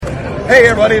Hey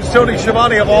everybody, it's Tony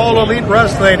Schiavone of All Elite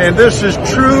Wrestling, and this is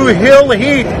True Hill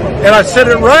Heat, and I said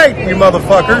it right, you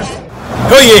motherfuckers.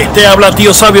 Oye, te habla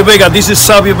tío Sabio Vega. This is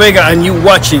Sabio Vega, and you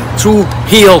watching True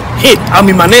Hill Heat. A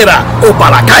mi manera o pa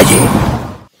la calle.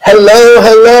 Hello.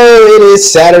 It is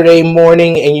Saturday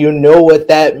morning, and you know what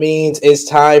that means. It's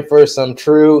time for some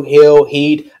True Hill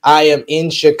Heat. I am in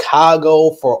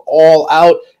Chicago for All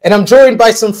Out, and I'm joined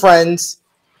by some friends.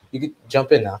 You can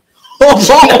jump in now.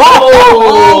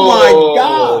 Oh my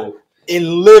God.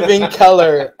 In living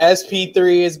color,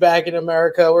 SP3 is back in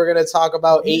America. We're going to talk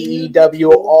about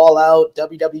AEW All Out,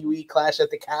 WWE Clash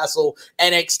at the Castle,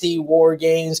 NXT War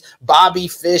Games, Bobby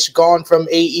Fish gone from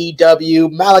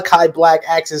AEW, Malachi Black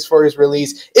axes for his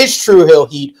release. It's True Hill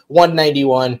Heat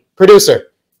 191.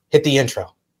 Producer, hit the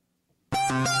intro.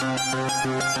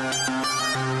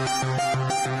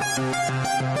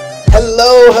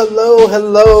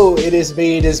 Hello. It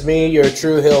is me, your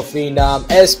True Hill Phenom,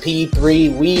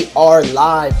 SP3. We are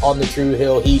live on the True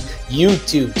Hill Heat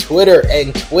YouTube, Twitter,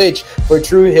 and Twitch for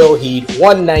True Hill Heat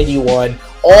 191.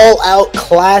 All Out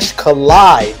Clash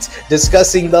collides,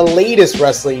 discussing the latest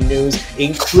wrestling news,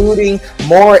 including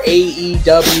more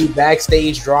AEW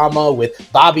backstage drama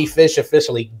with Bobby Fish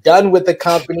officially done with the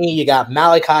company. You got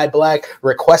Malachi Black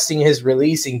requesting his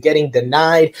release and getting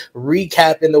denied.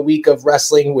 Recap in the week of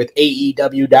wrestling with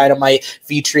AEW Dynamite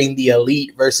featuring the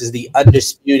Elite versus the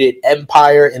Undisputed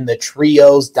Empire in the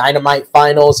Trios Dynamite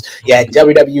Finals. You had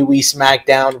WWE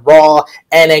SmackDown, Raw,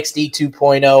 NXT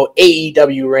 2.0,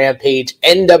 AEW Rampage,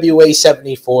 NWA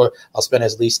 74. I'll spend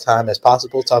as least time as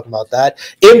possible talking about that.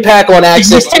 Impact on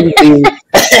Access TV.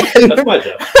 That's my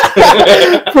job.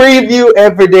 Preview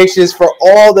and predictions for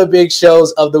all the big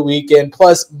shows of the weekend,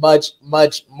 plus much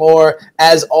more.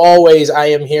 As always, I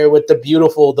am here with the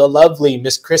beautiful, the lovely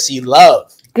Miss Chrissy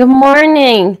Love. Good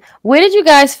morning. Where did you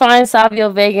guys find Savio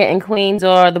Vega in Queens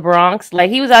or the Bronx?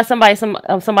 Like, he was at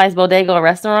somebody's bodega or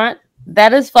restaurant?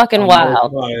 That is fucking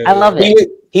wild. I love it.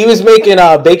 He was making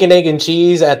bacon, egg, and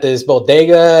cheese at this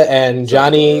bodega, and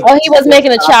Johnny... Oh, he was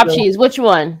making a chopped cheese. Which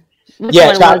one?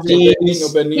 Chopped cheese.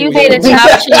 He made a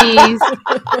chopped cheese.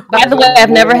 By the way, I've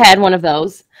never had one of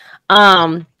those.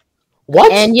 What?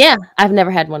 And yeah, I've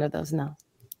never had one of those, no.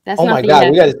 That's oh my God,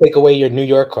 we got to take away your New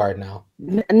York card now.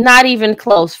 Not even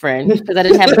close, friend, because I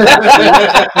didn't have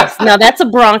a No, that's a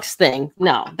Bronx thing.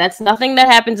 No, that's nothing that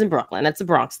happens in Brooklyn. That's a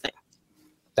Bronx thing.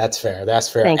 That's fair.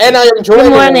 And you. I am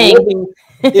joined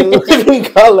in living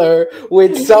color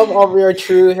with some of your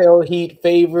True Hill Heat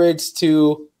favorites.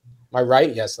 To my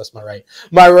right, yes, that's my right.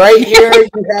 My right here,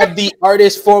 you have the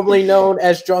artist formerly known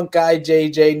as Drunk Guy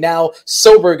JJ, now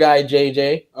Sober Guy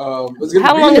JJ. How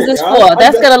long is this for?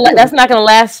 That's not gonna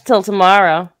last till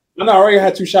tomorrow. No, I already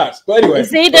had 2 shots. But anyway,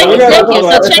 see, thank you. So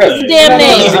change the damn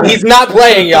name. He's not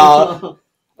playing, y'all.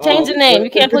 Change the name.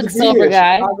 You can't put Sober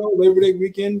Guy. Chicago, Labor Day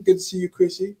weekend. Good to see you,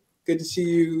 Chrissy. Good to see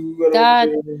you.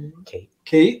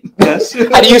 Kate. Yes.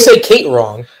 How do you say Kate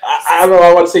wrong? I don't know.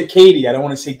 I want to say Katie. I don't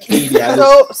want to say Katie.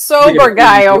 Sober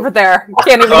guy over there.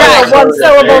 Can't even get a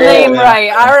one-syllable name right.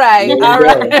 All right.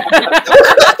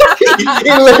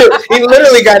 He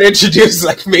literally got introduced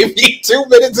like maybe 2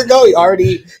 minutes ago. He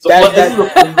already...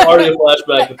 already a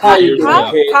flashback to 3 years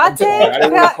ago. I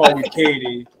didn't want to call you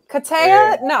Katie.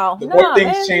 Katea? No. The more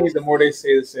things change, the more they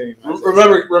say the same.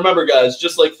 Remember, guys,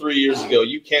 just like 3 years ago,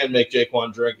 you can make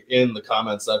Jaquan drink in the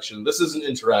comment section. This is an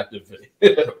interactive video.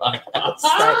 Make it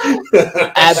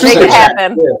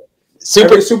happen. Yeah.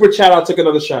 Super chat, I took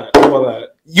another shot. How about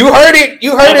that? You heard it,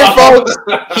 folks.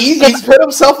 He's put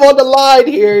himself on the line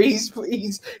here. He's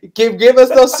give us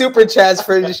those super chats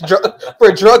for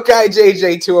Drunk Guy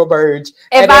JJ to emerge.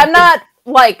 If I'm not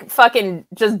like fucking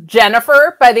just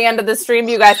Jennifer by the end of the stream,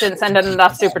 you guys didn't send in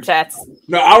enough super chats.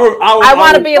 No, I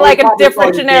want to be like a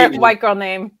different generic white girl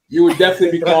name. You would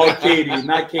definitely be called Katie,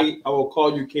 not Kate. I will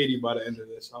call you Katie by the end of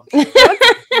this.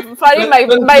 Funny, my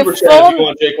phone. You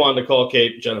want Jaquan to call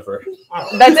Kate Jennifer.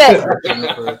 That's it.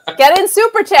 Get in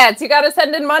super chats. You got to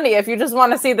send in money if you just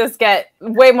want to see this get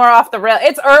way more off the rail.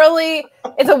 It's early.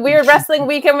 It's a weird wrestling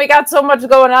weekend. We got so much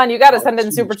going on. You got to send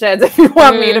in super chats if you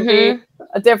want me to be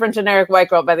a different generic white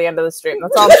girl by the end of the stream.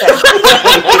 That's all I'm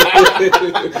saying.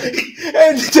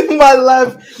 And to my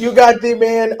left, you got the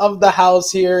man of the house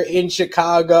here in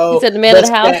Chicago. You said the man of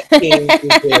the house.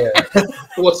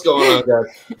 What's going on, guys?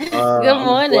 Good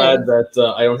morning. I'm glad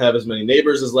that I don't have as many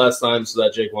neighbors as last time, so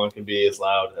that Jaquan can be as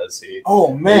loud as he.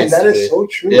 Oh man, that is so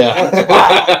true. Yeah.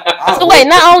 Wow. So wait,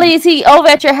 not only is he over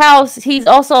at your house, he's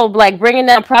also like bringing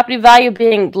down property value,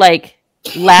 being like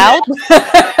loud.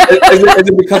 Is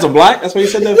it because of black? That's why you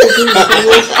said that.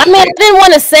 I mean, I didn't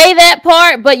want to say that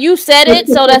part, but you said it,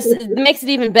 so it makes it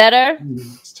even better.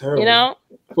 It's terrible. You know.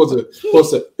 We're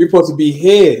supposed to be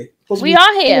here. We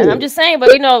are here. I'm just saying,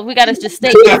 but we got to just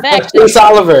state the fact.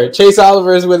 Chase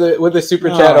Oliver is with a super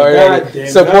chat already,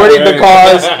 supporting the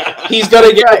cause. He's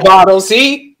gonna get a bottle.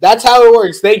 See, that's how it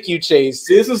works. Thank you, Chase.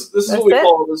 See, this is what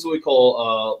we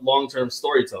call long-term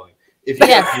storytelling. If you,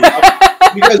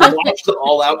 you guys watched the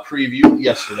All Out preview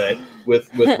yesterday with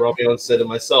Romeo and Sid and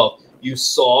myself, you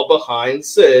saw behind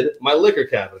Sid my liquor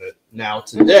cabinet. Now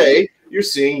today, you're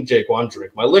seeing Jaquan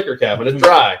drink my liquor cabinet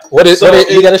dry.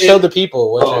 You got to show the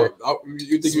people.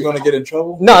 You think you're gonna get in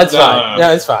trouble? No, it's fine.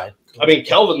 No, it's fine. I mean,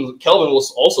 Kelvin will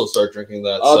also start drinking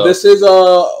that. This is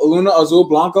Luna Azul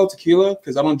Blanco tequila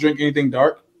because I don't drink anything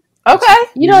dark. Okay,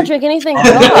 you don't drink anything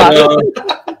dark.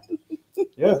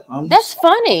 Yeah, that's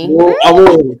funny. I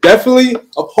will definitely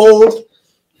uphold.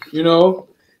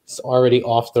 It's already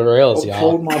off the rails,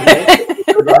 y'all. My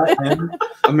I am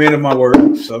a man of my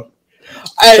word. So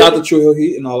shout out to True Hill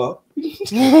Heat and all out.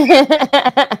 And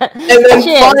then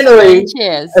finally,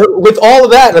 with all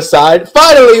of that aside,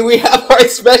 finally we have our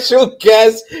special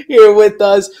guest here with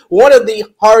us. One of the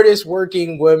hardest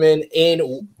working women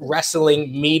in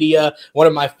wrestling media. One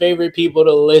of my favorite people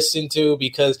to listen to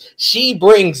because she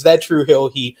brings that True Hill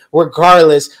heat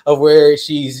regardless of where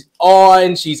she's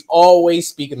on. She's always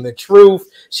speaking the truth.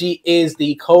 She is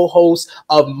the co-host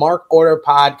of Mark Order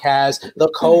Podcast, the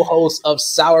co-host of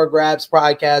Sour Grabs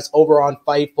Podcast over on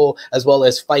Fightful, as well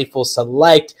as Fightful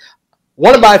Select.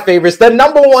 One of my favorites, the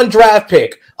number one draft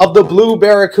pick of the Blue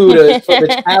Barracuda for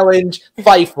the Challenge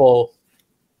Fightful,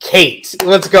 Kate.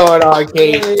 What's going on,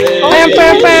 Kate? I'm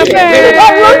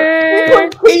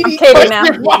Katie now.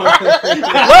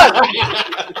 Look,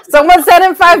 someone sent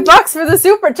in $5 for the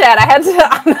super chat. I had to.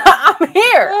 I'm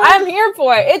here. I'm here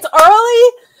for it. It's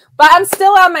early, but I'm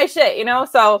still on my shit.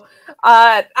 So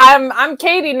I'm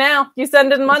Katie now. You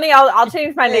send in money, I'll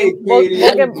change my name.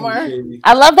 We'll get more.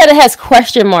 I love that it has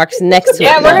question marks next to it.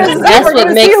 Yeah, we're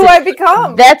gonna see who I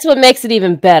become. That's what makes it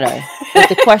even better. That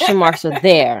the question marks are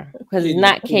there because it's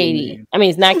not Katie. I mean,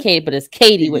 it's not Katie, but it's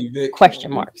Katie with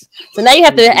question marks. So now you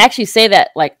have to actually say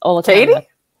that like all the time. Katie?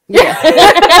 Yeah.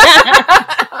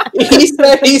 He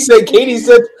said Katie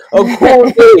said a cool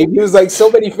name. He was like, so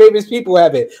many famous people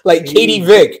have it. Like Katie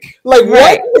Vick. Like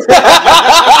what?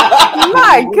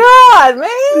 My God,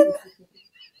 man.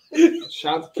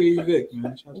 Shout out to Katie Vick,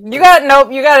 man.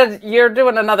 You're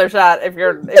doing another shot if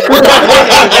you're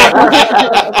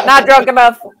not drunk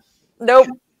enough. Nope.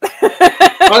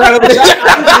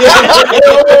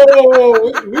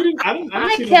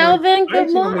 Hi, Kelvin.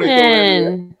 Good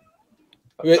morning.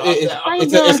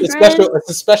 It's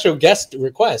a special guest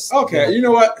request. Okay, you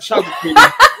know what? Shout out to Katie.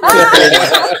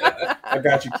 I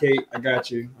got you, Kate. I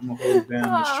got you. I'm gonna hold you down in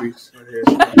the streets right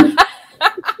here.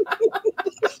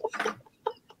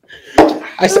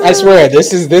 I swear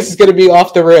this is gonna be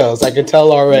off the rails. I can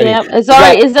tell already. Yep, it's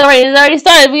already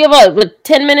started. We have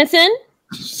 10 minutes in.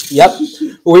 Yep,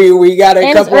 we got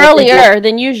a couple earlier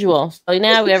than usual. So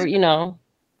now we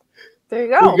There you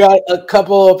go. We got a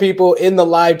couple of people in the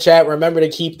live chat. Remember to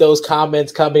keep those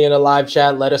comments coming in the live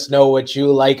chat. Let us know what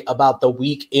you like about the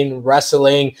week in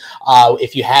wrestling.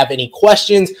 If you have any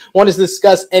questions, want to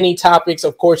discuss any topics,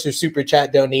 of course, your super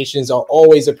chat donations are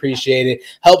always appreciated.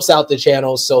 Helps out the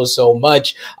channel so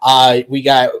much. We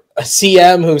got a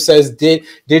CM who says, "Did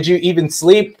you even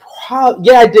sleep?"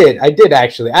 Yeah, I did. I did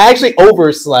actually. I actually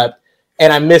overslept,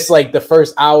 and I missed like the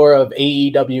first hour of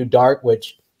AEW Dark,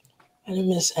 which. I didn't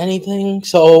miss anything,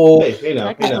 so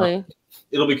hey,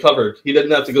 it'll be covered. He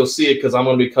didn't have to go see it because I'm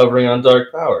going to be covering on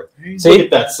Dark Power. See? Look at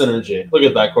that synergy. Look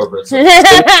at that corporate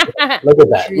synergy.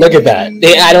 Look at that.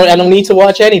 I don't need to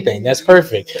watch anything. That's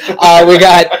perfect. We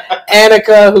got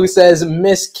Annika who says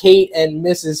Miss Kate and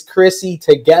Mrs. Chrissy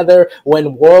together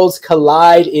when worlds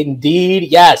collide. Indeed,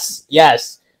 yes.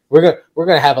 We're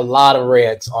gonna have a lot of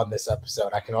rants on this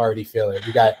episode. I can already feel it.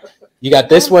 You got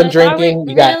this one drinking.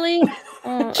 You got. Really?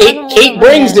 Kate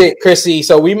brings it, Chrissy.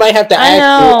 So we might have to ask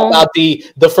you about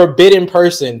the forbidden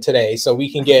person today, so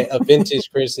we can get a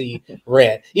vintage Chrissy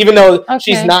rant. Even though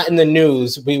she's not in the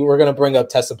news, we're gonna bring up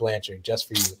Tessa Blanchard just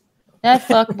for you. That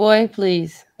fuck boy,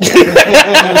 please.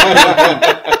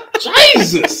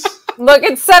 Jesus. Look,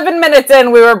 it's 7 minutes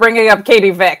in. We were bringing up Katie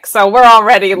Vick, so we're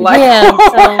already like,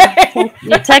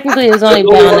 technically, it's only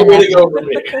bound to over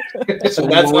me. So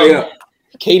that's why.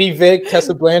 Katie Vick,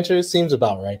 Tessa Blanchard seems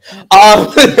about right.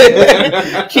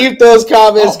 Keep those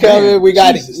comments coming. We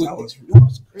got.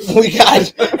 We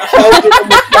got.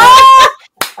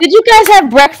 Did you guys have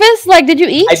breakfast? Like, did you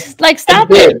eat? Stop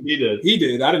it. He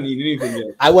did. I didn't eat anything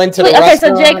yet. I went to the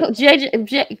restaurant. Okay, so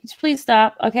Jay, please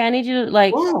stop. Okay, I need you to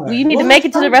you need to make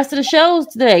it to the rest of the shows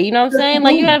today. You know what I'm saying?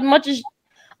 Like, you have much.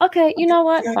 Okay, you know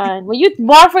what? Fine. Well, you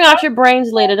barfing out your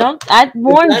brains later. Don't. I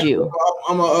warned you.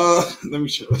 I'm let me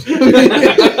show.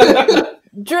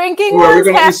 Drinking ones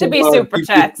have to be super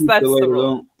chats. That's the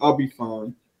rule. I'll be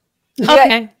fine.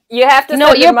 Okay. You have to.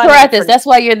 No, you're Parathis. That's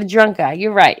why you're the drunk guy.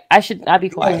 You're right. I'll be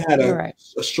quiet. You're right.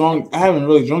 I haven't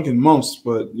really drunk in months,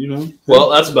 but you know. Well,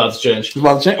 that's about to change. It's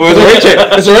about to change. Well,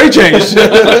 it's already changed.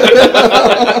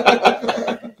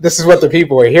 This is what the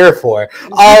people are here for.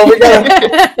 We're gonna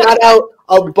shout out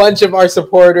a bunch of our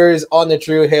supporters on the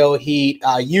True Hill Heat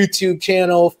YouTube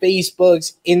channel,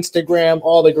 Facebooks, Instagram,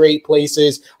 all the great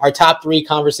places. Our top 3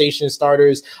 conversation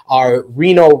starters are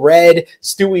Reno Red,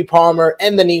 Stewie Palmer,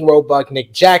 and the Negro Buck,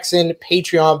 Nick Jackson.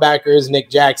 Patreon backers, Nick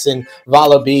Jackson,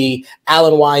 Vala B,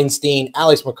 Alan Weinstein,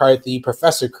 Alex McCarthy,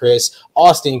 Professor Chris,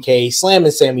 Austin K, Slam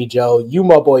and Sammy Joe,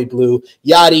 Yuma Boy Blue,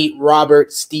 Yachty,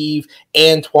 Robert, Steve,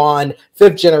 Antoine,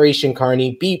 Fifth Generation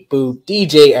Carney, Beat Boot,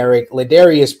 DJ Eric,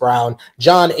 Ladarius Brown,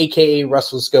 John, aka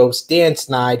Russell Scopes, Dan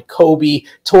Snide, Kobe,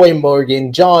 Toy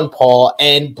Morgan, John Paul,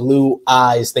 and Blue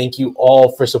Eyes. Thank you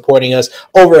all for supporting us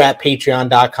over at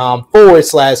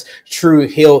patreon.com/True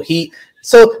Hill Heat.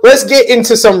 So let's get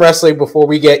into some wrestling before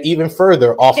we get even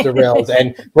further off the rails.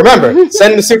 And remember,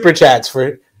 send the super chats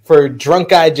for Drunk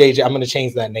Guy JJ. I'm going to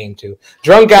change that name too.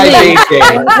 Drunk Guy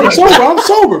JJ. I'm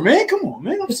sober, man. Come on,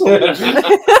 man. I'm sober. I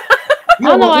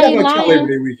don't know why you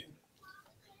lying.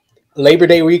 Labor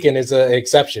Day weekend is an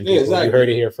exception. Yeah, exactly. You heard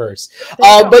it here first.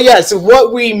 But yeah, so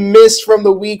what we missed from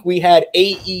the week, we had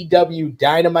AEW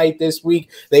Dynamite this week.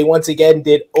 They once again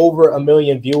did over 1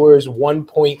 million viewers,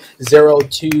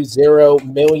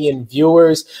 1.020 million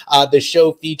viewers. The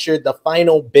show featured the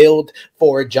final build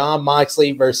for Jon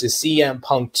Moxley versus CM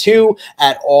Punk 2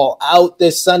 at All Out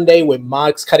this Sunday, with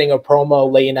Mox cutting a promo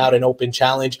laying out an open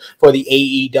challenge for the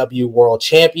AEW World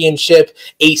Championship.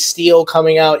 Ace Steel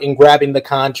coming out and grabbing the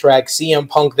contract. CM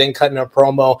Punk then cutting a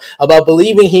promo about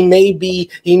believing he may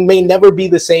never be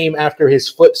the same after his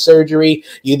foot surgery.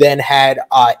 You then had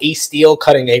Ace Steel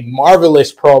cutting a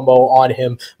marvelous promo on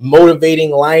him,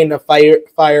 motivating, lighting the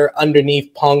fire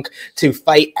underneath Punk to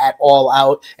fight at All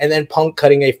Out, and then Punk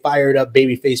cutting a fired up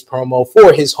babyface promo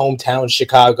for his hometown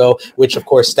Chicago, which of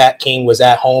course Stat King was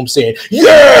at home saying,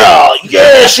 "Yeah,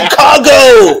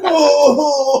 Chicago."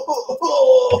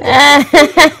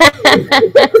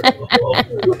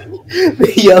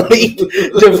 The Elite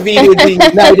defeated the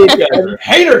United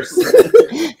Haters.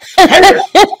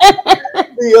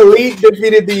 The Elite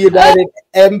defeated the United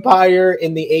Empire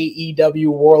in the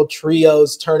AEW World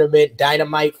Trios Tournament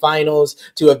Dynamite Finals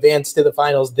to advance to the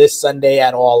finals this Sunday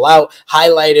at All Out,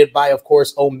 highlighted by, of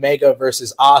course, Omega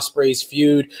versus Ospreay's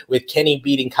feud with Kenny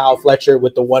beating Kyle Fletcher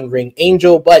with the One Ring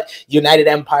Angel, but United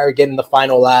Empire getting the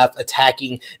final laugh,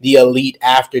 attacking the Elite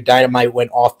after Dynamite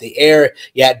went off the air.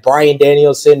 You had Bryan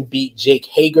Danielson beat Jake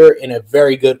Hager in a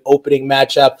very good opening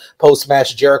matchup.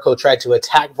 Post-match, Jericho tried to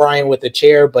attack Bryan with a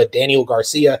chair, but Daniel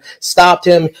Garcia stopped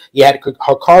him. You had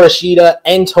Hikaru Shida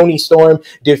and Toni Storm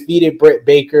defeated Britt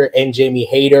Baker and Jamie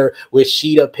Hayter, with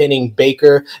Shida pinning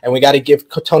Baker. And we got to give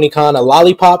Tony Khan a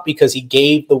lollipop because he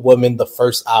gave the woman the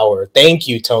first hour. Thank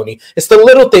you, Tony. It's the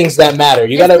little things that matter.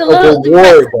 You got to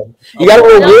reward them. You got to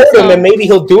reward them, and maybe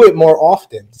he'll do it more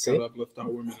often. See?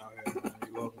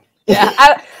 Yeah,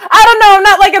 I don't know. I'm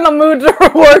not like in the mood to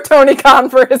reward Tony Khan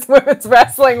for his women's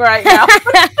wrestling right now.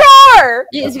 Sure.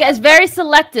 It's very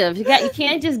selective. You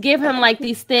can't just give him like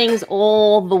these things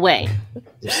all the way.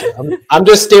 I'm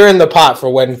just stirring the pot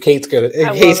for when Kate's gonna get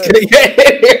in here.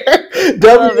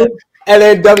 And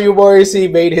then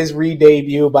WRC made his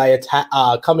re-debut by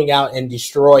coming out and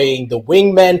destroying the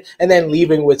Wingmen, and then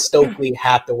leaving with Stokely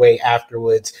half the way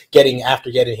afterwards, after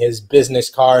getting his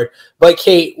business card. But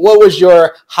Kate, what was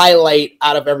your highlight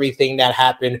out of everything that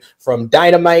happened from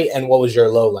Dynamite, and what was your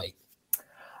low light?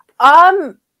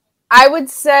 I would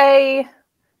say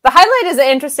the highlight is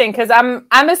interesting because I'm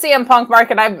a CM Punk mark,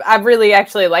 and I've really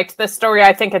actually liked this story.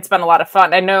 I think it's been a lot of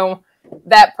fun. I know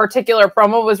that particular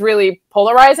promo was really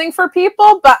polarizing for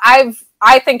people, but I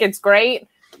think it's great.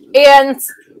 And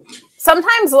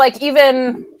sometimes, like,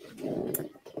 even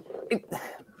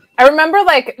I remember,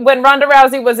 like, when Ronda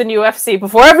Rousey was in UFC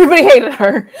before everybody hated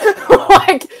her,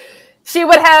 like, she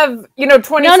would have, 20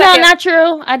 seconds. No, not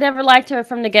true. I never liked her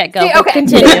from the get-go. See, okay.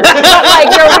 Continue. But,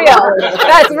 like, you're real.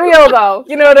 That's real, though.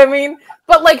 You know what I mean?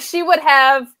 But, like, she would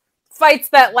have fights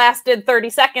that lasted 30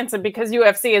 seconds, and because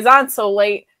UFC is on so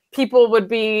late, people would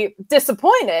be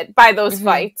disappointed by those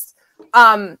fights.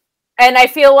 And I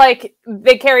feel like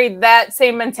they carried that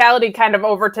same mentality kind of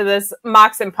over to this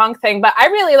Mox and Punk thing. But I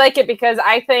really like it because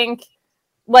I think,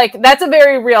 like, that's a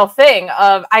very real thing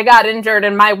of I got injured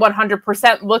and my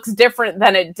 100% looks different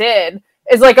than it did.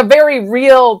 is like a very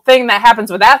real thing that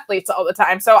happens with athletes all the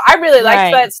time. So I really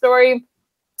liked that story.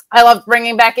 I loved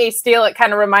bringing back Ace Steel. It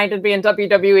kind of reminded me in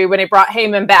WWE when he brought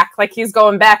Heyman back, like he's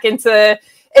going back into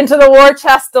the war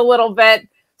chest a little bit.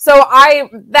 So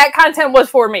that content was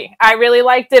for me. I really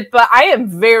liked it, but I am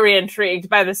very intrigued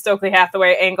by the Stokely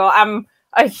Hathaway angle. I'm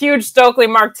a huge Stokely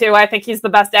Mark II. I think he's the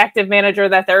best active manager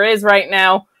that there is right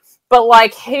now. But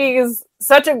like, he's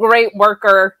such a great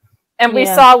worker. And we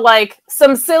saw like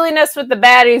some silliness with the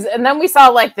baddies. And then we saw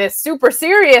like this super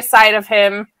serious side of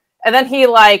him. And then he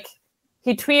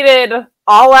tweeted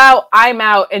 "All Out, I'm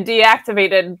Out" and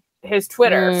deactivated his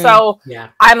Twitter. So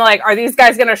I'm like, are these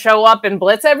guys going to show up and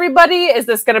blitz everybody? Is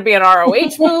this going to be an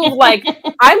ROH move? Like,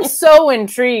 I'm so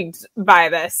intrigued by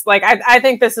this. Like, I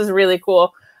think this is really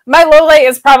cool. My low light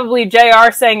is probably JR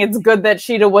saying it's good that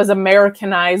Sheeta was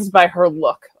Americanized by her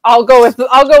look. I'll go with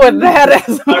that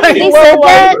as my low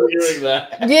light.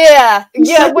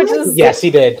 Yeah, which is yes,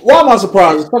 he did. Why am I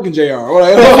surprised? It's fucking JR.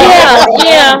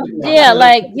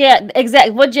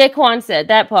 Exactly what Jaquan said.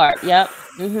 That part. Yep.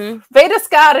 Veda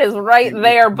Scott is right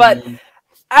there, but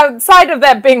outside of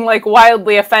that being like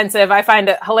wildly offensive, I find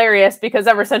it hilarious because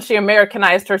ever since she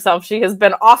Americanized herself, she has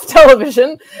been off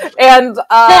television, and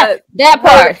that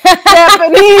part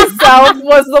Japanese self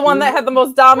was the one that had the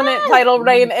most dominant title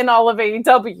reign in all of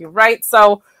AEW, right?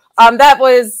 So that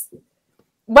was,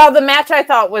 well, the match I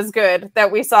thought was good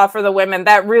that we saw for the women.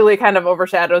 That really kind of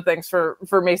overshadowed things for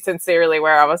me sincerely,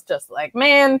 where I was just like,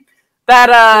 man,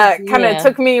 that kind of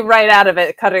took me right out of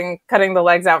it, cutting the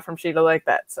legs out from Sheeta like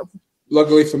that. So.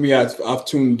 Luckily for me, I've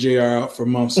tuned JR out for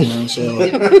months now. So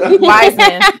wise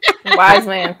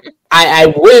man.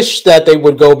 I wish that they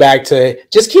would go back to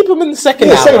just keep him in the second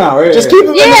hour. Just keep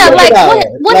him in the second hour.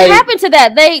 What happened to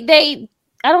that? They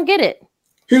I don't get it.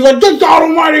 He's like, good God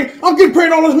Almighty! I'm getting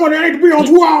paid all this money. I need to be on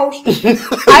 2 hours.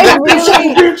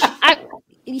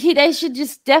 They should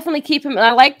just definitely keep him.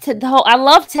 I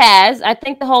love Taz. I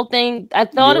think the whole thing, I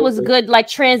thought it was a good like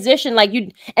transition, like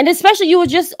you, and especially you were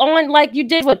just on like you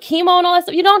did with chemo and all that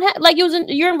stuff. You don't have like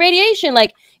you're in radiation,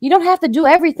 like you don't have to do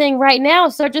everything right now.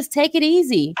 So just take it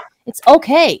easy. It's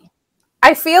okay.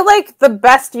 I feel like the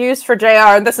best use for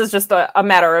JR, and this is just a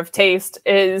matter of taste,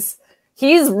 is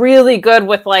he's really good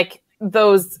with like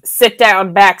those sit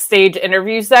down backstage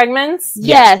interview segments.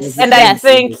 Yes. And I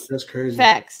think that's crazy.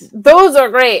 Facts. Those are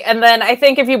great. And then I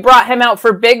think if you brought him out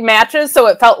for big matches, so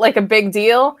it felt like a big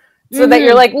deal, so that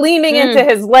you're like leaning into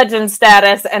his legend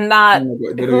status and not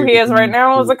who he is right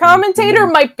now as a commentator,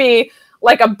 might be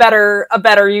like a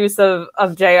better use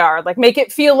of JR. Like make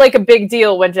it feel like a big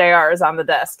deal when JR is on the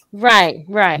desk. Right.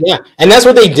 Yeah, and that's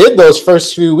what they did those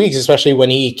first few weeks, especially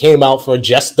when he came out for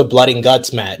just the Blood and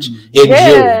Guts match in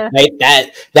June. Right?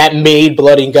 That made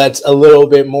Blood and Guts a little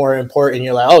bit more important.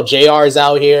 You're like, oh, JR's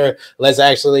out here. Let's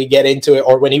actually get into it.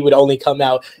 Or when he would only come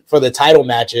out for the title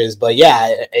matches. But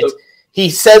yeah,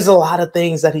 he says a lot of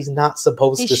things that he's not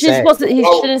supposed to say. He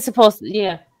shouldn't supposed to.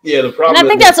 Yeah. Yeah, the problem. And I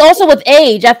think that's also with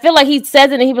age. I feel like he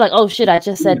says it and he'd be like, "Oh shit, I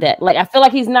just said that." Like I feel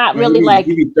like he's not really like.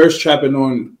 He be thirst trapping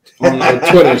on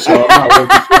Twitter. So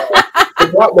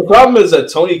the problem is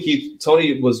that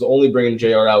Tony was only bringing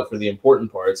JR out for the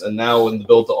important parts, and now in the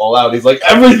build to All Out, he's like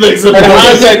everything's important.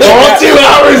 All 2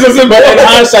 hours is important. But in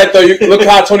hindsight, though, look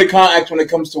how Tony Khan acts when it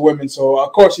comes to women. So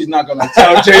of course he's not gonna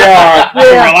tell JR to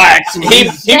relax.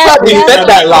 He probably fed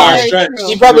that line.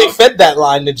 He probably fed that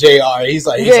line to JR. He's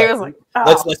like,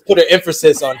 let's put an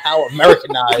emphasis on how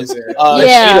Americanized Sheeta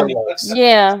was.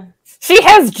 Yeah. She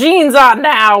has jeans on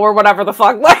now, or whatever the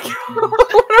fuck. Like,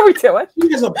 what are we doing?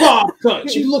 She has a bob cut.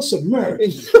 She looks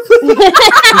American. It's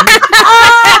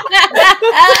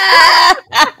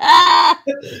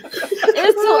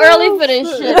too early for this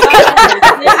shit.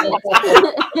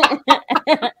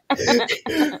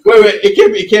 Wait,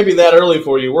 it can't be that early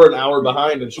for you. We're an hour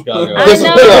behind in Chicago. I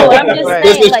know. I'm just saying,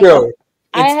 this is true.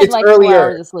 I had like earlier. 4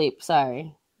 hours of sleep.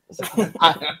 Sorry.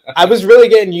 I was really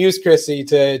getting used, Chrissy,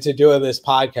 to doing this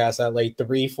podcast at like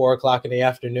 3-4 o'clock in the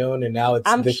afternoon, and now it's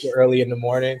this early in the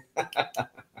morning.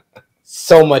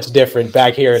 So much different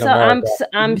back here in America.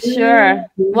 I'm sure.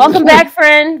 Welcome back,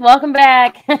 friend. Welcome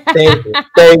back.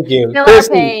 Thank you. Feel our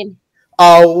pain.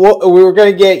 We were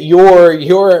gonna get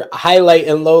your highlight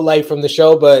and low light from the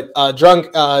show, but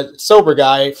sober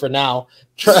guy for now.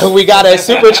 We got a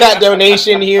super chat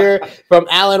donation here from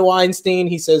Alan Weinstein.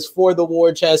 He says, for the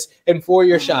war chest and for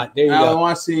your shot. There you Alan go.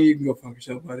 Weinstein, you can go fuck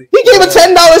yourself, buddy. He gave a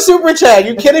 $10 super chat.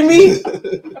 You kidding me?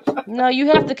 No, you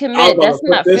have to commit. That's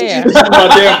not fair. My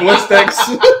damn Blistex.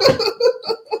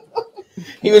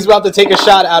 He was about to take a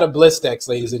shot out of Blistex,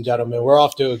 ladies and gentlemen. We're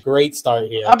off to a great start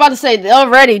here. I'm about to say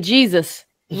already, Jesus.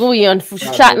 We on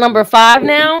shot number 5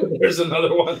 now. There's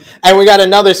another one. And we got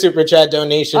another super chat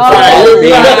donation. Oh,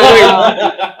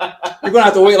 You're gonna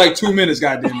have to wait like 2 minutes,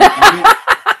 goddamn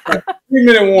it.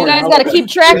 3-minute warning. You guys got to keep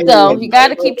track, though. You got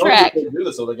to keep track. Do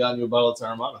this, so they got you a bottle of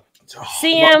Terramana.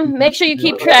 CM, make sure you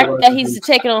keep track that he's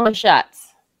taking all his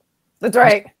shots. That's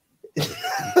right.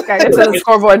 Okay, get to the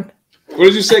scoreboard. What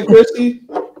did you say, Christy?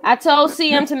 I told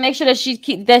CM to make sure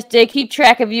that they keep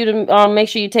track of you to make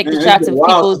sure you take the shots if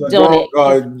people donate.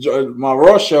 My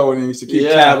Raw show and he used to keep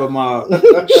tab of my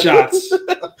shots.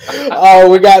 Oh,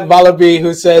 we got Valabi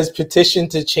who says petition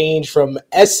to change from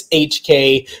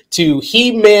SHK to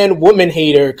He-Man Woman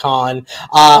Hater Con.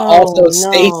 Also,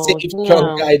 stay safe,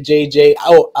 drunk guy JJ.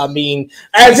 Oh, I mean,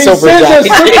 as he sober says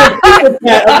guy.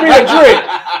 a drink,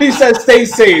 he says stay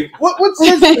safe. What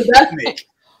sense does that make?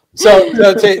 So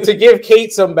to give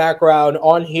Kate some background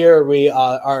on here, we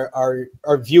our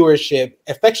viewership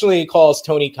affectionately calls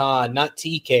Tony Khan not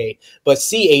TK but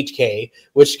CHK,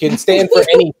 which can stand for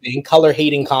anything. Color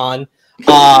hating Khan,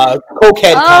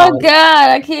 cokehead Khan. Oh God,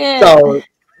 I can't. So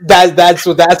that's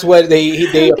what they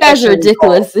you guys are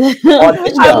ridiculous. I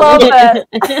love that.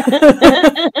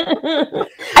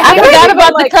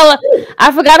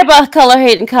 I forgot about color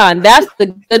hating Khan. That's the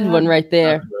good one right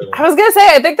there. I was gonna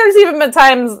say, I think there's even been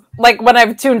times like when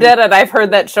I've tuned in and I've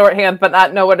heard that shorthand but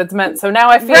not know what it's meant. So now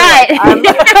I feel like I'm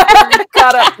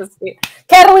caught up to speed.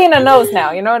 Catalina knows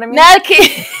now, you know what I mean? Not a kid.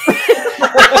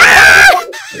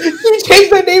 She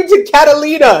changed the name to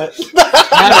Catalina.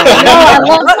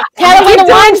 Catalina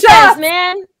Weinstein,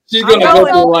 man. She's gonna go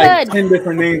through like 10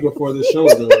 different names before the show.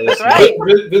 That's right.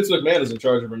 Vince McMahon is in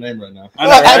charge of her name right now.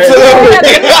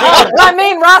 Absolutely. My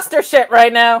main roster shit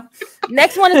right now.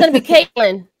 Next one is gonna be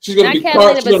Caitlin. She's gonna be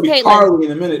Carly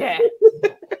in a minute. Yeah.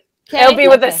 It'll be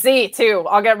with a C too.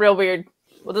 I'll get real weird.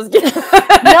 We'll just get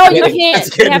No, you can't.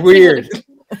 It's getting weird.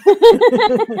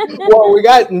 Well, we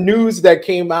got news that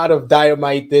came out of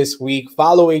Dynamite this week.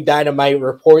 Following Dynamite,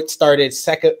 reports started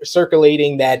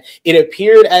circulating that it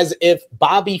appeared as if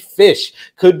Bobby Fish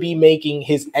could be making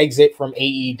his exit from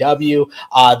AEW.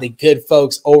 The good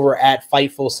folks over at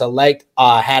Fightful Select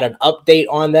had an update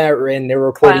on that, and they're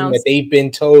reporting that they've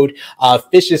been told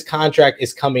Fish's contract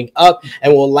is coming up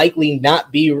and will likely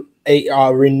not be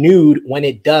renewed when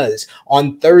it does.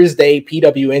 On Thursday,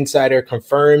 PW Insider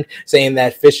confirmed, saying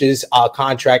that Fish's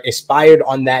contract expired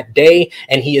on that day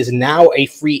and he is now a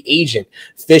free agent.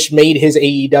 Fish made his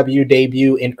AEW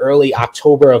debut in early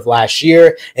October of last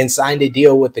year and signed a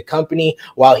deal with the company.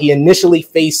 While he initially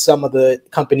faced some of the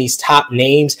company's top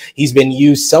names, he's been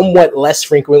used somewhat less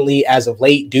frequently as of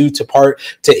late due to part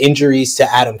to injuries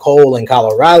to Adam Cole and Kyle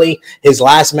O'Reilly. His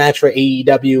last match for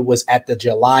AEW was at the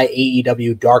July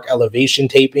AEW Dark Elevation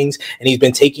tapings, and he's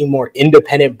been taking more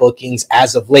independent bookings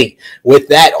as of late. With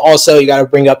that, also, you got to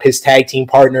bring up his tag team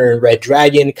partner in Red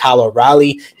Dragon, Kyle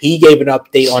O'Reilly. He gave an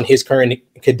update on his current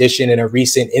condition in a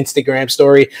recent Instagram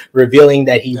story, revealing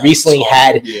that he recently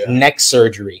had neck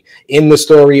surgery. In the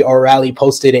story, O'Reilly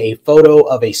posted a photo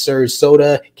of a Surge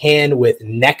soda can with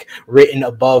neck written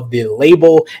above the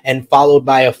label, and followed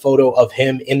by a photo of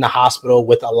him in the hospital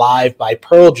with Alive by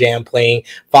Pearl Jam playing,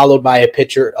 followed by a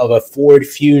picture of a Ford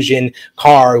Fusion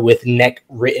car with neck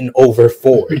written over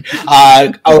Ford.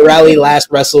 O'Reilly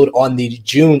last wrestled on the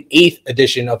June 8th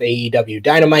edition of AEW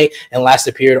Dynamite and last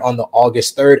appeared on the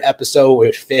August 3rd episode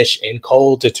with Fish and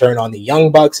Cole to turn on the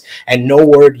Young Bucks, and no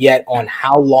word yet on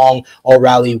how long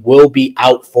O'Reilly will be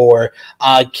out for.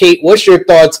 Kate, what's your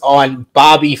thoughts on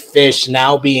Bobby Fish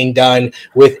now being done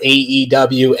with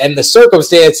AEW and the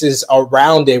circumstances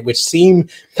around it, which seem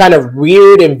kind of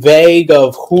weird and vague,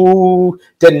 of who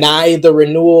denied the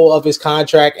renewal of his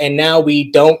contract, and now we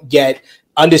don't get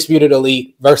Undisputed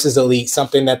Elite versus Elite,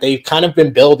 something that they've kind of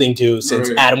been building to since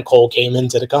Adam Cole came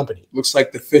into the company. Looks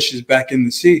like the fish is back in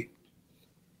the sea.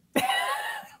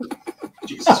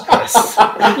 Jesus Christ.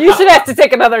 You should have to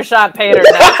take another shot, Pater.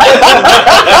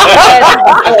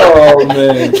 Oh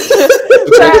man.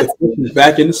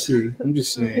 Back in the sea. I'm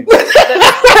just saying.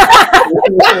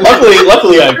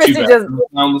 Luckily I have two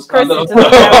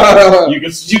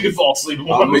Just you can fall asleep in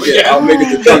one I'll of make them.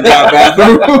 it the third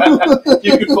bathroom.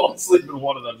 You can fall asleep in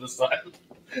one of them this time.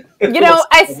 You know,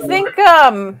 I think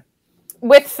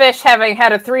with Fish having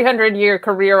had a 300-year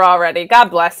career already, God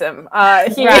bless him.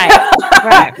 He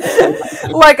Right.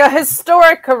 like a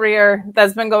historic career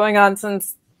that's been going on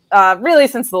since really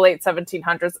since the late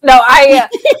 1700s. No, I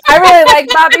really like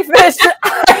Bobby Fish.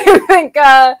 I think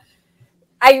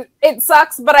it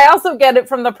sucks, but I also get it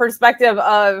from the perspective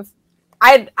of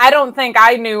I don't think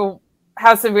I knew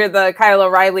how severe the Kyle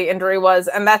O'Reilly injury was,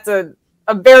 and that's a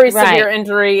very severe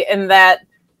injury in that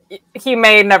he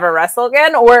may never wrestle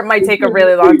again, or it might take a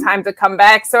really long time to come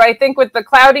back. So I think with the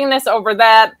cloudiness over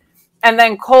that, and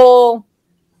then Cole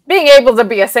being able to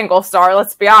be a single star,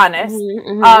 let's be honest,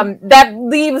 that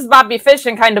leaves Bobby Fish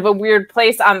in kind of a weird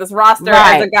place on this roster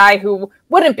as a guy who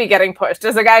wouldn't be getting pushed,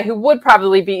 as a guy who would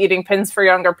probably be eating pins for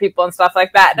younger people and stuff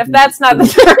like that. And if that's not the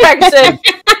direction,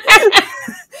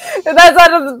 if that's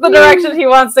not the direction he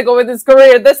wants to go with his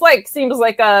career, this like seems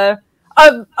like a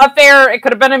fair, it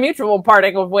could have been a mutual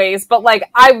parting of ways, but like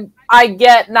I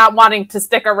get not wanting to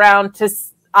stick around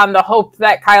on the hope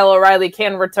that Kyle O'Reilly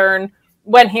can return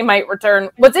when he might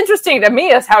return. What's interesting to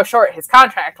me is how short his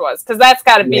contract was, because that's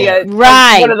got to be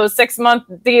one of those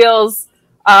 6-month deals.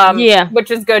 Which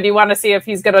is good. You want to see if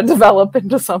he's going to develop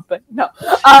into something. No.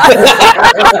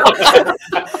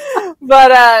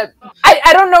 But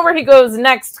I don't know where he goes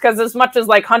next, because as much as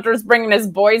like Hunter's bringing his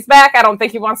boys back, I don't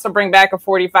think he wants to bring back a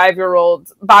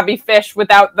 45-year-old Bobby Fish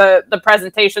without the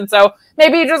presentation. So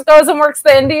maybe he just goes and works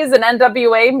the indies and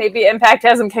NWA. Maybe Impact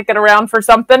has him kicking around for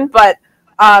something, but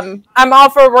I'm all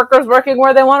for workers working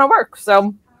where they want to work.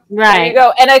 So there you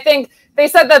go. And I think they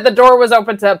said that the door was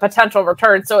open to potential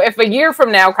return. So if a year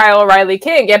from now Kyle O'Reilly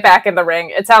can't get back in the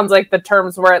ring, it sounds like the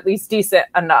terms were at least decent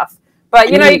enough. But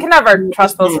you know, you can never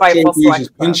trust those fightful He uses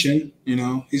pension. You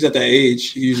know, he's at that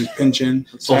age. He uses pension.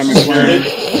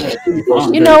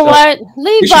 You know what?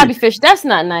 Leave Bobby Fish. That's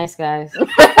not nice, guys.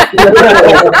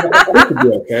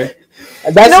 Okay.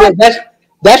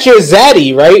 That's your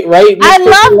zaddy, right? Right. I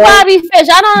love Bobby Fish.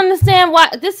 I don't understand why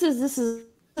this is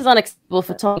unacceptable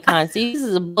for Tony Khan. See, this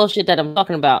is a bullshit that I'm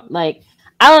talking about. Like,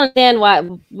 I don't understand why,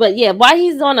 but yeah, why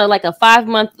he's on a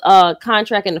 5-month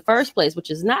contract in the first place,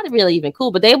 which is not really even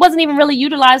cool. But they wasn't even really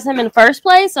utilizing him in the first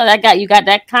place, so that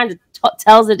kind of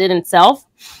tells it in itself.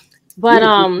 But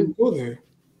what did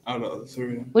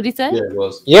he say? Yeah, it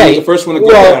was. Yeah, he was the first one to go.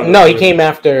 Well, no, he came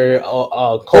after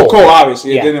Cole. Cole,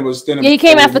 obviously. Yeah. Then it was. He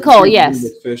came after Cole. Yes,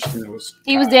 Fish,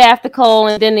 he was there after Cole,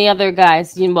 and then the other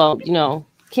guys.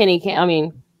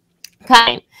 Kenny.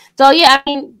 Kind. So yeah, I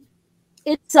mean,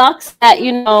 it sucks that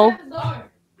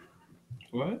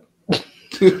What?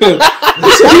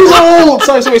 He's old.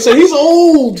 Sorry. So he's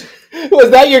old.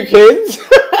 Was that your kids?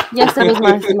 Yes,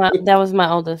 that was my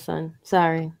oldest son.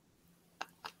 Sorry.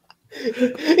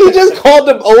 He just called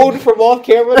him old from off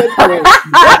camera.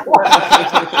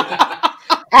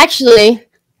 Actually,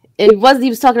 it wasn't. He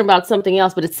was talking about something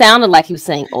else, but it sounded like he was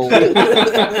saying old.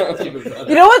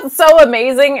 You know what's so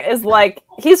amazing is like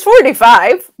he's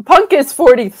 45. Punk is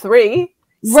 43.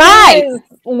 Right. Is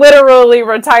literally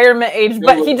retirement age,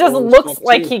 but he just looks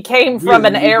like he came from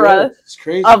an era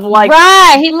of like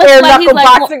he looks like he's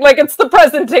boxing. Like it's the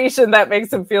presentation that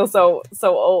makes him feel so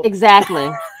old.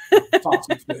 Exactly.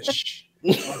 Fish.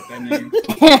 But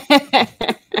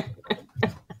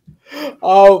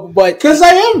because I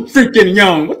am freaking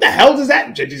young. What the hell does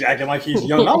that? He's acting like he's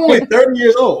young. I'm only 30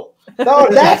 years old. No,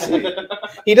 that's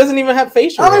he doesn't even have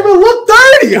facial hair. I don't even look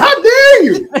 30. How dare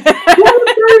you?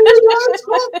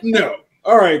 No.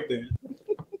 All right then.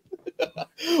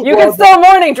 You can still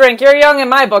morning drink. You're young in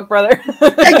my book, brother.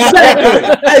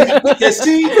 Exactly.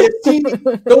 See,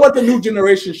 don't let the new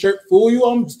generation shirt fool you.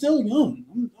 I'm still young.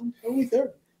 I'm only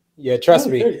 30. Yeah, trust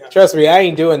me. I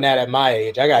ain't doing that at my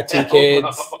age. I got 2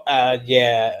 kids. I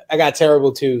got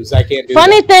terrible twos. I can't do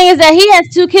Funny thing is that he has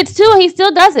 2 kids too, and he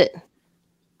still does it.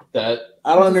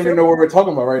 I don't even know what we're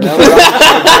talking about right now.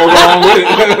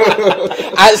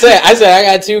 I said I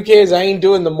got 2 kids. I ain't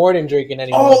doing the morning drinking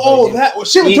anymore.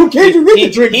 With 2 kids, you need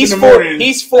to drink in the morning.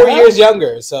 He's 4 years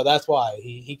younger, so that's why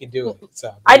he can do it.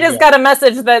 So I just got a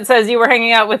message that says you were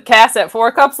hanging out with Cass at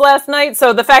 4 Cups last night.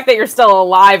 So the fact that you're still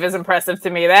alive is impressive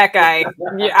to me. That guy,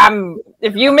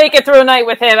 if you make it through a night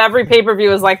with him, every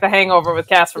pay-per-view is like The Hangover with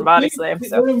Cass from Body Slam.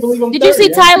 So. Did you see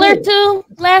Tyler too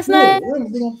last night?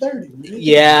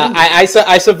 Yeah, I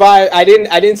survived. I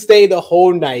didn't stay the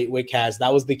whole night with Kaz.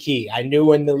 That was the key. I knew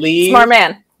when to leave. Smart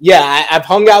man. Yeah, I've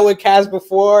hung out with Kaz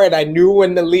before, and I knew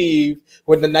when to leave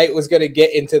when the night was going to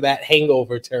get into that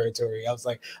hangover territory. I was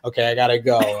like, okay, I got to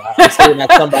go. I'm staying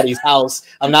at somebody's house.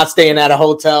 I'm not staying at a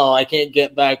hotel. I can't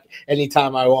get back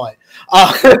anytime I want.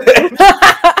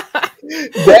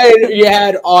 Then you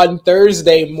had on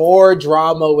Thursday more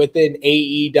drama within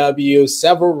AEW.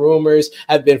 Several rumors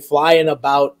have been flying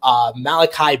about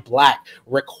Malachi Black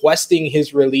requesting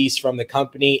his release from the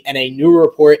company, and a new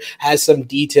report has some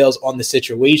details on the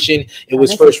situation. It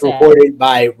was first reported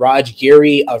by Raj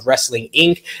Giri of Wrestling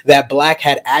Inc. that Black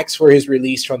had asked for his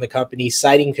release from the company,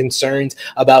 citing concerns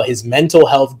about his mental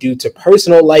health due to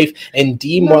personal life and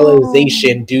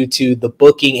demoralization due to the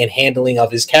booking and handling of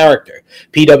his character.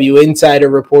 PW Insider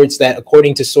reports that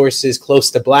according to sources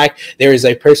close to Black, there is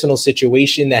a personal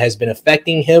situation that has been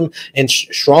affecting him and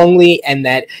strongly, and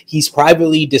that he's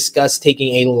privately discussed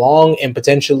taking a long and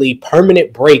potentially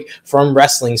permanent break from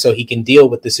wrestling so he can deal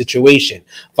with the situation.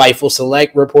 Fightful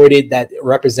Select reported that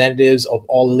representatives of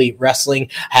All Elite Wrestling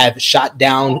have shot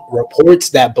down reports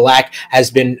that Black has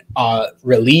been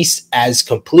released as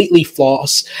completely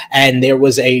false, and there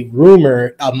was a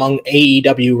rumor among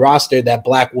AEW roster that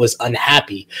Black was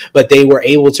unhappy, but they were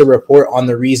able to report on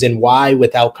the reason why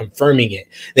without confirming it.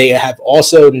 They have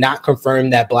also not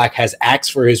confirmed that Black has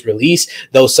asked for his release,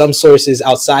 though some sources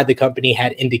outside the company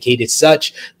had indicated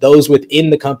such. Those within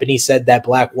the company said that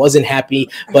Black wasn't happy,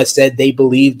 but said they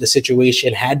believed the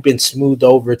situation had been smoothed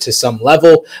over to some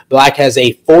level. Black has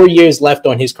 4 years left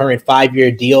on his current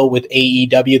 5-year deal with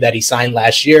AEW that he signed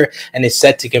last year, and is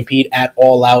set to compete at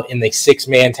All Out in the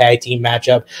 6-man tag team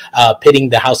matchup, pitting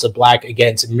the House of Black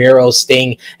against Miro,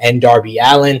 Sting, and Darby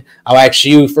Allin. I'll ask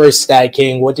you first, Stat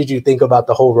King, what did you think about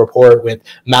the whole report with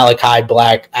Malachi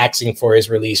Black asking for his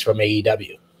release from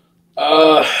AEW?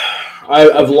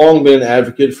 I've long been an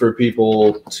advocate for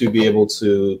people to be able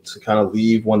to kind of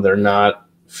leave when they're not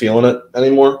feeling it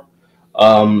anymore.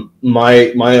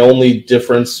 My only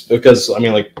difference, because I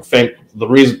mean, like, part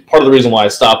of the reason why I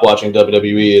stopped watching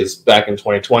WWE is back in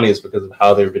 2020 is because of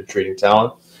how they've been treating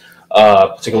talent,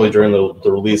 particularly during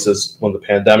the releases when the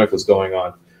pandemic was going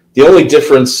on. The only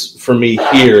difference for me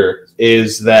here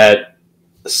is that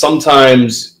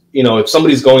sometimes, you know, if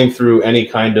somebody's going through any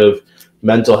kind of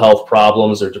mental health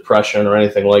problems or depression or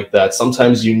anything like that,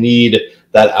 sometimes you need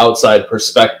that outside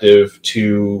perspective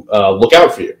to look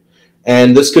out for you.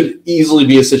 And this could easily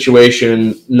be a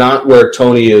situation not where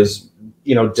Tony is,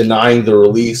 you know, denying the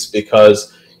release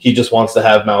because he just wants to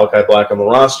have Malachi Black on the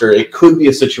roster. It could be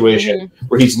a situation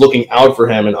where he's looking out for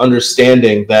him and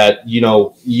understanding that, you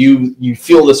know, you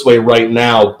feel this way right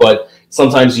now, but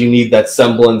sometimes you need that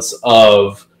semblance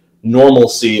of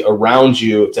normalcy around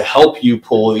you to help you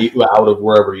pull you out of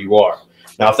wherever you are.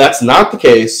 Now, if that's not the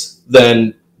case,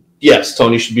 then yes,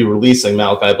 Tony should be releasing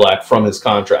Malachi Black from his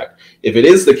contract. If it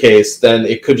is the case, then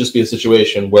it could just be a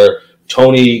situation where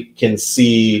Tony can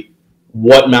see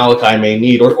what Malachi may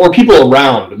need, or people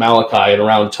around Malachi and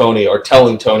around Tony are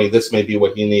telling Tony this may be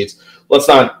what he needs. Let's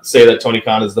not say that Tony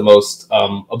Khan is the most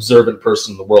observant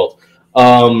person in the world.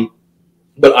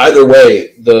 But either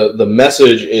way, the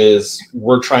message is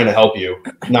we're trying to help you,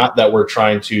 not that we're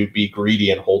trying to be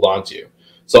greedy and hold on to you.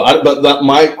 So,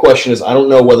 my question is, I don't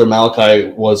know whether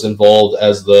Malachi was involved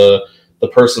as the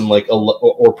person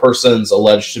or persons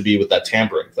alleged to be with that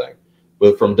tampering thing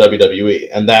from WWE,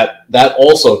 and that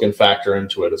also can factor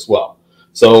into it as well.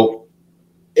 So,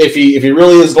 if he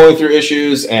really is going through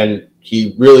issues and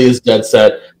he really is dead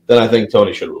set, then I think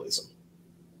Tony should release him.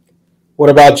 What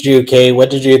about you, Kay?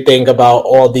 What did you think about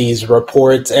all these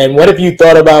reports? And what have you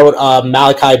thought about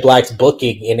Malachi Black's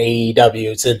booking in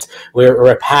AEW since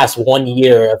we're past 1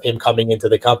 year of him coming into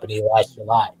the company last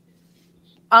July?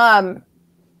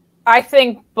 I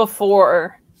think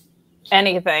before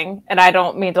anything, and I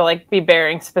don't mean to like be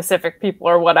bearing specific people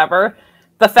or whatever,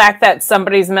 the fact that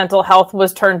somebody's mental health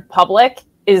was turned public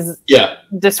is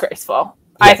disgraceful.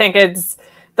 Yeah. I think it's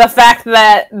the fact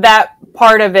that that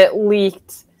part of it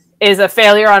leaked is a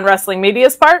failure on wrestling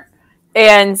media's part,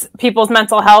 and people's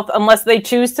mental health, unless they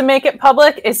choose to make it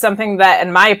public, is something that,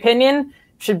 in my opinion,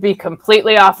 should be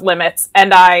completely off limits.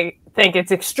 And I think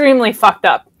it's extremely fucked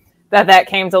up that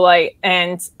came to light.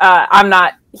 And I'm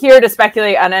not here to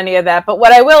speculate on any of that. But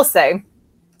what I will say,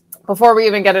 before we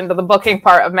even get into the booking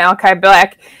part of Malachi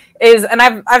Black, is, and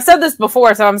I've said this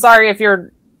before, so I'm sorry if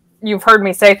you've heard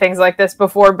me say things like this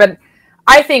before, but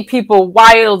I think people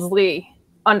wildly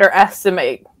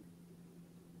underestimate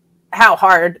how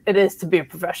hard it is to be a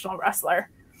professional wrestler.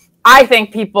 I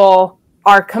think people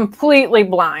are completely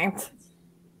blind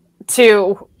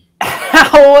to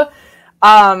how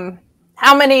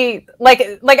many, like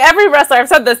every wrestler, I've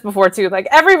said this before too, like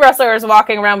every wrestler is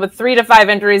walking around with 3 to 5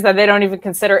 injuries that they don't even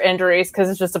consider injuries because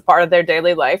it's just a part of their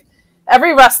daily life.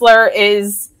 Every wrestler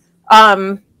is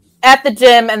at the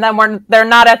gym, and then when they're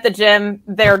not at the gym,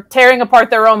 they're tearing apart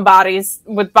their own bodies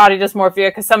with body dysmorphia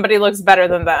because somebody looks better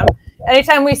than them.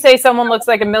 Anytime we say someone looks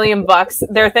like $1 million,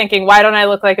 they're thinking, why don't I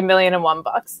look like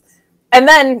 $1,000,001? And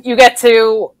then you get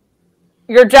to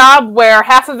your job where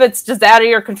half of it's just out of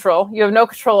your control. You have no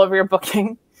control over your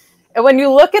booking. And when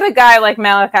you look at a guy like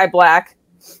Malachi Black,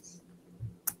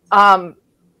 that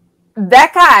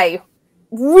guy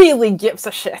really gives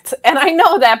a shit. And I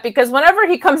know that because whenever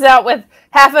he comes out with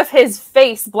half of his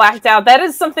face blacked out, that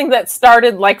is something that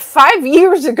started like 5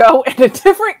 years ago in a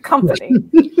different company.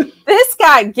 This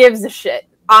guy gives a shit.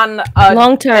 on a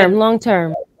long term.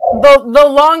 The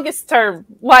longest term.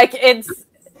 Like, it's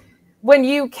when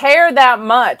you care that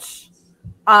much,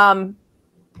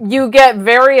 you get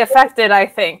very affected, I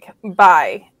think,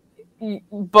 by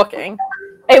booking.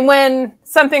 And when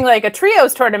something like a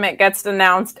trios tournament gets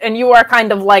announced and you are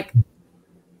kind of like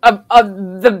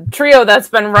the trio that's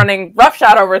been running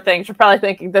roughshod over things, you're probably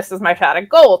thinking, this is my shot at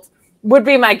gold, would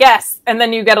be my guess. And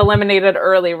then you get eliminated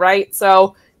early, right?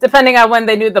 So depending on when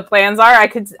they knew the plans are, I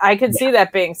could see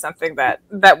that being something that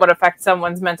would affect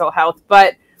someone's mental health.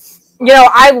 But, you know,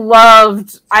 I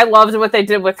loved what they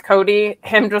did with Cody,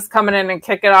 him just coming in and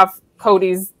kicking off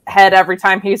Cody's head every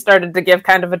time he started to give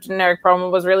kind of a generic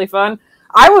promo was really fun.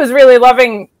 I was really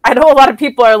loving, I know a lot of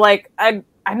people are like, I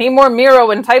need more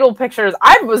Miro in title pictures.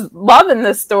 I was loving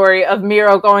this story of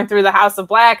Miro going through the House of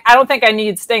Black. I don't think I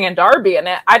need Sting and Darby in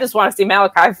it. I just want to see Miro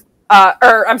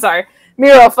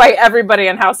fight everybody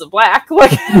in House of Black.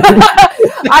 Like,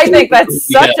 I think that's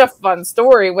such a fun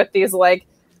story with these like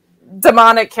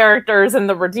demonic characters and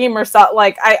the Redeemer stuff.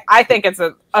 Like, I think it's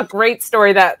a great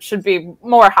story that should be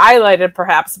more highlighted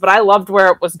perhaps, but I loved where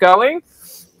it was going.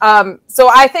 So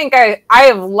I think I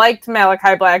have liked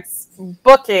Malachi Black's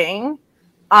booking.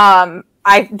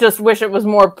 I just wish it was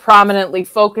more prominently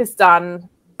focused on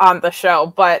the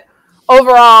show. But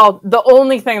overall, the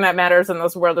only thing that matters in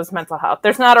this world is mental health.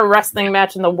 There's not a wrestling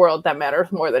match in the world that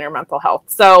matters more than your mental health.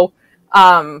 So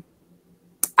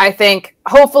I think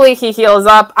hopefully he heals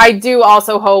up. I do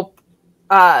also hope,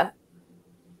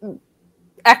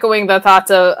 echoing the thoughts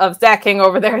of Zach King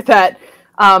over there, that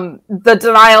the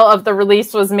denial of the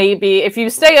release was maybe, if you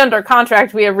stay under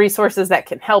contract, we have resources that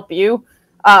can help you,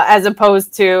 as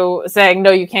opposed to saying,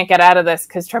 no, you can't get out of this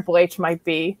because Triple H might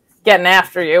be getting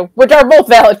after you, which are both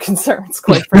valid concerns,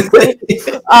 quite frankly.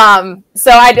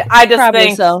 So I just Probably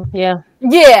think, so. Yeah.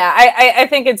 I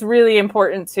think it's really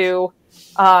important to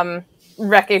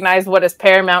recognize what is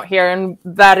paramount here, and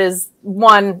that is,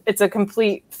 one, it's a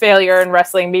complete failure in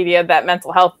wrestling media that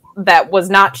mental health that was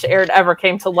not shared ever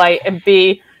came to light, and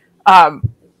B,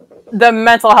 the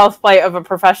mental health plight of a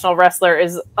professional wrestler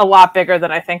is a lot bigger than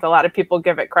I think a lot of people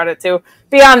give it credit to.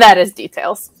 Beyond that is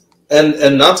details.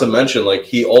 And not to mention, like,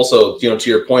 he also, you know, to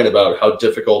your point about how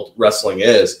difficult wrestling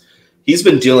is, he's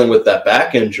been dealing with that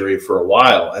back injury for a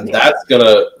while, and that's going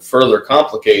to further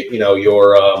complicate, you know,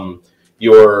 your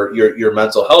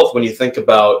mental health when you think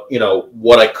about, you know,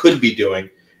 what I could be doing,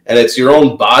 and it's your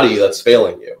own body that's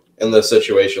failing you in this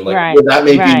situation. Like, well, that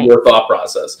may be your thought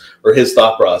process or his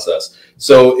thought process.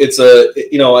 So it's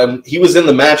you know, he was in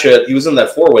the match he was in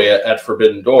that 4-way at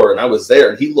Forbidden Door, and I was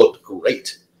there, and he looked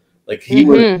great. Like, he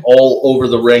was all over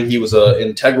the ring. He was an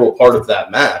integral part of that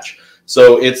match.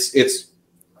 So it's,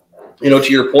 you know,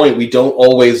 to your point, we don't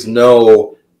always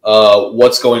know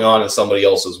what's going on in somebody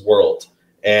else's world.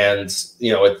 And,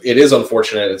 you know, it is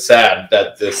unfortunate and sad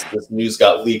that this news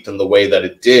got leaked in the way that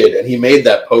it did. And he made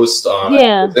that post on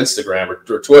Instagram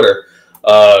or Twitter.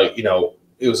 You know,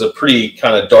 it was a pretty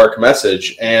kind of dark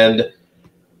message. And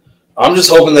I'm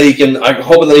just hoping that he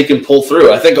can pull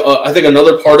through. I think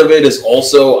another part of it is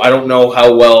also, I don't know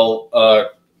how well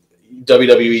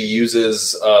WWE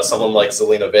uses someone like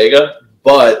Zelina Vega,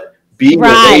 but being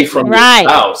away from your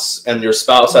spouse, and your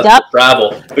spouse has to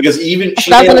travel, because even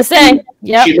she may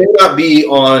not be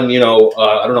on, you know,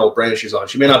 I don't know what brand she's on.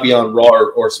 She may not be on Raw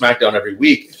or SmackDown every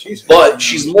week, but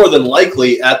she's more than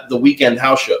likely at the weekend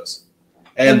house shows.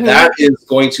 And that is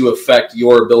going to affect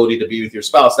your ability to be with your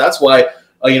spouse. That's why,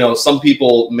 you know, some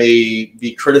people may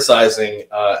be criticizing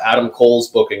Adam Cole's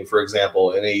booking, for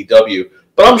example, in AEW.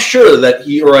 But I'm sure that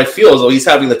I feel as though he's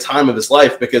having the time of his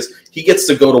life, because he gets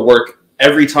to go to work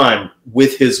every time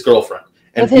with his girlfriend.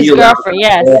 And with his girlfriend,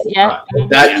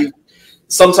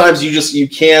 sometimes you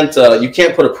can't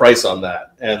put a price on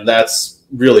that, and that's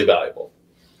really valuable.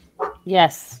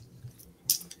 Yes.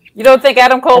 You don't think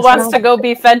Adam Cole wants to go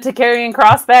be fed to Karrion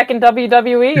Kross back in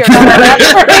WWE?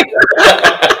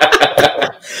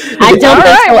 I don't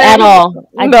think so at all.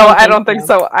 I don't think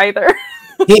so either.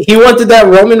 He wanted that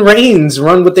Roman Reigns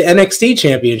run with the NXT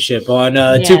championship on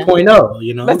 2.0.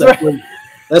 You know,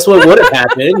 that's what would have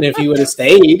happened if he would have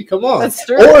stayed. Come on. That's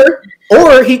true.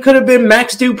 Or he could have been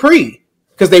Max Dupree,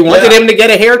 because they wanted him to get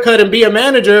a haircut and be a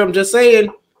manager. I'm just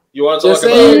saying. You want to talk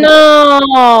about?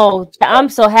 No, I'm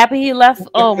so happy he left.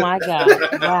 Oh my god!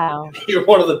 Wow. You're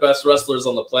one of the best wrestlers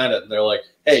on the planet, and they're like,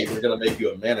 "Hey, we're gonna make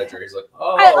you a manager." He's like,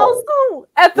 "Oh." I also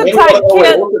at the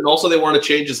time and also they want to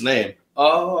change his name.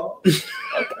 Oh.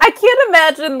 I can't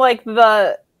imagine like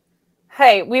the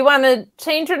hey, we want to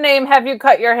change your name, have you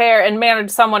cut your hair, and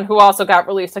manage someone who also got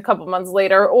released a couple months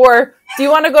later? Or do you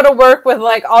want to go to work with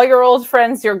like all your old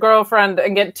friends, your girlfriend,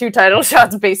 and get 2 title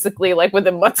shots basically like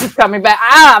within months of coming back?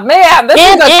 Ah, man, this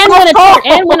is and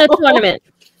win a tournament.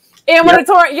 And win a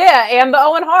tournament, yeah, and the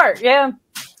Owen Hart, yeah.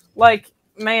 Like,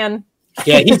 man.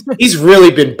 Yeah, he's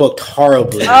really been booked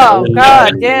horribly. Oh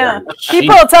God, yeah.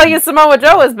 People will tell you Samoa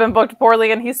Joe has been booked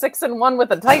poorly, and he's 6-1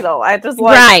 with a title. I just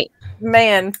like, right,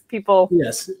 man. People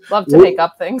love to make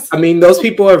up things. I mean, those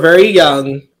people are very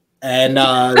young, and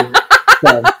so,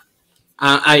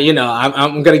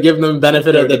 I'm gonna give them the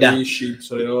benefit of the doubt. Sheet,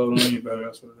 so they all know you better.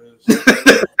 That's what it is.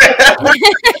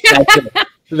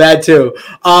 That too.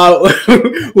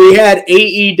 We had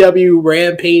AEW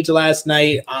Rampage last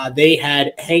night. They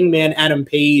had Hangman Adam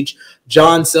Page,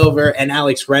 John Silver, and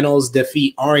Alex Reynolds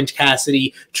defeat Orange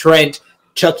Cassidy, Trent,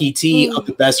 Chucky T of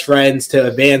the Best Friends to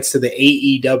advance to the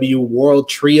AEW World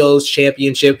Trios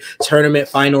Championship Tournament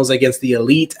Finals against the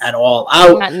Elite at All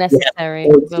Out. Not necessary.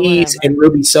 Ortiz and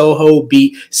Ruby Soho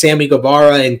beat Sammy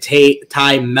Guevara and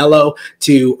Ty Mello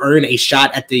to earn a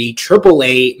shot at the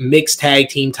AAA Mixed Tag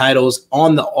Team titles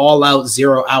on the All Out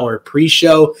 0 Hour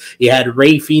pre-show. You had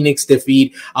Ray Phoenix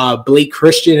defeat Blake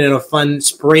Christian in a fun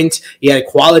sprint. You had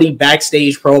quality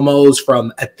backstage promos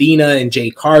from Athena and Jay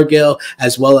Cargill,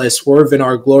 as well as Swerve in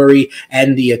Our Glory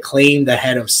and the Acclaimed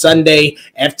ahead of Sunday.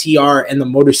 FTR and the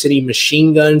Motor City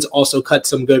Machine Guns also cut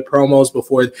some good promos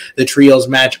before the trios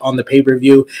match on the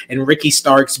pay-per-view. And Ricky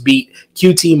Starks beat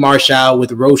QT Marshall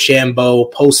with Rochambeau.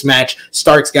 Post-match,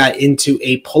 Starks got into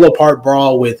a pull-apart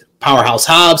brawl with Powerhouse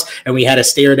Hobbs, and we had a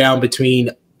stare down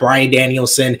between Bryan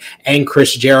Danielson and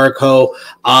Chris Jericho.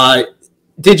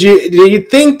 Do you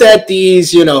think that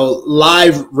these,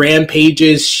 live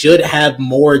rampages should have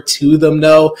more to them,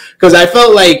 though? Because I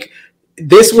felt like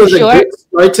this was a good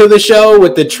start to the show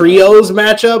with the trios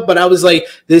matchup, but I was like,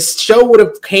 this show would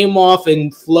have came off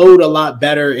and flowed a lot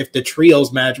better if the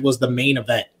trios match was the main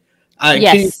event.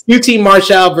 Yes. QT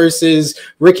Marshall versus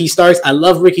Ricky Starks. I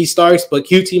love Ricky Starks, but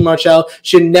QT Marshall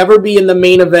should never be in the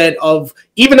main event of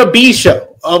even a B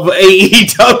show of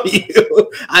AEW.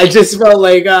 I just felt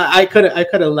like I could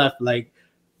have left like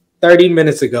 30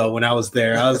 minutes ago when I was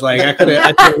there. I was like, I could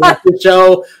have left the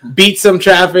show, beat some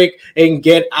traffic, and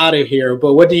get out of here.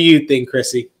 But what do you think,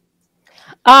 Chrissy?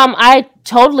 I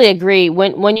totally agree.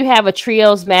 When you have a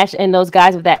trios match and those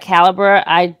guys of that caliber,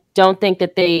 I don't think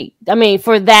that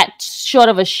for that short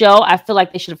of a show, I feel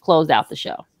like they should have closed out the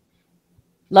show.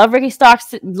 Love Ricky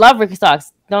Starks. I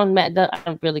don't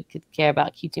really care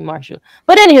about QT Marshall.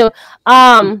 But anywho,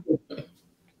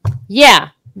 yeah,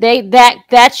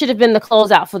 that should have been the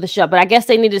closeout for the show. But I guess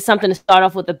they needed something to start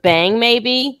off with a bang,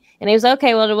 maybe. And it was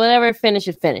okay. Well, whatever it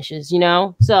finishes,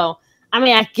 So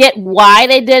I get why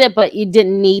they did it, but you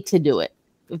didn't need to do it.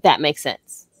 If that makes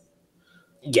sense.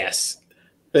 Yes.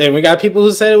 And we got people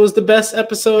who said it was the best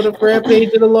episode of Rampage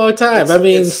in a long time.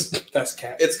 That's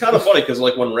cat. It's kind of funny because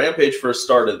like when Rampage first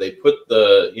started, they put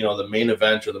the main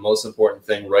event or the most important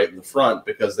thing right in the front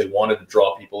because they wanted to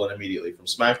draw people in immediately from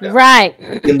SmackDown. Right.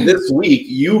 In this week,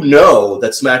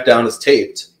 that SmackDown is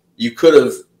taped. You could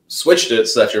have switched it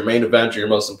so that your main event or your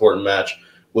most important match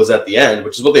was at the end,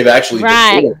 which is what they've actually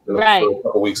been doing for a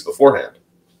couple weeks beforehand.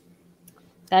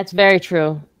 That's very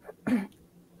true.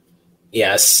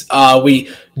 Yes,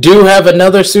 we do have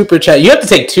another super chat. You have to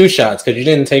take 2 shots because you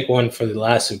didn't take one for the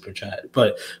last super chat.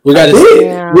 But we got to.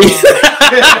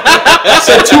 I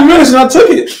said 2 minutes and I took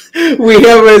it. We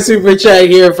have a super chat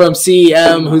here from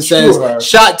CM who says,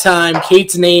 "Shot time.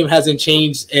 Kate's name hasn't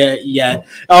changed yet."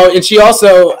 Oh, and she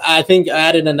also, I think,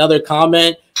 added another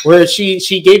comment where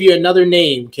she gave you another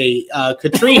name, Kate.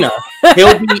 Katrina.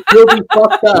 He'll be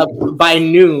fucked up by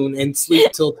noon and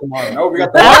sleep till tomorrow.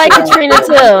 I like Katrina too.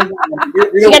 So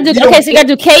you gotta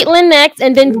do Caitlyn next,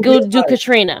 and then go do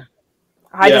Katrina.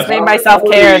 I just made myself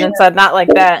Karen and said not like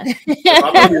that.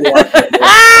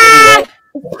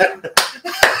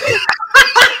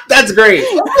 That's great.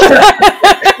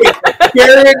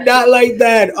 Karen, not like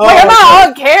that. Oh, I'm not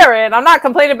on Karen. I'm not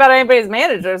complaining about anybody's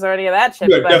managers or any of that shit.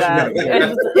 But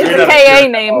it's a KA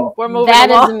name. We're moving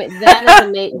along.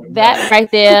 That right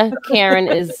there, Karen,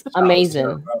 is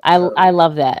amazing. I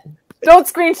love that. Don't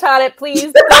screenshot it,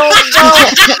 please.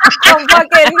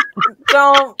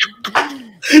 Don't.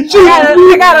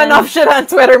 I got enough shit on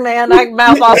Twitter, man. I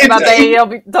mouth off about the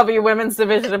AEW women's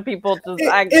division and people just.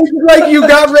 It's like you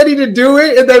got ready to do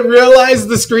it and then realized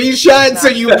the screenshot, so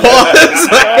you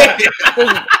paused.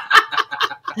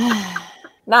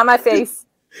 Not my face.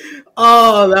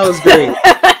 Oh, that was great.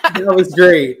 That was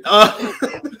great.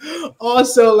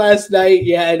 Also, last night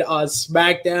you had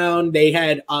SmackDown. They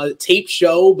had a tape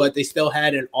show, but they still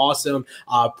had an awesome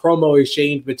promo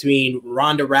exchange between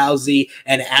Ronda Rousey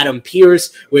and Adam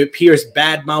Pearce, with Pearce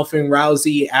bad-mouthing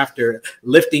Rousey after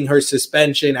lifting her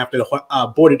suspension, after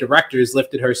the board of directors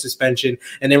lifted her suspension,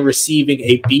 and then receiving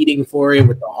a beating for it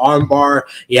with the armbar.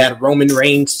 You had Roman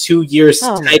Reigns' 2 years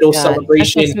title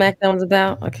celebration. That's what SmackDown was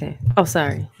about? Okay. Oh,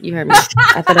 sorry. You heard me.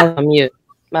 I thought I was on mute.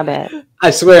 My bad.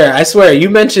 I swear. You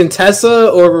mentioned Tessa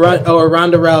or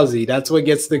Ronda Rousey. That's what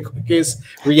gets the quickest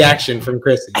reaction from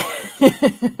Chrissy.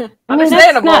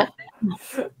 Understandable.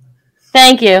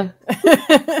 Thank you.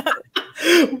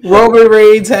 Roman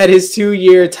Reigns had his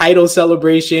 2-year title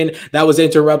celebration that was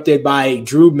interrupted by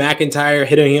Drew McIntyre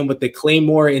hitting him with the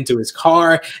Claymore into his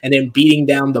car and then beating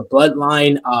down the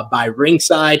Bloodline by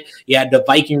ringside. You had the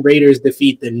Viking Raiders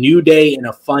defeat the New Day in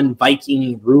a fun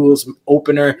Viking rules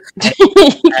opener.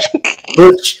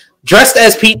 Butch, dressed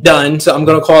as Pete Dunne, so I'm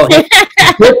going to call him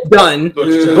Butch Dunne.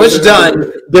 Butch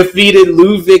Dunne defeated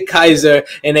Ludwig Kaiser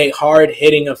in a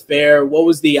hard-hitting affair. What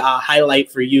was the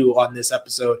highlight for you on this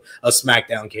episode of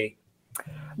SmackDown, Kate?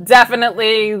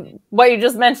 Definitely what you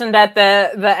just mentioned at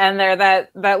the end there, that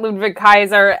Ludwig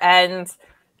Kaiser and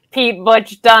Pete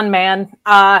Butch Dunne, man,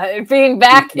 being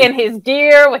back in his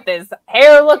gear with his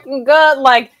hair looking good.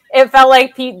 Like, it felt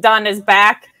like Pete Dunne is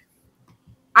back.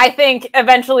 I think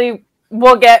eventually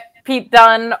we'll get Pete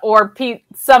Dunne or Pete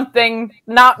something,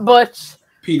 not Butch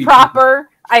proper,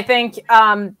 I think.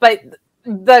 But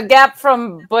the gap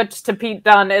from Butch to Pete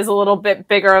Dunne is a little bit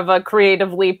bigger of a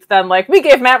creative leap than, like, we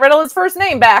gave Matt Riddle his first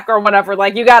name back or whatever.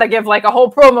 Like, you got to give, like, a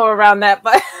whole promo around that.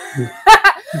 But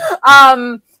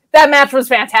that match was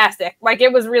fantastic. Like,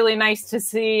 it was really nice to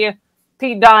see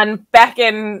Pete Dunne back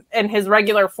in his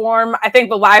regular form. I think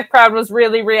the live crowd was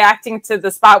really reacting to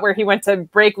the spot where he went to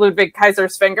break Ludwig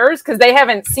Kaiser's fingers, because they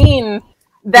haven't seen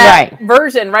that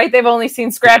version, right? They've only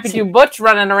seen Scrappy Doo Butch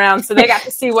running around, so they got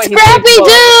to see what Scrappy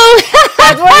Doo!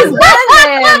 That's what he's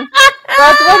been, man.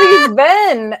 That's what he's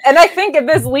been. And I think if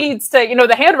this leads to,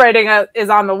 the handwriting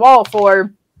is on the wall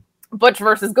for Butch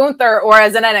versus Gunther, or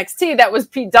as an NXT, that was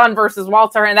Pete Dunne versus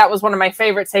Walter, and that was one of my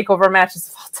favorite takeover matches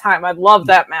of all time. I love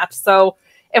that match. So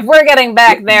if we're getting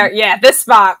back there, this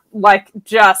spot, like,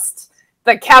 just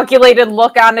the calculated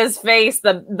look on his face,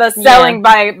 the selling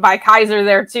by Kaiser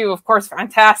there too, of course,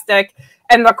 fantastic.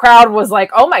 And the crowd was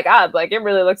like, oh my God, like, it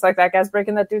really looks like that guy's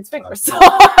breaking that dude's fingers. So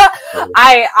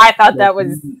I thought that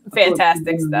was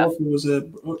fantastic stuff.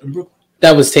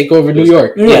 That was TakeOver New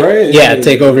York. Yeah,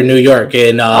 TakeOver New York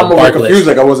in I'm confused,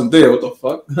 like I wasn't there. What the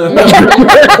fuck?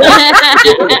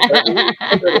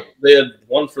 They had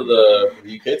one for the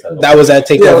UK title. That was at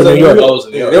TakeOver New York.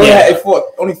 They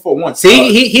only fought once.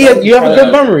 See, you have a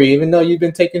good memory, even though you've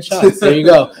been taking shots. There you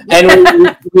go.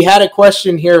 And we had a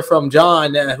question here from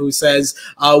John who says,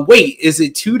 wait, is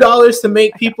it $2 to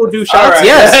make people do shots? Right.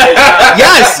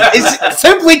 Yes. It's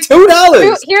simply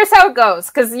 $2. Here's how it goes,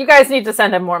 because you guys need to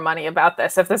send him more money about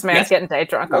this if this man's getting day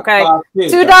drunk, okay?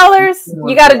 $2,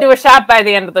 you got to do a shot by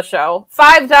the end of the show.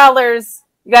 $5,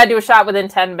 you got to do a shot within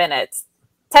 10 minutes.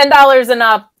 $10 and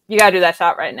up, you got to do that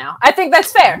shot right now. I think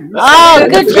that's fair. Oh,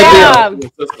 good job.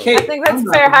 I think that's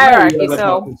fair hierarchy.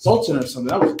 So, consultant or something.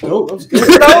 That was dope. That was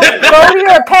good. Go to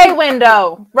your pay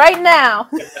window right now.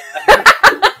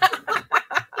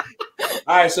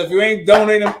 All right, so if you ain't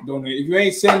donating, donate. If you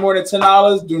ain't sending more than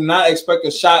 $10, do not expect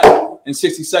a shot in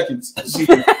 60 seconds. There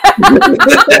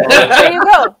you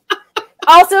go.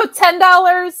 Also,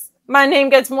 $10, my name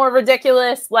gets more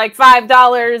ridiculous. Like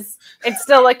 $5, it's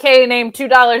still a K name.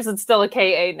 $2, it's still a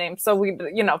KA name. So we,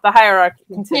 the hierarchy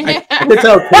continues. I could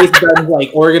tell Kate done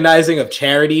like organizing of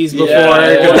charities before.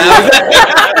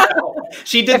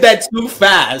 She did that too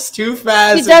fast. She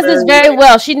does this very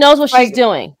well. She knows what she's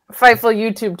doing. Fightful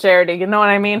YouTube charity. You know what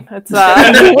I mean? It's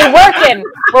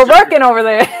we're working over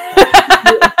there.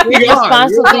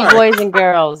 Responsibly, boys and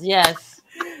girls. Yes,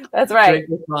 that's right.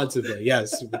 Drink responsibly.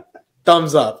 Yes.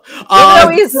 Thumbs up. Even though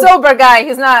he's a sober guy,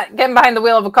 he's not getting behind the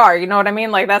wheel of a car. You know what I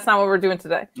mean? Like, that's not what we're doing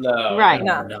today. No. Right.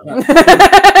 No.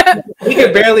 We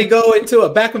can barely go into a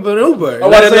back of an Uber.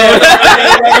 Uber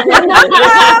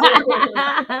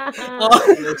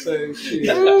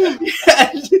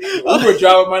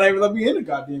driver might not even let me in the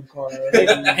goddamn car.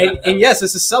 And yes,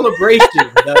 it's a celebration.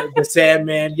 The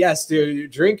Sandman. Yes, they're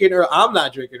drinking, or I'm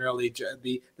not drinking early.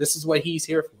 This is what he's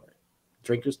here for.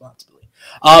 Drink responsibly.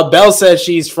 Belle says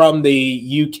she's from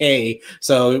the UK,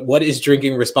 so what is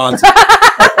drinking responsibly?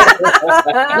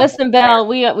 Listen, Belle,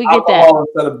 we get that. Alcohol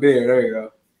instead of beer. There you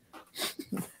go.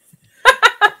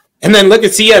 And then look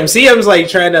at CM. CM's like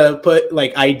trying to put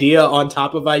like idea on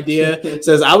top of idea.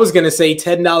 Says I was gonna say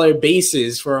 $10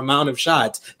 bases for amount of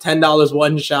shots. $10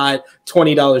 one shot,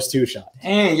 $20 two shots.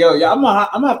 And yo, I'm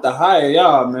gonna have to hire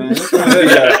y'all, man. It's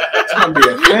gonna be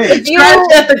a thing.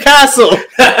 Scratch at the castle.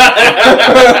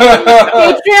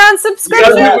 Patreon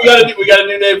subscription. We got a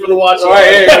new name for the watch.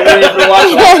 Right,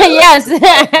 Yes.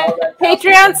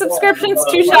 Patreon subscriptions,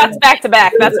 2 shots back to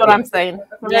back. That's what I'm saying.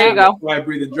 There you go. Why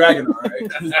breathe the dragon, all right?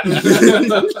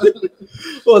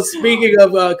 Well, speaking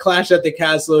of Clash at the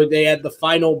Castle, they had the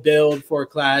final build for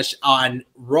Clash on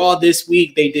Raw this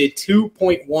week. They did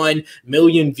 2.1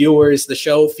 million viewers. The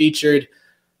show featured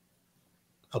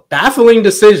a baffling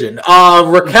decision.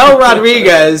 Raquel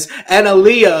Rodriguez and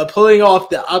Aaliyah pulling off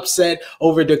the upset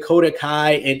over Dakota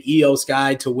Kai and Io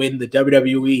Sky to win the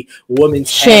WWE Women's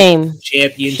Tag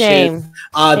Championship.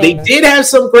 They did have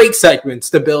some great segments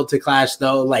to build to Clash,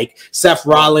 though, like Seth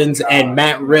Rollins and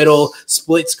Matt Riddle,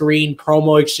 split screen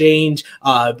promo exchange,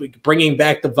 bringing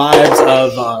back the vibes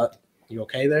of... you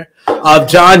okay there?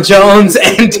 John Jones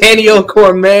and Daniel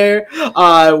Cormier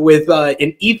with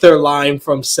an ether line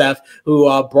from Seth,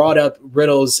 who brought up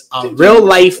Riddle's real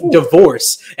life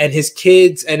divorce and his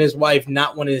kids and his wife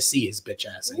not wanting to see his bitch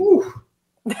ass anymore.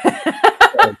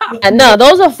 No,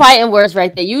 those are fighting words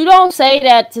right there. You don't say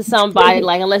that to somebody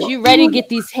like unless you're ready to get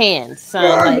these hands. So,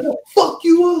 like, fuck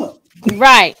you up.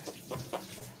 Right.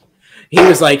 He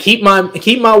was like, keep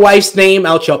my wife's name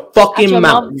out your fucking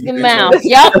mouth. Yep.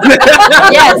 Yes.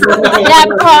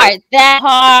 That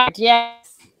part. Yes.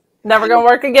 Never gonna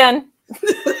work again.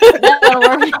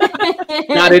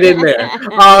 Got it in there.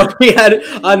 We had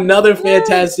another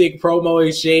fantastic promo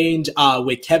exchange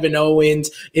with Kevin Owens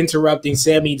interrupting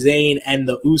Sami Zayn and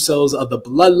the Usos of the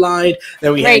Bloodline.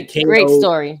 Then we had KO, great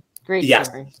story.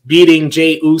 Story. Beating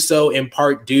Jey Uso in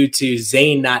part due to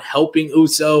Zayn not helping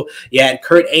Uso. You had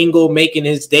Kurt Angle making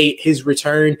his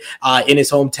return in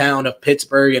his hometown of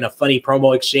Pittsburgh in a funny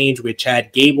promo exchange with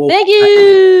Chad Gable. Thank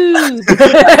you.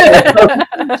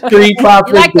 Street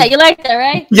Profits. You like that,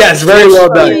 right? Yes, very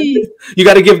well done. You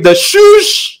got to give the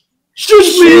shoosh,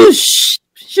 please.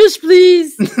 Shush,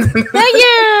 please. Thank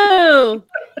you.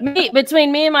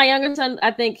 Between me and my younger son, I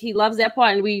think he loves that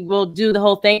part, and we will do the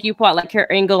whole thank you part like Kurt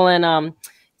Angle and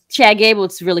Chad Gable.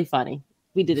 It's really funny.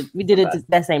 We did it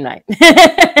that same night.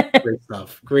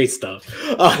 Great stuff.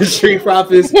 Street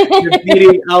Profits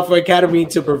defeating Alpha Academy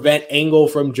to prevent Angle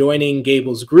from joining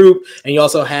Gable's group. And you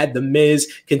also had The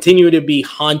Miz continue to be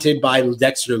haunted by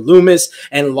Dexter Lumis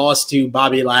and lost to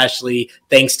Bobby Lashley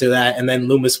thanks to that. And then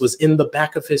Lumis was in the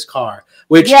back of his car,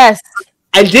 which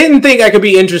I didn't think I could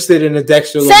be interested in a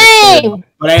Dexter Lumis film,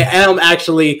 but I am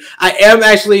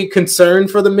actually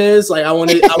concerned for The Miz. Like I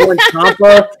want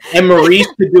Ciampa and Maurice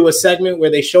to do a segment where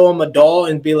they show him a doll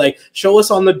and be like, "Show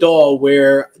us on the doll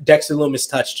where Dexter Lumis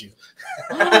touched you."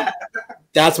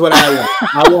 That's what I want.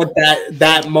 I want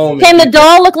that moment. Can the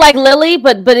doll look like Lily,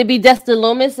 but it'd be Dexter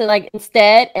Lumis and like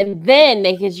instead, and then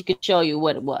you could show you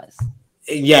what it was.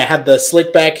 Yeah, have the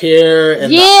slick back hair.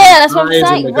 And that's what I'm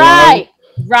saying.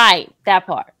 Right, that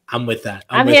part. I'm with that.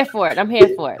 I'm here for it.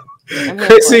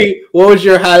 Chrissy, what was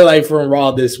your highlight from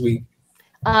Raw this week?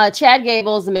 Chad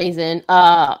Gable's amazing.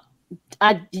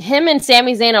 Him and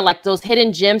Sami Zayn are like those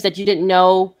hidden gems that you didn't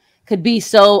know could be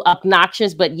so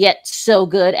obnoxious, but yet so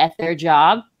good at their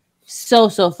job. So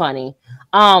funny.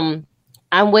 I'm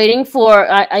waiting for.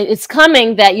 It's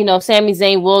coming that Sami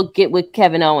Zayn will get with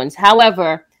Kevin Owens.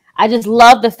 However, I just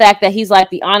love the fact that he's like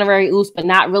the honorary Uso, but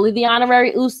not really the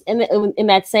honorary Uso in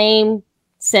that same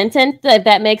sentence, if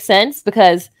that makes sense,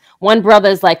 because one brother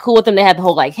is like cool with him. They have the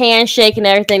whole like handshake and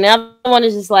everything. The other one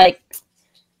is just like,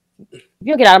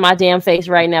 you get out of my damn face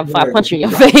right now before I punch you in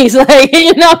your face. Like,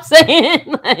 you know what I'm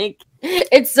saying? Like,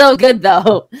 it's so good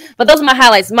though. But those are my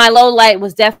highlights. My low light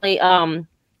was definitely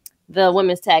the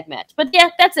women's tag match. But yeah,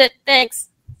 that's it. Thanks.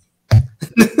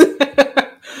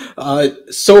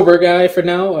 Sober guy for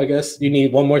now. I guess you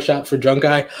need one more shot for drunk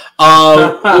guy.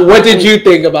 What did you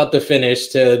think about the finish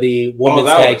to the women's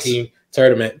tag team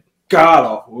tournament? God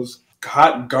awful. It was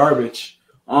hot garbage.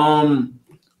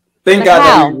 Thank God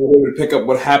that we were able to pick up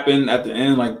what happened at the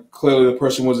end. Like clearly the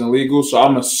person wasn't legal, so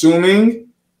I'm assuming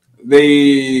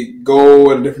they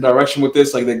go in a different direction with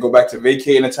this. Like they go back to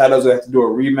vacating the titles. They have to do a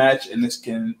rematch, and this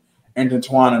can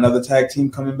intertwine another tag team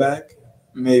coming back.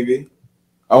 Maybe.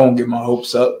 I won't get my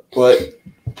hopes up, but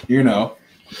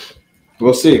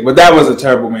we'll see. But that was a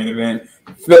terrible main event.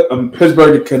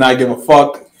 Pittsburgh could not give a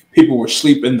fuck. People were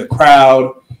asleep in the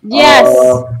crowd. Yes,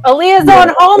 Aaliyah's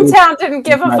own hometown didn't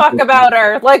give a fuck about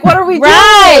her. Like, what are we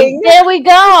doing? There we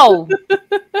go.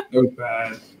 It was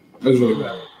bad. It was really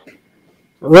bad.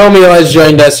 Romeo has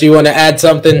joined us. You want to add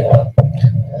something?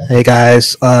 Hey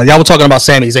guys, y'all were talking about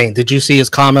Sami Zayn. Did you see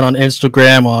his comment on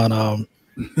Instagram on one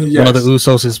of the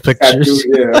Usos' pictures?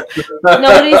 Yeah. No,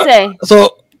 what did he say?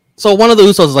 So one of the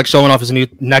Usos is like showing off his new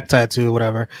neck tattoo, or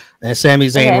whatever. And Sami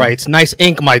Zayn writes, "Nice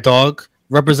ink, my dog,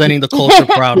 representing the culture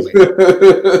proudly."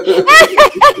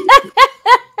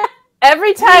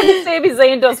 Every time Sami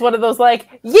Zayn does one of those,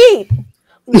 like, yeet,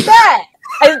 that.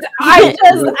 When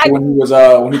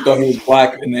he thought he was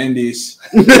black in the Indies.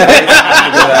 Every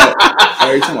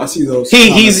time I see those,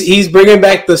 he's bringing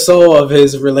back the soul of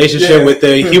his relationship with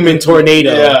the human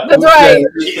tornado. Yeah. That's right.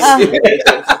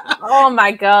 Oh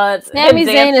my God, Sami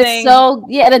Zayn is so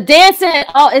the dancing.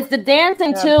 Oh, it's the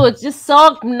dancing too. It's just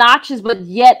so obnoxious, but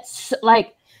yet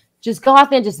like just go out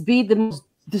there and just be the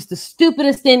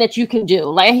stupidest thing that you can do.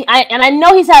 Like I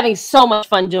know he's having so much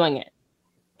fun doing it.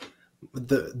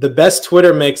 The best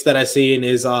Twitter mix that I've seen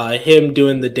is him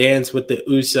doing the dance with the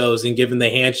Usos and giving the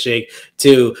handshake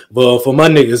to "Well, for my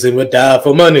niggas and would die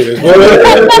for my niggas."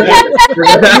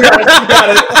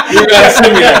 You gotta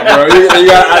send me that, bro.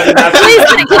 Please,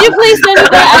 can you please send me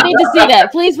that? I need to see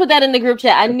that. Please put that in the group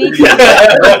chat. I need to see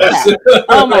that.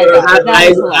 Oh my God.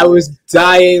 I was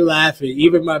dying laughing.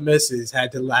 Even my missus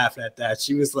had to laugh at that.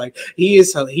 She was like,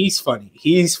 he's funny.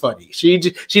 He's funny. She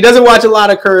doesn't watch a lot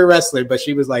of Curry wrestling, but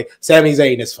she was like, Sami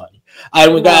Zayn is funny.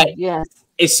 And we got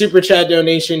a super chat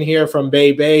donation here from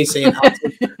Bay Bay saying, I'll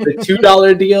take the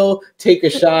 $2 deal, take a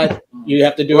shot. You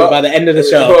have to do it by the end of the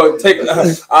show.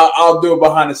 I'll do it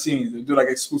behind the scenes. We'll do like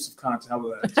exclusive content. How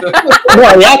about that?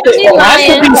 It has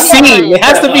to be seen. It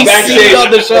has to be seen on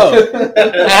the show.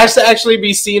 It has to actually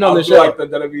be seen on the show.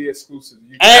 That'll be exclusive.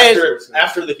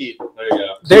 After the heat.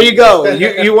 There you go.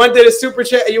 You wanted a super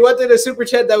chat. You wanted a super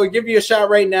chat that would give you a shot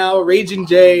right now. Raging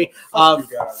J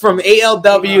from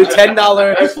ALW,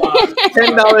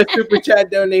 $10 super chat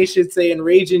donation saying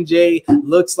Raging J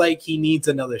looks like he needs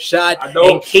another shot,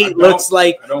 and Kate looks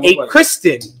like a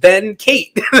Kristen, then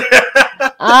Kate.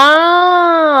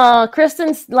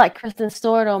 Kristen's like Kristen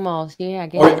Stewart almost. Yeah, I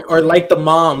get it. Or like the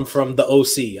mom from the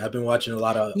OC. I've been watching a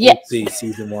lot of OC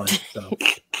season 1. So.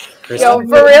 Yo,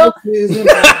 for real.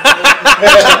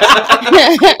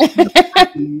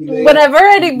 When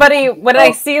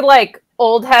I see like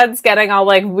old heads getting all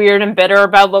like weird and bitter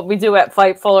about what we do at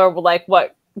Fightful or like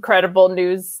what credible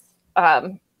news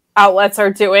outlets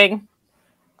are doing,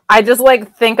 I just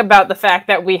like think about the fact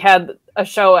that we had a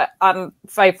show on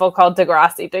Fightful called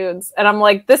Degrassi Dudes, and I'm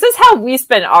like, this is how we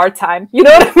spend our time. You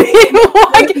know what I mean?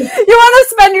 Like, you want to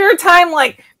spend your time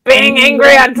like being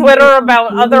angry on Twitter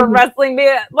about other wrestling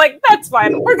media? Like, that's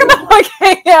fine. We're gonna like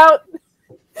hang out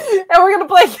and we're gonna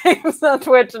play games on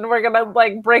Twitch and we're gonna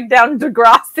like break down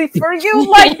Degrassi for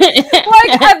you.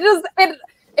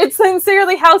 It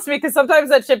sincerely helps me because sometimes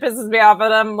that shit pisses me off,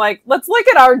 and I'm like, let's look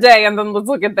at our day and then let's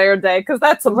look at their day because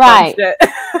that's some fun shit.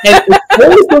 And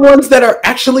those are the ones that are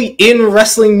actually in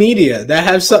wrestling media that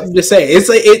have something to say. It's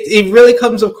like it really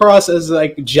comes across as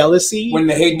like jealousy. When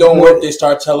the hate don't work, they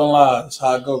start telling lies. That's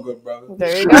how I go, good brother.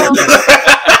 There you go.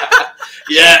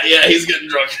 Yeah, he's getting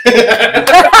drunk.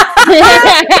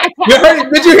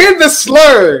 Did you hear the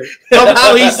slur of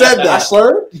how he said that? I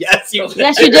slurred? Yes, you did.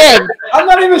 Yes, you did. I'm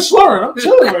not even slurring. I'm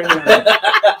chilling right now.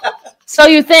 So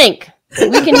you think.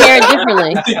 We can hear it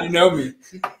differently. You know me.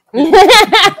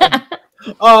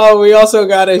 Oh, we also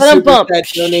got a super chat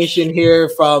donation here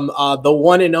from the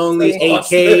one and only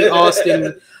AK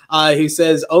Austin. Who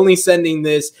says, only sending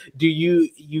this,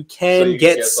 you can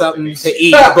get something to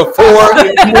eat before more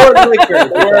liquor.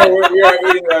 We are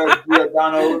eating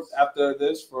Giordano's after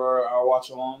this for our watch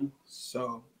along,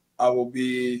 so I will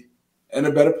be in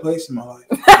a better place in my life.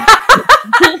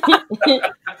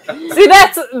 See,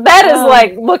 that is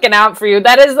like looking out for you.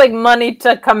 That is like money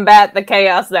to combat the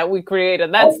chaos that we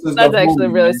created. That's actually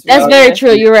really sweet. That's very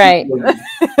true. You're right.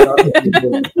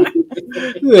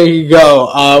 There you go.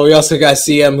 We also got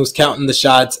CM who's counting the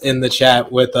shots in the chat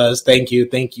with us. Thank you,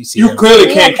 CM. You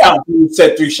clearly can't count. You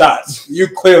said 3 shots. You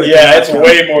clearly it's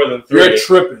way more than 3. You're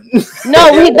tripping.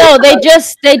 No, they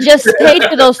just paid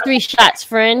for those 3 shots,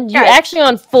 friend. You're actually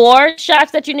on 4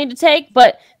 shots that you need to take,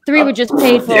 but 3 were just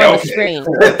paid for on the screen.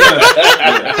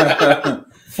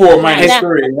 4 minus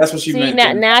 3. That's what she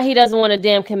meant. Now he doesn't want to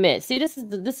damn commit. See, this is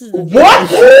what?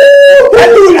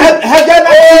 Had that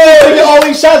all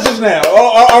these shots just now?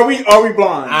 Are we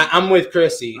blind? I'm with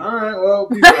Chrissy. All right. Well.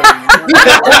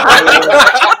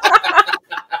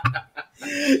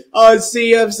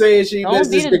 CM saying she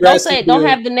don't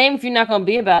have the name if you're not gonna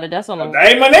be about it. That's all. That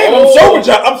ain't my name. I'm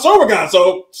sober guy.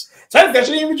 So technically, I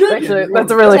shouldn't even drink. Actually,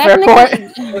 that's a really fair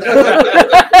point.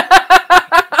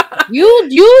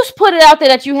 You put it out there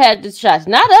that you had the shots,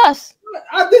 not us.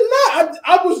 I did not.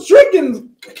 I was drinking.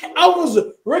 I was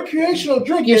recreational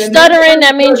drinking. You're stuttering.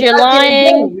 That means you're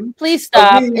lying. Please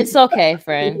stop. It's okay,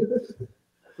 friend.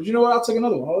 But you know what? I'll take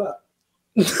another one. Hold up.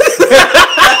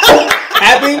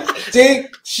 Happy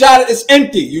dig shot. It's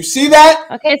empty. You see that?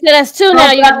 Okay, so that's two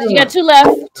now. You got two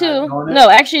left. Two. No,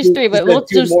 actually it's three, but we'll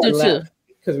do two.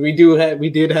 Because we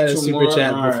did have a super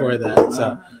chat before that.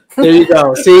 So there you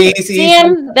go. See,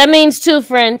 that means two,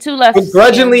 friend. Two left.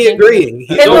 Begrudgingly agreeing.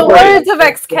 In the words of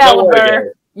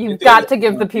Excalibur, you've got to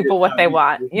give the people what they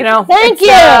want. You know. Thank you.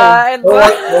 Thank you.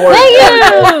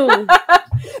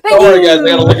 Don't worry, guys. I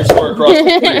got a liquor store across the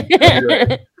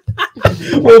street.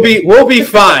 We'll be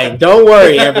fine. Don't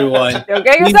worry, everyone. Yo,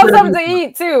 get yourself something to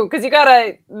eat too, because you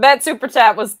gotta. That super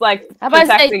chat was like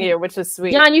protecting you, which is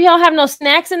sweet. John, you don't have no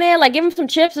snacks in there. Like, give him some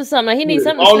chips or something. Like, he needs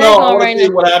something. Oh to no! snack I on want right to see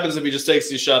now. what happens if he just takes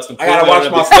these shots. I gotta watch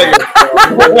my figure.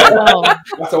 I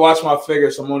have to watch my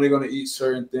figure, so I'm only gonna eat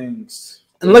certain things.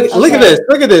 And look at this.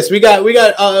 Look at this. We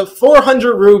got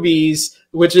 400 rubies,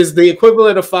 which is the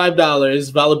equivalent of $5.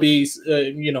 Valaby's,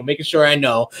 making sure I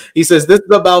know. He says this is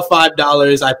about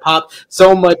 $5. I popped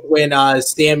so much when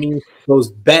Sammy goes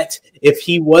bet. If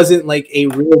he wasn't like a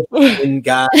real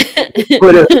guy,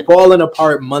 would have fallen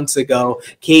apart months ago.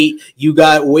 Kate, you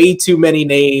got way too many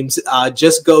names.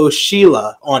 Just go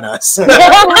Sheila on us.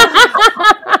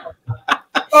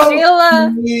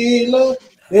 Sheila.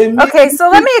 Okay,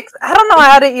 so I don't know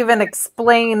how to even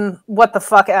explain what the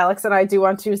fuck Alex and I do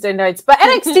on Tuesday nights, but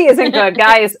NXT isn't good,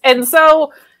 guys. And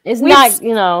so it's not,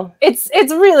 it's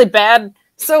really bad.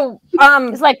 So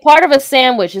it's like part of a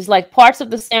sandwich. It's like parts of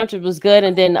the sandwich was good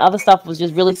and then the other stuff was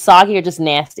just really soggy or just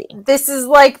nasty. This is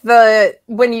like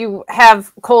when you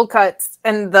have cold cuts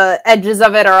and the edges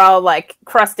of it are all like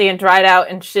crusty and dried out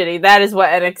and shitty. That is what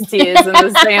NXT is in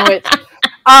the sandwich.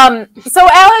 So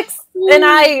Alex and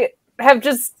I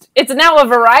it's now a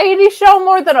variety show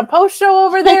more than a post show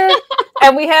over there.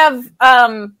 And we have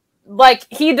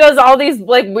he does all these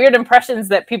like weird impressions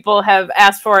that people have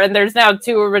asked for, and there's now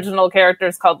 2 original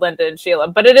characters called Linda and Sheila,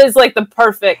 but it is like the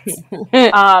perfect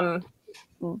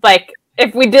like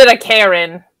if we did a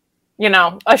Karen,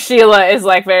 a Sheila is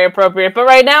like very appropriate. But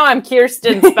right now I'm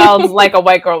Kirsten spelled like a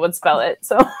white girl would spell it.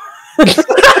 So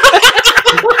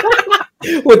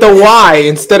with a Y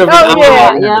instead of an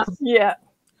I. Yeah.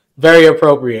 Very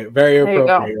appropriate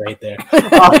right there.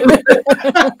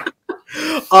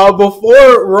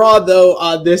 Before Raw,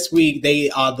 though, this week,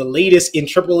 the latest in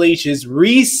Triple H's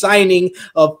re-signing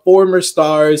of former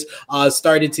stars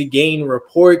started to gain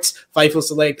reports. Fightful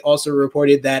Select also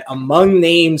reported that among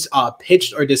names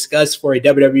pitched or discussed for a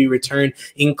WWE return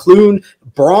include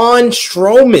Braun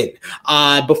Strowman.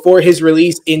 Before his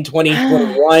release in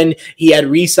 2021, he had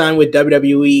re-signed with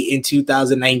WWE in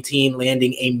 2019,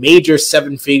 landing a major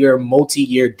 7-figure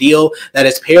multi-year deal that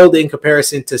has paled in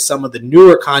comparison to some of the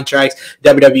newer contracts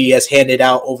WWE has handed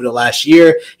out over the last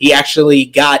year. He actually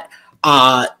got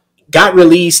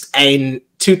released in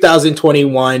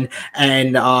 2021,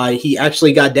 and he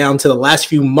actually got down to the last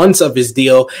few months of his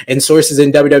deal, and sources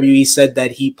in WWE said that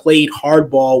he played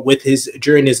hardball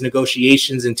during his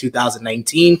negotiations in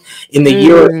 2019. In the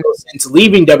year or so since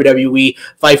leaving WWE,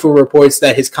 Fightful reports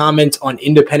that his comments on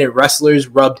independent wrestlers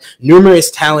rubbed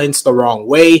numerous talents the wrong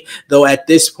way, though at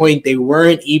this point they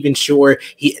weren't even sure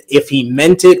if he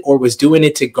meant it or was doing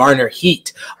it to garner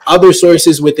heat. Other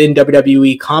sources within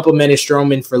WWE complimented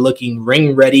Strowman for looking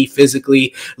ring ready physically,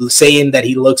 saying that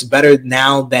he looks better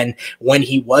now than when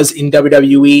he was in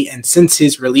WWE, and since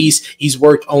his release, he's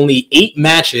worked only 8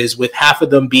 matches, with half of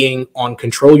them being on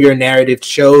Control Your Narrative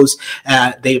shows.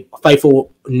 Fightful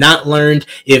not learned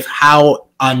how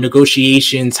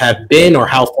negotiations have been or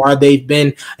how far they've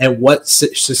been and what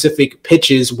specific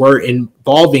pitches were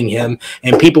involving him,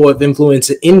 and people of influence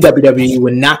in WWE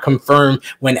would not confirm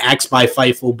when asked by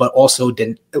Fightful, but also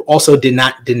did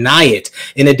not deny it.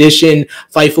 In addition,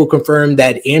 Fightful confirmed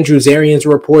that Andrew Zarian's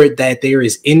report that there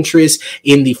is interest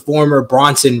in the former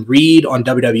Bronson Reed on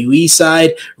WWE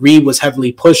side. Reed was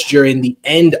heavily pushed during the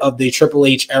end of the Triple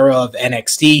H era of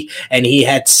NXT, and he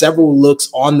had several looks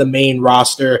on the main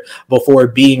roster before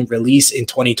being released in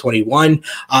 2021.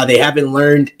 They haven't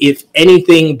learned if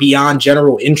anything beyond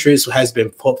general interest has been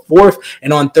put forth,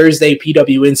 and on Thursday,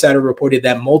 PW Insider reported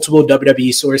that multiple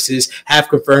WWE sources have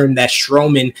confirmed that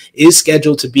Strowman is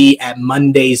scheduled to be at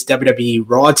Monday's WWE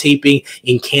Raw taping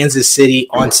in Kansas City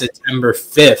on September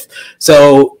 5th.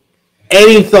 So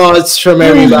any thoughts from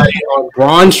everybody on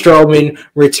Braun Strowman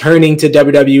returning to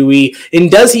WWE,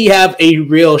 and does he have a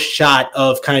real shot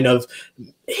of kind of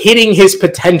hitting his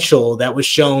potential that was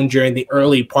shown during the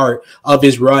early part of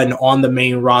his run on the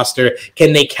main roster?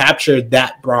 Can they capture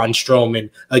that Braun Strowman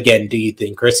again, do you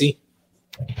think, Chrissy?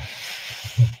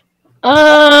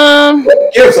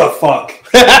 Gives a fuck.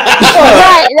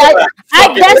 Right,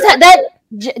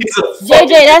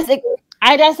 JJ.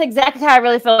 That's exactly how I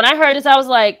really feel. When I heard this, I was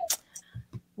like,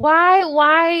 why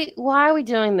are we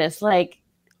doing this? Like,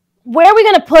 where are we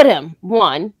gonna put him?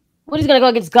 One, what, he's gonna go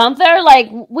against Gunther? Like,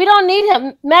 we don't need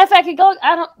him. Matter of fact, I don't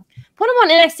put him on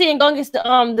NXT and go against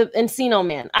the Encino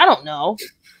Man. I don't know.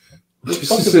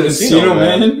 Encino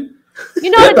Man.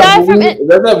 You know the guy from is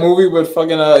that movie with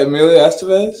fucking Emilio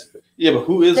Estevez? Yeah, but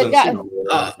who is Encino?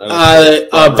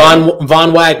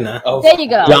 Von Wagner. Oh, there you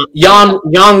go.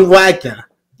 Jan Wagner.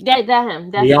 That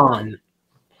him. That's Jan.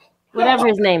 Whatever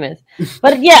his name is.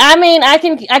 But yeah, I mean, I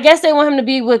guess they want him to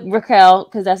be with Raquel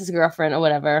because that's his girlfriend or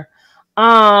whatever.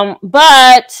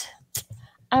 But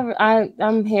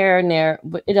I'm here and there,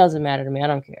 but it doesn't matter to me. I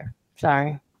don't care.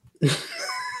 Sorry.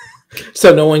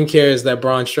 So no one cares that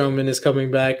Braun Strowman is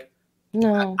coming back?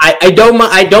 No. I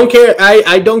don't care.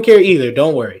 I don't care either.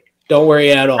 Don't worry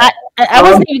at all. I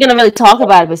wasn't even gonna really talk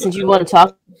about it, but since you want to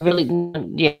talk, really,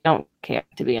 yeah, I don't care,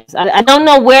 to be honest. I don't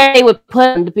know where they would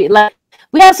put him to be. Like,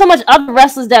 we have so much other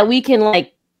wrestlers that we can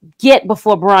like get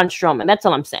before Braun Strowman. That's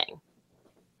all I'm saying.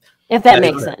 If that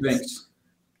makes sense.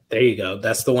 There you go.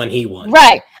 That's the one he won.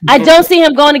 Right. I don't see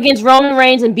him going against Roman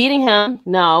Reigns and beating him.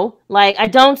 No. Like, I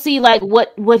don't see like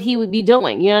what he would be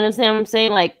doing. You know what I'm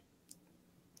saying? Like,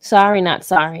 sorry, not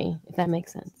sorry. If that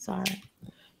makes sense. Sorry.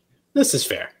 This is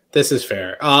fair.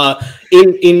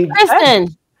 In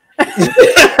Kristen.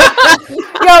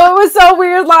 Yo, it was so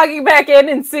weird logging back in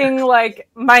and seeing like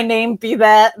my name be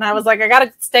that, and I was like, I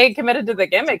gotta stay committed to the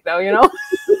gimmick, though, you know.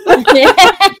 Oh man,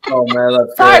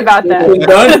 that's sorry about that.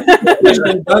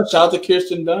 Kirsten Dunst. Shout out to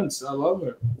Kirsten Dunst. I love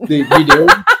her. You do?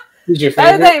 Who's your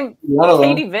That favorite? name,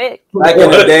 Katie Vick. Back in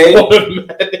the day,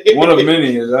 one of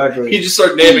many, exactly. He just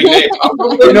started naming names.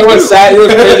 You know what's sad? It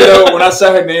was crazy though. When I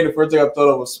saw her name, the first thing I thought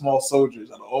of was Small Soldiers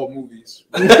out of all movies.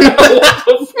 Good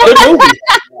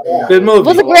movie. It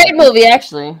was a great movie,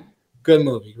 actually. Good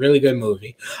movie, really good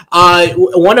movie.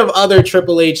 One of other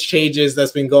Triple H changes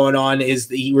that's been going on is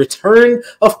the return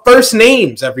of first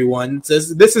names. Everyone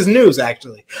says this is news.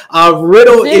 Actually,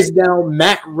 Riddle is now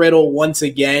Matt Riddle once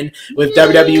again, with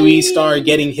WWE star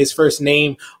getting his first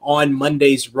name on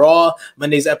Monday's Raw.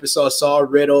 Monday's episode saw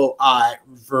Riddle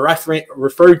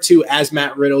referred to as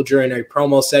Matt Riddle during a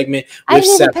promo segment with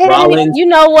Seth Rollins. You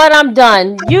know what? I'm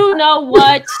done. You know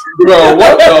what? Bro,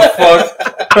 what the fuck?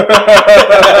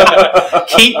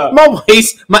 Keep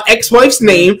my ex-wife's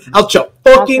name out your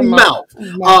fucking mouth.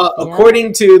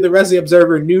 According to the Wrestling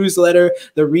Observer newsletter,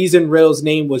 the reason Riddle's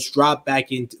name was dropped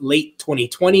back in late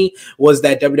 2020 was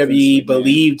that WWE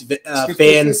believed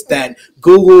fans that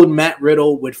Googled Matt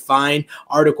Riddle would find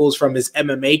articles from his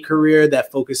MMA career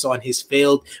that focus on his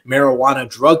failed marijuana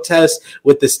drug test,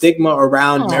 with the stigma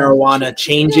around marijuana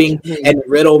changing and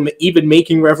Riddle even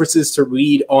making references to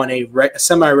weed on a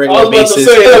semi-regular basis.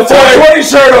 His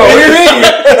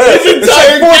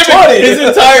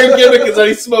entire gimmick is that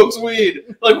he smokes weed.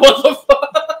 Like, what the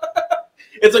fuck?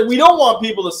 It's like, we don't want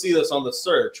people to see this on the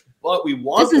search, but we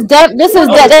want. That was definitely a Vince thing.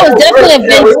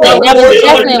 That was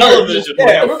definitely television.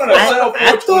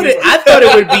 I thought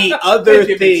it would be other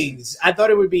things. I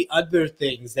thought it would be other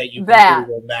things that you could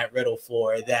Google Matt Riddle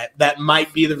for. That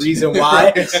might be the reason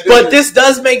why. But this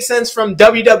does make sense from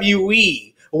WWE.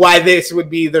 Why this would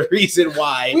be the reason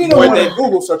why. We don't want to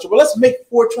Google search it, but let's make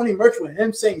 420 merch with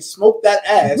him saying "smoke that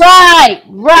ass." Right,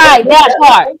 that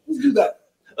part. Let's do that.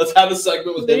 Let's have a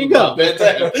segment with there him. You go. But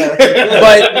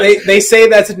they say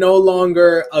that's no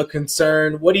longer a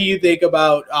concern. What do you think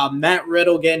about Matt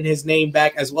Riddle getting his name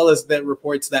back, as well as the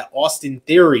reports that Austin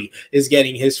Theory is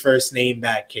getting his first name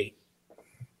back, Kate?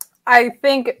 I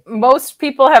think most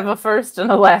people have a first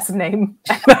and a last name.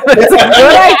 It's a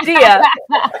good idea.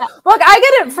 Look, I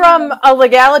get it from a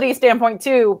legality standpoint,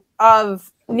 too,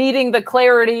 of needing the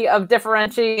clarity of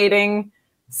differentiating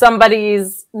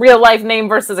somebody's real-life name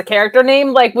versus a character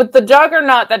name. Like, with the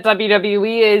juggernaut that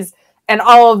WWE is and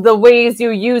all of the ways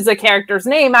you use a character's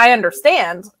name, I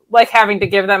understand, like, having to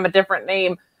give them a different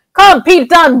name. Call him Pete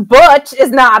Dunne Butch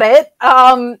is not it.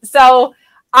 So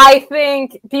I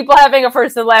think people having a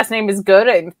first and last name is good.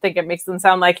 I think it makes them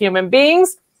sound like human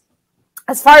beings.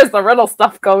 As far as the Riddle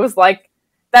stuff goes, like,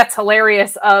 that's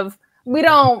hilarious. We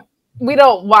don't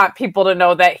want people to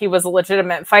know that he was a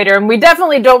legitimate fighter, and we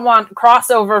definitely don't want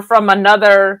crossover from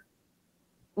another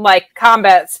like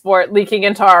combat sport leaking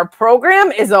into our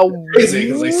program. Is a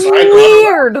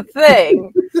weird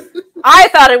thing. I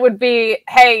thought it would be,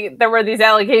 hey, there were these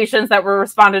allegations that were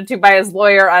responded to by his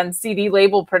lawyer on CD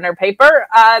label printer paper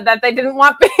that they didn't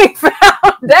want being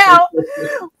found out.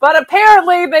 But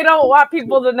apparently they don't want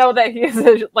people to know that he has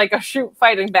a shoot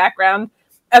fighting background,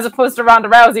 as opposed to Ronda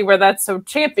Rousey, where that's so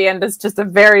championed. It's just a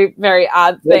very, very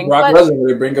odd thing. Brock Lesnar,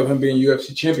 they bring up him being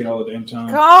UFC champion all the damn time.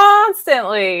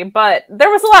 Constantly. But there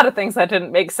was a lot of things that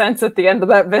didn't make sense at the end of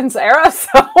that Vince era, so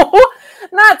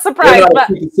not surprised. But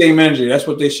keep the same energy. That's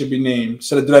what they should be named.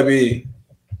 Instead of WWE,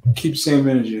 keep the same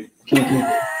energy.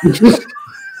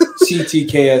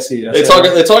 CTKSE.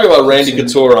 They talk about Randy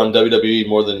Couture on WWE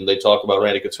more than they talk about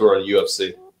Randy Couture on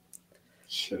UFC.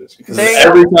 Shit, because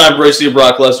every time Bray see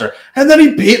Brock Lesnar, and then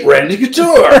he beat Randy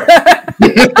Couture.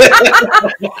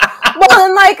 Well,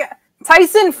 and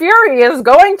Tyson Fury is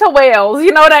going to Wales.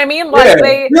 You know what I mean?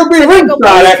 He'll be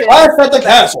ringside at Clash at the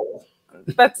Castle.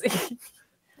 That's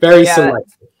very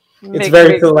selective. It's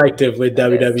very selective with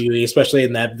WWE, especially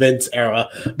in that Vince era.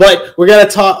 But we're going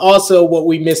to talk also what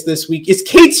we missed this week. It's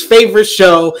Kate's favorite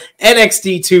show,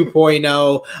 NXT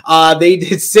 2.0. They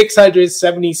did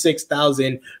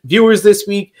 676,000 viewers this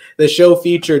week. The show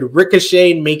featured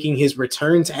Ricochet making his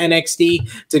return to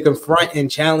NXT to confront and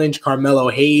challenge Carmelo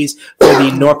Hayes for the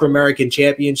North American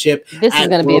Championship. This is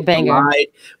going to be a banger.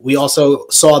 We also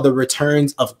saw the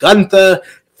returns of Gunther,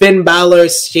 Finn Balor,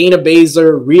 Shayna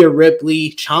Baszler, Rhea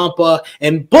Ripley, Ciampa,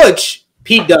 and Butch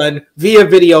Pete Dunne via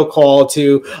video call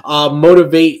to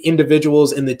motivate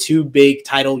individuals in the two big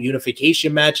title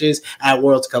unification matches at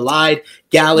Worlds Collide.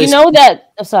 Gallus. You know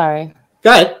that. I'm sorry.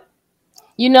 Go ahead.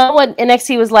 You know what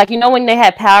NXT was like? You know when they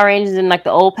had Power Rangers and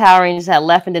the old Power Rangers had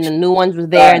left and then the new ones was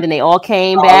there and then they all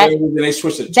came back? They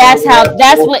switched it. That's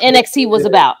what NXT was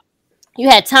about. You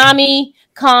had Tommy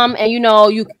come and you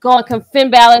go and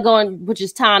Finn Balor which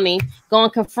is Tommy, go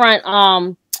and confront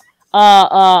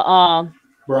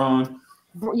Braun.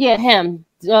 Yeah, him.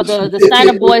 The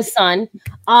Steiner boy's son.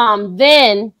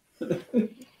 Then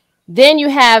you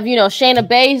have, Shayna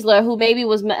Baszler, who maybe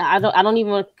was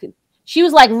she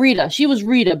was like Rita. She was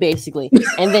Rita basically.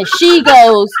 And then she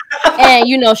goes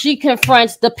and she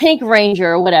confronts the Pink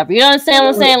Ranger or whatever. You understand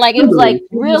what I'm saying? It was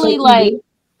really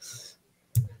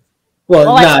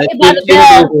Well,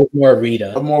 it's more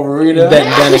Rita. More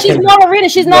Rita. She's more Rita.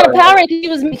 She's not a Power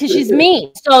Ranger because she's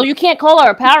mean. So you can't call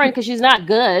her a Power Ranger because she's not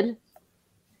good.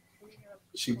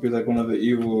 She'd be like one of the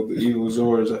evil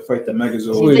Zords that fight the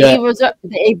Megazords.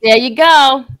 There you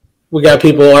go. We got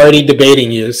people already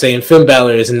debating you, saying Finn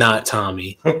Balor is not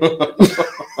Tommy.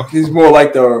 He's more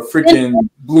like the freaking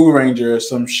Blue Ranger or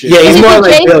some shit. Yeah, he's more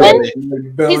like Billy.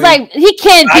 He's like, he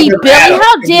can't be Billy.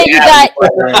 How dare you guys?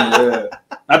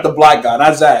 Not the black guy,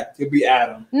 not Zach. It'd be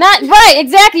Adam. Not right,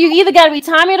 exactly. You either got to be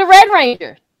Tommy or the Red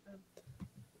Ranger.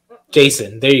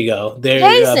 Jason, there you go.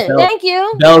 Jason, thank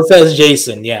you. Bell says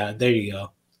Jason. Yeah, there you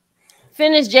go.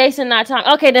 Finish Jason, not Tommy.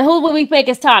 Okay, then who would we think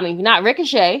is Tommy? Not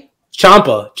Ricochet.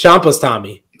 Ciampa's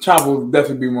Tommy. Ciampa would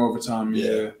definitely be more of a Tommy,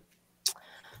 yeah.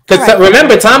 Because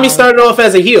remember, Tommy started off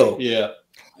as a heel. Yeah.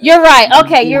 You're right.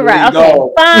 Okay, you're right. Okay,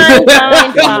 fine.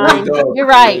 You're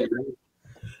right.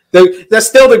 That's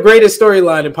still the greatest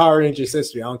storyline in Power Rangers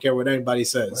history. I don't care what anybody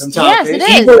says. Yes, it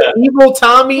is. Evil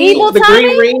Tommy, the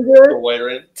Green Ranger, the White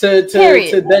Ranger,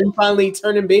 to then finally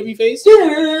turn in babyface.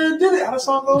 How the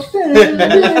song goes.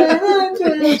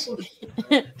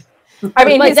 I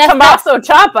mean, he's Tommaso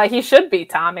Ciampa. He should be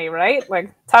Tommy, right?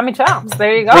 Like Tommy Chomps.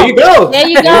 There you go. There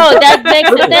you go.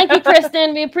 Thank you,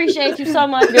 Kristen. We appreciate you so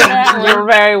much for that one. You're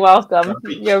very welcome.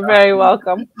 You're very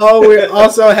welcome. Oh, we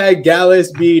also had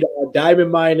Gallus beat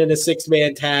Diamond Mine in a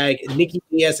 6-man tag. Nikki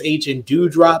ASH and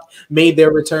Doudrop made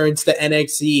their returns to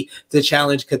NXT to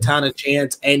challenge Katana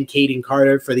Chance and Kaden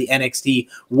Carter for the NXT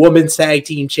Women's Tag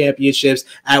Team Championships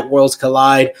at Worlds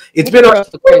Collide. It's been a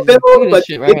film, but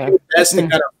it's best to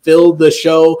kind of fill the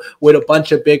show with a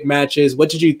bunch of big matches. What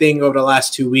did you think over the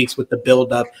last 2 weeks with the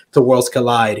build up to Worlds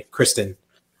Collide, Kristen?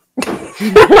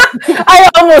 I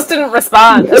almost didn't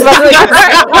respond.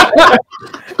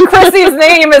 Chrissy's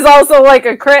name is also like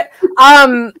a crit.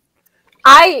 You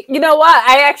know what?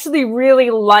 I actually really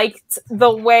liked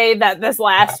the way that this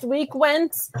last week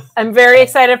went. I'm very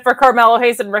excited for Carmelo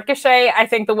Hayes and Ricochet. I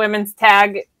think the women's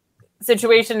tag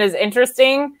situation is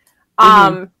interesting.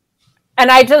 And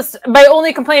my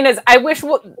only complaint is I wish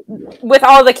with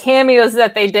all the cameos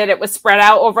that they did, it was spread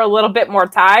out over a little bit more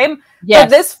time. Yes.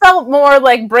 But this felt more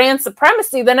like brand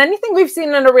supremacy than anything we've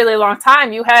seen in a really long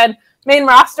time. You had main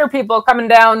roster people coming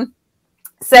down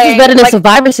saying... This is better than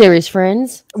Survivor Series,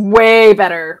 friends. Way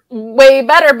better. Way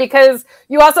better because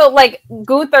you also, like,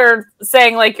 Gunther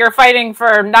saying, like, you're fighting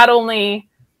for not only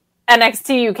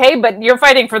NXT UK, but you're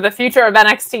fighting for the future of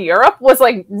NXT Europe was,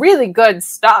 like, really good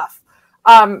stuff.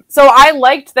 So I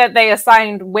liked that they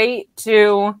assigned weight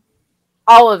to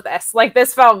all of this. Like,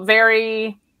 this felt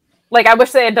very... Like, I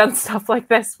wish they had done stuff like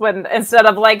this when instead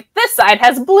of like, this side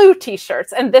has blue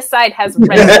t-shirts and this side has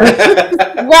red.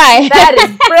 Right. That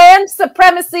is brand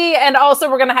supremacy. And also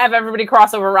we're going to have everybody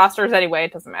cross over rosters anyway.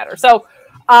 It doesn't matter. So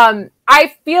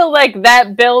I feel like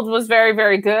that build was very,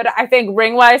 very good. I think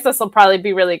ring-wise, this will probably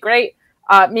be really great.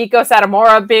 Miko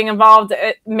Satomura being involved,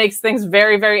 it makes things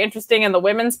very, very interesting in the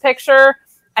women's picture.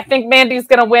 I think Mandy's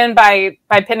going to win by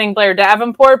pinning Blair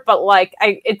Davenport, but like,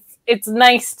 it's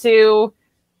nice to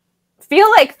feel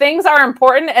like things are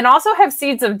important and also have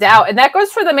seeds of doubt. And that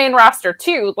goes for the main roster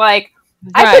too. Like,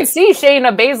 right. I could see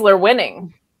Shayna Baszler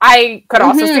winning. I could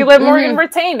also see Liv Morgan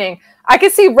retaining. I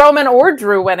could see Roman or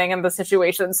Drew winning in the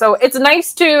situation. So it's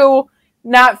nice to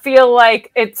not feel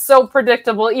like it's so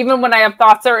predictable, even when I have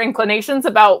thoughts or inclinations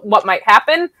about what might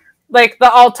happen. Like, the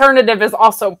alternative is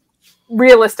also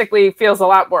realistically feels a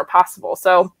lot more possible.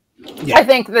 So yeah. I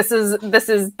think this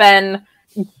has been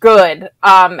good,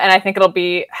 and I think it'll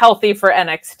be healthy for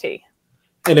NXT.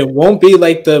 And it won't be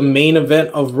like the main event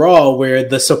of Raw where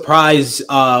the surprise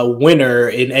winner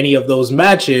in any of those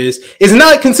matches is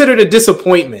not considered a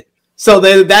disappointment. So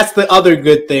that's the other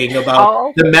good thing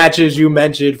about the matches you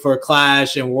mentioned for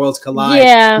Clash and Worlds Collide.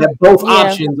 Yeah, that both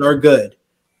options are good.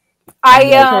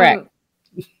 I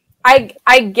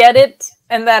get it,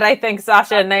 and that I think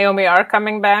Sasha and Naomi are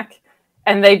coming back,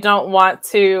 and they don't want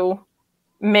to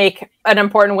make an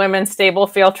important women's stable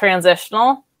feel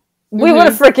transitional. We would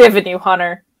have forgiven you,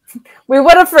 Hunter. We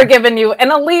would have forgiven you. And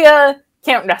Aaliyah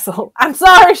can't wrestle. I'm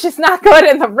sorry, she's not good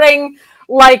in the ring.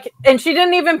 Like, and she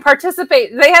didn't even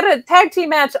participate. They had a tag team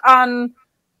match on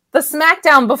the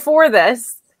SmackDown before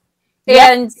this,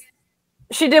 and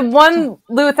she did one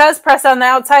Lou Thesz press on the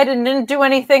outside and didn't do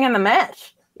anything in the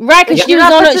match. Right, because she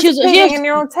was in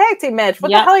your own tag team match.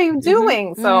 What the hell are you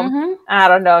doing? So I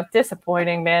don't know.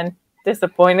 Disappointing, man.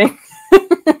 Disappointing.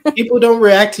 People don't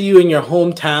react to you in your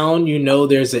hometown, you know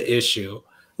there's an issue.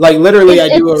 Like, literally,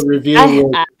 I do a review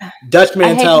with Dutch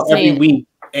Mantel every week,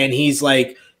 and he's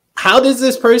like, how does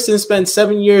this person spend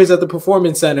 7 years at the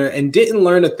Performance Center and didn't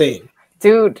learn a thing?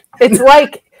 Dude, it's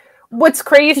like, what's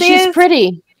crazy She's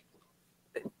pretty.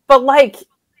 But, like...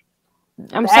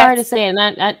 I'm sorry to say it,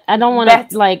 I don't want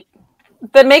to, like...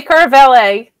 The maker of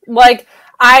LA, like,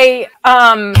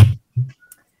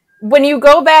 when you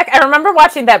go back, I remember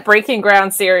watching that Breaking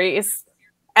Ground series,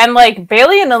 and like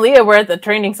Bayley and Aaliyah were at the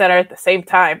training center at the same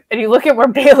time. And you look at where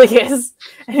Bayley is,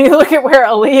 and you look at where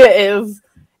Aaliyah is,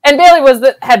 and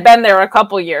Bayley had been there a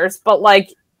couple years, but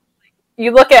like you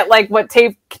look at like what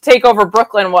Takeover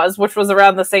Brooklyn was, which was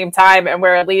around the same time, and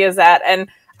where Aaliyah's at. And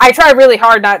I try really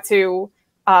hard not to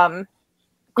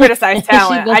criticize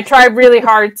talent. I try really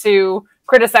hard to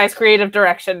criticize creative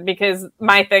direction, because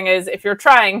my thing is, if you're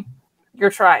trying, you're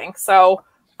trying. So,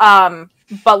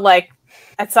 but like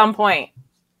at some point,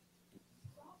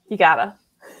 we gotta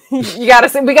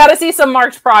see some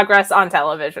marked progress on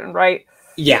television, right?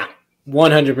 Yeah,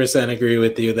 100% agree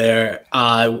with you there.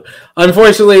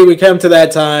 Unfortunately, we come to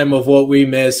that time of what we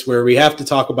miss, where we have to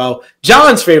talk about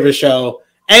John's favorite show,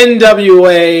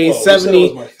 NWA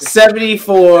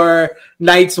 74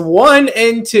 nights 1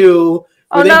 and 2.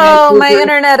 Oh no, my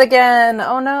internet again.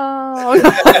 Oh no.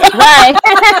 Right.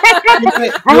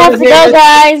 I have to go,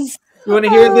 guys. You want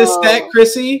to hear this stat,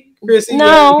 Chrissy? Chrissy, no.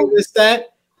 You want to hear this stat?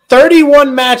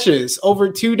 31 matches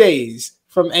over 2 days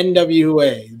from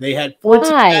NWA. They had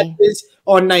 14 matches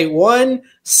on night 1,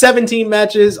 17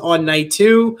 matches on night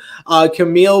 2.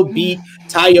 Camille beat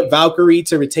Taya Valkyrie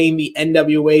to retain the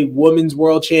NWA Women's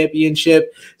World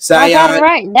Championship. I got it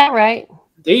right. That right.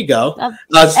 There you go.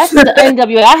 That's the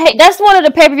NWA. That's one of the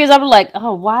pay-per-views I'm like,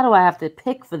 oh, why do I have to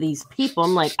pick for these people?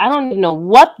 I'm like, I don't even know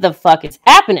what the fuck is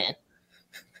happening.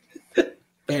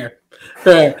 Fair.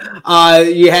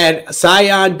 You had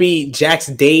Cyan beat Jax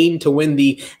Dane to win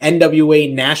the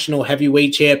NWA National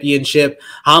Heavyweight Championship.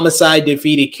 Homicide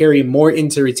defeated Kerry Morton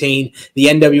to retain the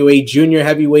NWA Junior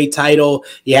Heavyweight title.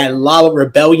 You had Lala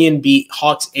Rebellion beat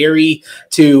Hawks Aerie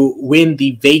to win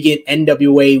the vacant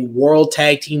NWA World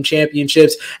Tag Team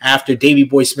Championships after Davey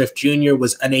Boy Smith Jr.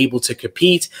 was unable to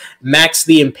compete. Max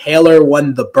the Impaler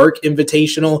won the Burke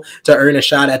Invitational to earn a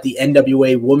shot at the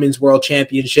NWA Women's World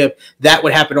Championship. That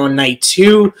would happen on night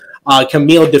 2.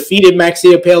 Camille defeated Max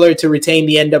the Impaler to retain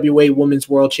the NWA Women's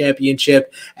World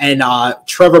Championship, and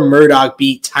Trevor Murdoch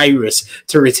beat Tyrus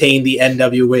to retain the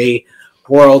NWA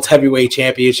World Heavyweight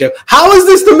Championship. How is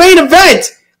this the main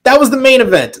event? That was the main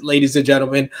event, ladies and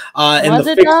gentlemen. And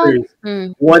the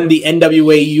Fixers won the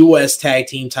NWA US Tag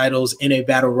Team titles in a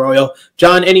battle royal.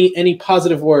 John, any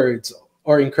positive words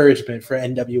or encouragement for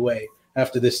NWA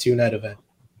after this 2-night event?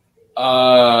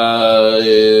 Let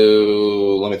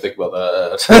me think about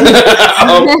that.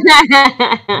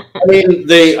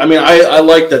 I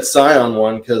like that Scion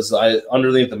won because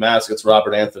underneath the mask it's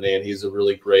Robert Anthony, and he's a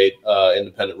really great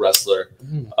independent wrestler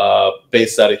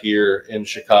based out of here in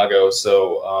Chicago.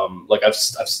 So I've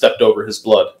stepped over his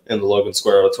blood in the Logan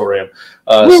Square Auditorium.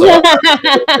 So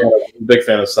I'm a big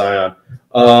fan of Scion.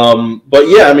 But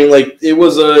yeah, I mean, like it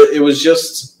was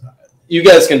just. You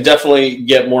guys can definitely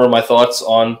get more of my thoughts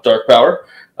on Dark Power,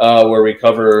 where we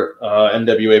cover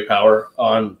NWA Power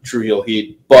on True Heel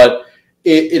Heat. But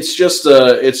it's just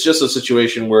a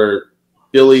situation where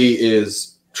Billy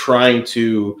is trying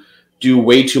to do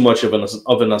way too much of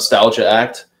a nostalgia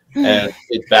act, and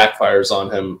it backfires on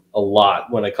him a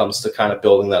lot when it comes to kind of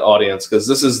building that audience, because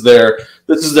this is their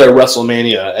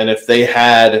WrestleMania, and if they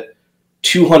had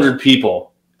 200 people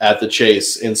at the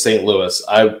Chase in St. Louis,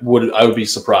 I would be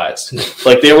surprised.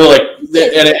 Like they were like, and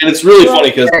it's really funny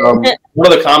because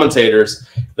one of the commentators,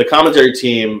 the commentary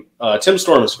team, Tim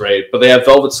Storm is great, but they have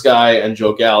Velvet Sky and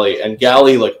Joe Galley, and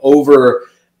Galley like over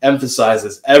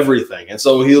emphasizes everything, and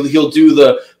so he'll do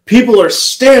the people are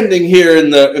standing here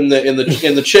in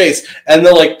the Chase, and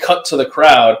they'll like cut to the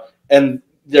crowd, and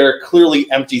they're clearly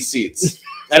empty seats,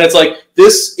 and it's like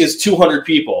this is 200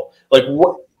 people, like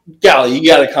what. Galley, you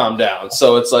got to calm down.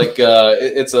 So it's like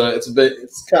it's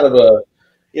kind of a,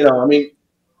 I mean,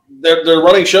 they're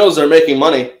running shows, they're making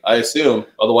money, I assume,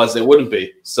 otherwise they wouldn't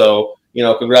be. So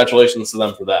congratulations to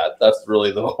them for that. That's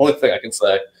really the only thing I can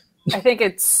say. I think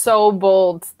it's so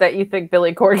bold that you think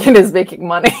Billy Corgan is making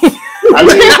money. I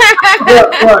mean,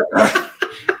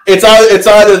 it's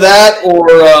either that or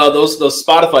those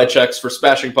Spotify checks for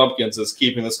Smashing Pumpkins is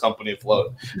keeping this company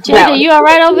afloat. JJ, you all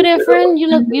right over there, friend? You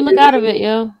look out of it,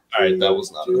 yo. All right, that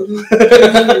was not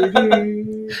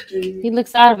He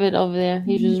looks out of it over there.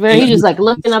 He's just like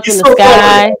looking up in the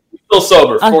sky. He's still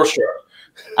sober, for sure.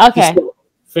 Okay.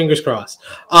 Fingers crossed.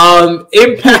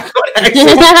 Impact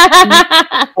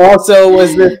also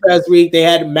was this past week. They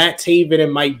had Matt Taven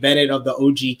and Mike Bennett of the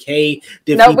OGK.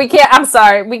 No, we can't. I'm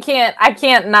sorry. We can't. I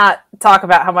can't not talk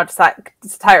about how much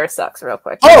Tyrus sucks real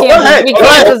quick. We're going to give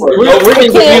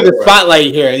you the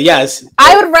spotlight here. Yes.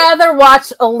 I would rather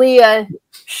watch Aaliyah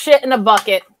shit in a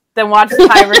bucket than watch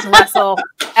Tyrus wrestle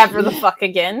ever the fuck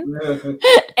again.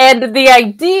 And the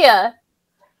idea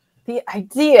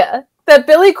that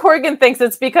Billy Corgan thinks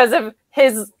it's because of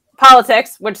his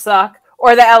politics, which suck,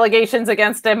 or the allegations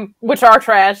against him, which are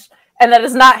trash, and that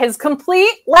is not his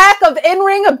complete lack of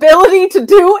in-ring ability to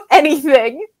do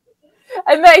anything,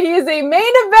 and that he is a main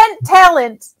event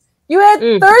talent. You had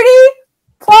 30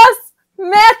 plus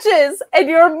matches, and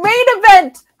your main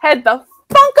event had the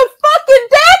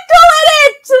Funkadactyl in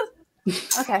it!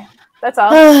 Okay, that's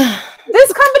all.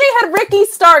 This company had Ricky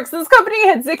Starks. This company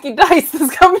had Zicky Dice.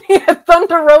 This company had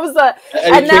Thunder Rosa.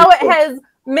 And now it has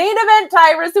main event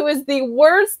Tyrus, who is the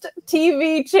worst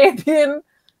TV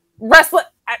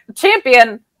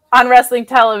champion on wrestling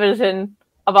television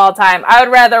of all time. I'd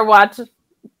rather watch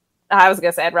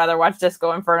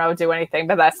Disco Inferno do anything,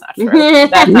 but that's not true.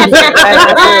 That's not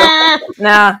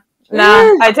true.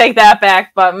 Nah, I take that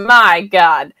back, but my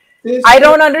God. I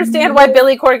don't understand why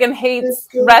Billy Corgan hates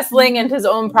wrestling and his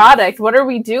own product. What are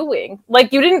we doing?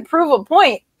 Like, you didn't prove a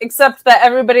point, except that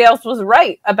everybody else was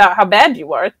right about how bad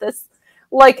you are at this.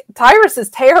 Like, Tyrus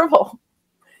is terrible.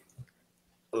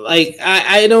 Like,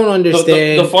 I don't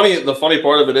understand. The funny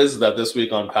part of it is that this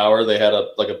week on Power they had a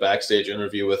backstage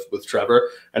interview with Trevor,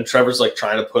 and Trevor's like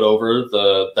trying to put over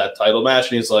that title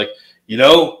match, and he's like,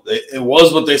 it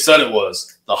was what they said it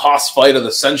was, the Haas fight of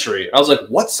the century. I was like,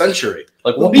 what century?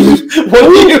 Like, what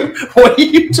are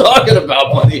you talking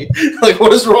about, buddy? Like,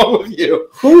 what is wrong with you?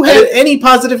 Who had any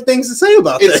positive things to say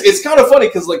about this? It's kind of funny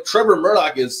because like Trevor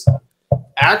Murdoch is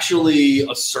actually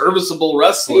a serviceable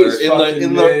wrestler. That's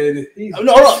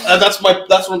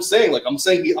what I'm saying. Like, I'm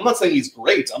not saying he's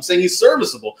great. I'm saying he's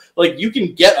serviceable. Like, you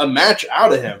can get a match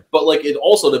out of him, but like it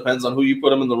also depends on who you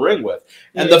put him in the ring with.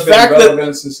 And the fact that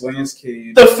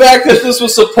this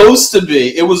was supposed to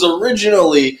be, it was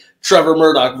originally Trevor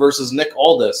Murdoch versus Nick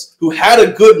Aldis, who had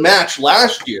a good match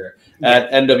last year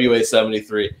at NWA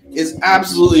 73, is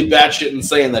absolutely batshit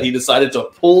insane that he decided to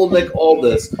pull Nick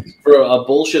Aldis for a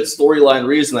bullshit storyline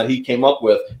reason that he came up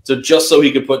with just so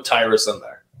he could put Tyrus in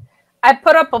there. I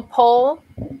put up a poll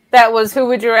that was, who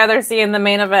would you rather see in the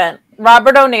main event?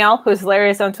 Robert O'Neill, who's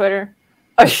hilarious on Twitter,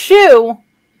 just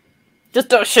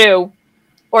a shoe,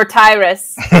 or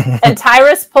Tyrus. And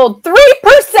Tyrus pulled 3%.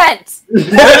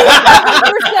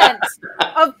 3%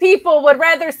 of people would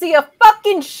rather see a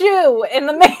fucking shoe in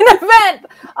the main event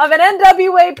of an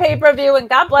NWA pay-per-view. And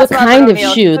God bless What kind of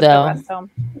shoe, though?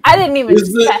 I didn't even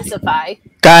specify.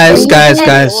 Guys.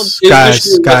 Kenny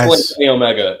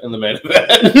Omega in the main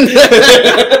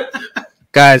event.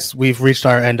 Guys, we've reached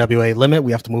our NWA limit.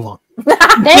 We have to move on.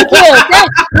 Thank you.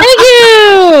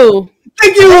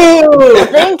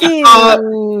 Thank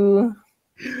you.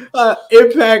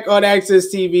 Impact on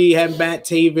Access TV had Matt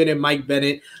Taven and Mike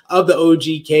Bennett of the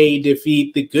OGK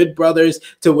defeat the Good Brothers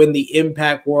to win the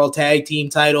Impact World Tag Team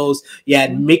titles. You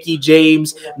had Mickie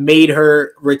James made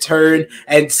her return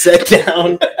and set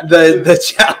down the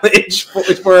challenge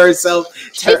for herself.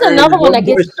 She's another one that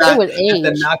gets through with age.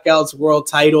 The Knockouts World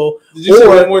title. Did you say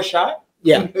one more shot?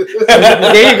 Yeah.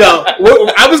 There you go.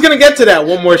 I was going to get to that.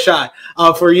 One more shot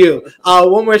for you.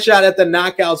 One more shot at the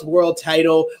Knockouts World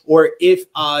title, or if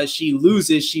she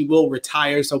loses, she will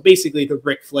retire. So basically the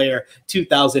Ric Flair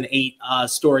 2008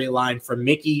 storyline from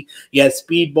Mickie. Yes,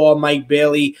 Speedball Mike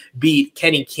Bailey beat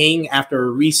Kenny King after a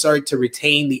restart to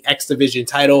retain the X Division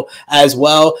title as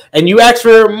well. And you asked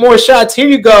for more shots. Here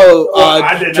you go,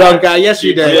 drunk guy. Yes,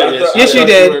 you did. Yes, you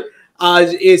did.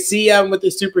 Is CM with the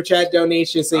super chat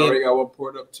donation saying, I already got one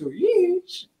poured up too.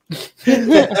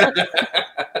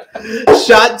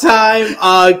 Shot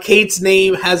time. Kate's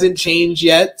name hasn't changed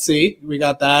yet. See, we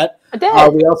got that.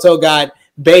 We also got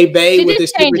Bay with the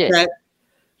super chat.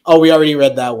 Oh, we already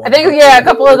read that one. I think a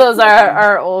couple of those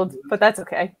are old, but that's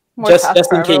okay.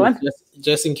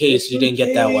 Just in case you didn't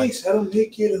get that one. I don't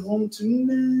make it home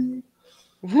tonight.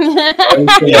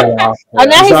 Now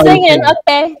he's singing.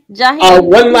 Okay,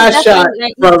 one last shot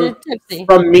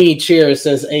from me. Cheers,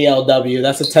 says ALW.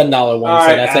 That's a $10 one. All so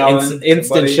right, that's Alan, an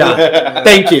instant buddy. shot.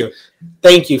 Thank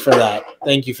you for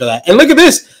that. And look at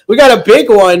this. We got a big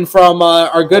one from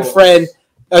our good friend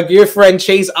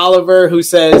Chase Oliver, who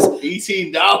says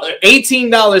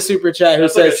 $18 super chat. Who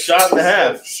That's says like a shot and a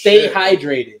half. Stay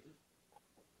hydrated.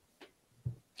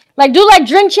 Like, do like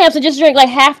drink champs and just drink like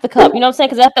half the cup. You know what I'm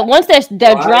saying? Because once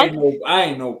they're drunk. I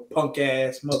ain't no punk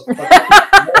ass motherfucker.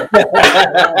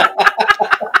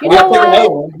 You know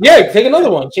what? Yeah, take another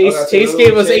one. Chase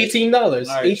gave us $18.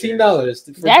 Right,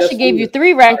 $18. They actually gave you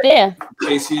 3 right there.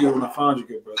 Chase you when I found you,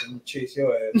 good brother. I'm gonna chase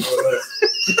your ass.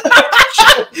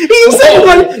 You said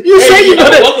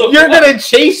you're gonna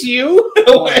chase you.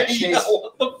 What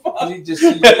the fuck? He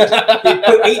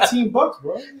put $18,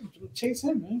 bro. Chase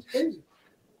him, man. It's crazy.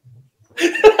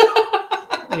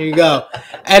 There you go.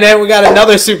 And then we got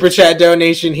another super chat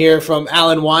donation here from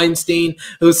Alan Weinstein,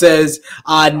 who says,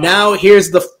 now here's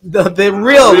the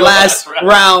real last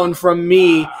round from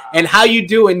me. And how you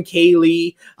doing,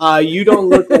 Kaylee? You don't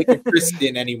look like a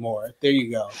Kristen anymore. There you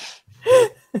go.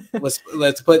 Let's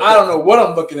put. I don't know what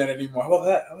I'm looking at anymore. How about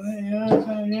that?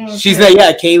 She's like,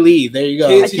 Kaylee. There you go.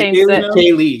 I changed it.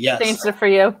 Kaylee. Yes. Changed it for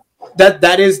you.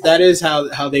 That is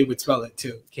how they would spell it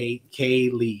too.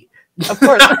 Kaylee. Of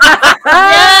course.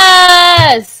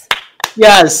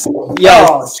 Yes. Oh,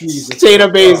 Jesus. Shayna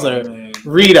Baszler.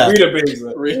 Rita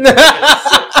Baszler.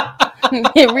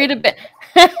 Rita Baszler.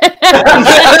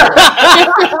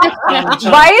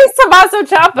 Why is Tommaso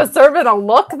Ciampa serving a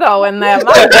look though in that?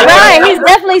 Right, he's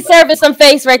definitely serving some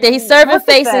face right there. He's serving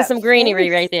face and some greenery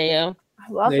right there, yo.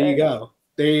 I love there it. you go.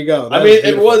 I mean,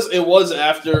 it was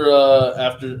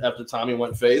after Tommy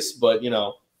went face, but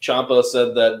Ciampa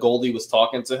said that Goldie was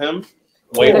talking to him.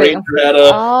 White Ranger had the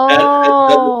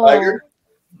tiger.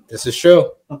 This is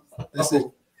true.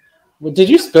 Well, did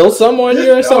you spill some on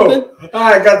you or something?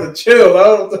 I got the chill.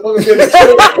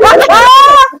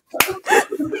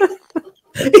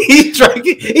 He drank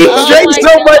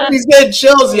so much he's getting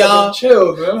chills, y'all.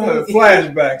 Chills, man. I'm having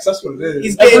flashbacks. That's what it is.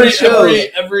 He's getting chills.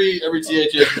 Every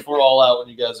THX before All Out when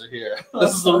you guys are here.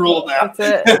 This is the rule now.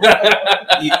 That's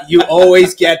it. You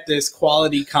always get this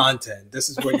quality content. This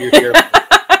is what you're here for.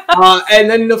 And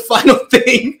then the final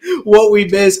thing, what we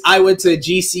missed, I went to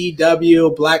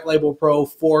GCW, Black Label Pro,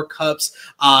 4 cups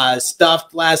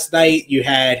stuffed last night. You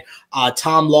had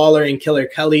Tom Lawler and Killer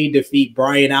Kelly defeat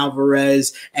Brian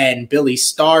Alvarez and Billy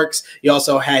Starks. You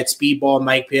also had Speedball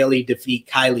Mike Bailey defeat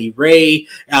Kylie Ray.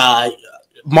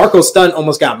 Marco Stunt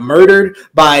almost got murdered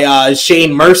by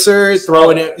Shane Mercer,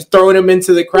 throwing him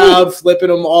into the crowd,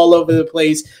 flipping him all over the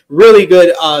place. Really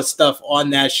good stuff on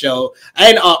that show.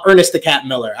 And Ernest the Cat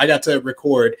Miller. I got to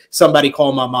record Somebody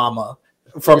Call My Mama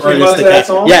from Ernest the Cat.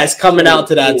 Yes, coming out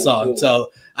to that song. So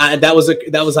that was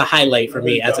a highlight for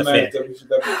me as a fan.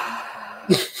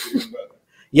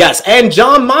 Yes, and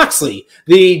Jon Moxley,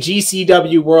 the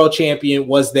GCW World Champion,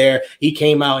 was there. He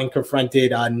came out and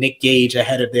confronted Nick Gage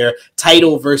ahead of their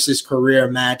title versus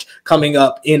career match coming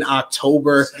up in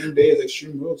October. Same day as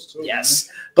Extreme Rules, too. Yes.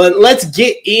 But let's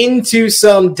get into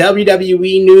some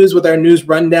WWE news with our news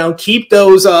rundown. Keep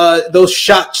those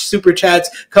shot super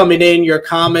chats coming in, your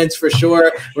comments for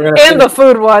sure. And the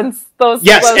food ones. Those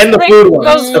food ones.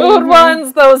 Those food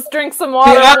ones, those drink some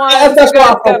water ones. That's why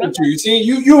I fuck with you. See,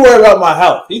 you worry about my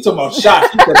health. He talking about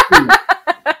shots. He said food.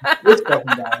 What's fucking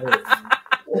down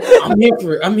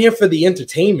here? I'm here for the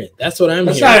entertainment. That's what I'm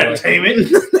here for. That's not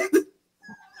entertainment.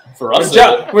 For us,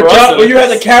 when you had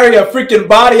to carry a freaking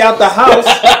body out the house,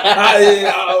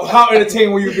 how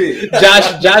entertained will you be?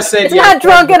 Josh said it's not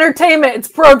drunk entertainment, it's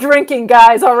pro drinking,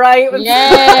 guys, all right?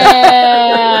 Yeah.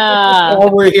 All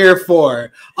we're here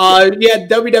for.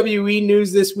 WWE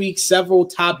news this week. Several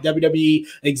top WWE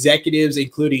executives,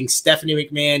 including Stephanie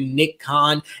McMahon, Nick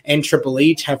Khan, and Triple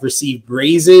H, have received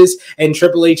raises, and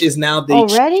Triple H is now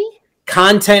the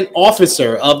content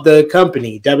officer of the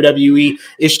company. WWE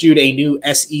issued a new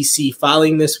SEC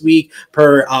filing this week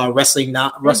per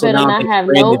WrestleNomics. Not have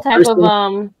no type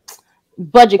of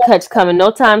budget cuts coming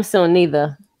no time soon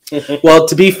neither. Well,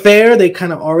 to be fair, they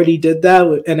kind of already did that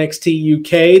with NXT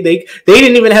UK. They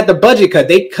didn't even have the budget cut.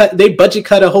 They budget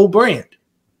cut a whole brand.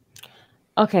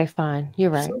 Okay, fine.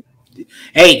 You're right.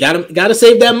 Hey, gotta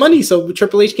save that money so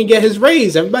Triple H can get his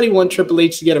raise. Everybody wants Triple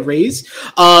H to get a raise.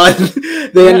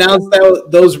 They announced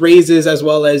those raises as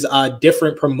well as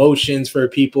different promotions for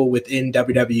people within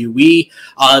WWE.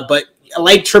 But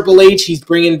like Triple H, he's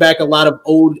bringing back a lot of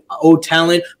old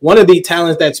talent. One of the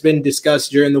talents that's been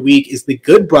discussed during the week is the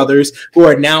Good Brothers, who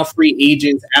are now free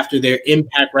agents after their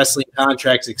Impact Wrestling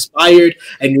contracts expired.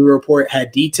 A new report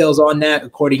had details on that.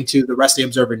 According to the Wrestling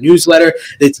Observer newsletter,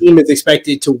 the team is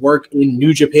expected to work in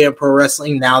New Japan Pro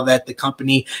Wrestling now that the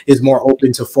company is more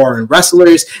open to foreign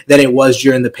wrestlers than it was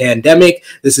during the pandemic.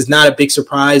 This is not a big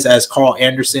surprise, as Carl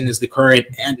Anderson is the current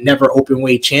and never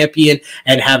openweight champion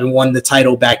and having won the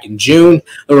title back in June.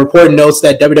 The report notes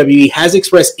that WWE has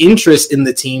expressed interest in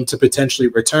the team to potentially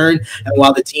return, and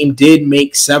while the team did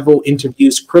make several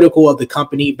interviews critical of the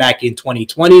company back in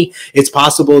 2020, it's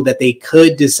possible that they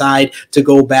could decide to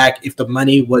go back if the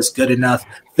money was good enough.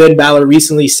 Finn Balor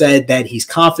recently said that he's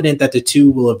confident that the two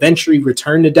will eventually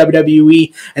return to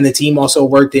WWE, and the team also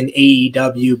worked in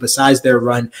AEW besides their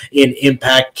run in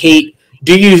Impact. Kate,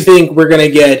 do you think we're going to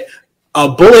get a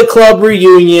Bullet Club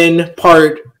reunion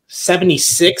part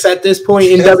 76 at this point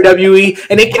in WWE,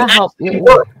 and it can actually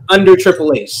work under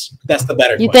Triple H? That's the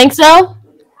better. You think so?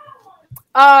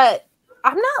 I'm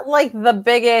not like the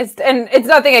biggest, and it's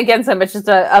nothing against him. It's just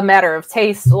a matter of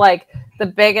taste. Like the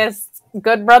biggest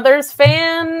Good Brothers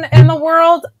fan in the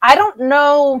world. I don't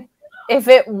know if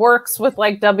it works with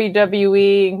like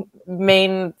WWE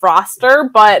main roster,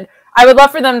 but I would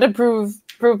love for them to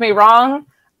prove me wrong.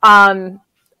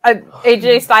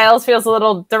 AJ Styles feels a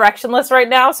little directionless right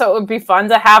now, so it would be fun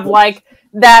to have like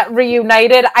that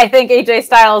reunited. I think AJ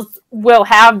Styles will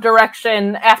have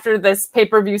direction after this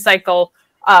pay-per-view cycle,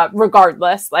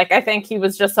 regardless. Like I think he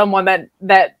was just someone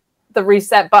that the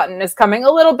reset button is coming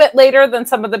a little bit later than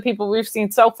some of the people we've seen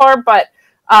so far, but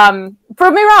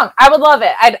prove me wrong. I would love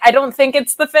it. I don't think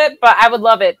it's the fit, but I would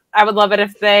love it. I would love it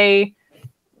if they,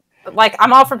 like,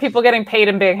 I'm all for people getting paid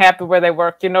and being happy where they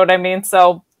work. You know what I mean?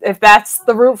 So if that's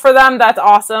the route for them, that's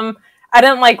awesome. I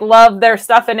didn't like love their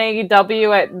stuff in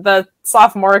AEW. The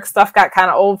sophomoric stuff got kind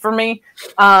of old for me.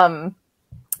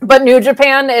 But New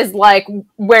Japan is like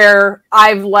where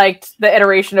I've liked the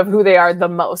iteration of who they are the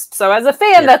most. So as a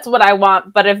fan, that's what I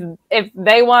want. But if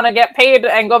they want to get paid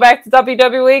and go back to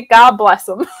WWE, God bless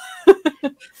them.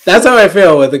 That's how I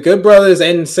feel with the Good Brothers,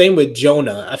 and same with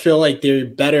Jonah. I feel like they're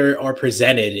better or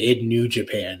presented in New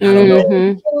Japan. I don't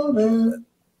know.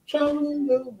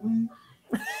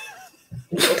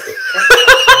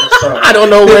 I don't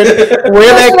know where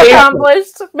that came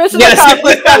accomplished. From. Mission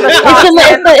accomplished.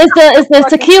 It's the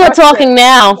tequila talking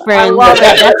now, friends. I love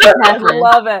it. I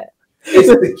love it. It's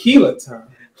a tequila time.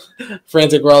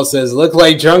 Frantic World says, "Look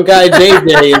like drunk guy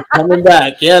JJ is coming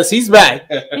back." Yes, he's back.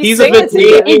 He's a bit.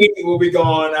 We'll be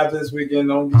gone after this weekend.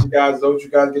 Don't you guys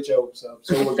get your hopes up.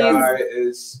 Sober guy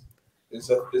is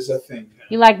a thing.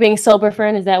 You like being sober,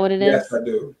 friend? Is that what it is? Yes, I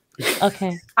do.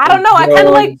 Okay. I don't know. I kind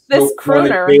of like this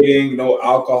crooner. No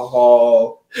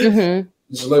alcohol. Mm-hmm.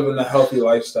 Just living a healthy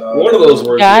lifestyle. One of those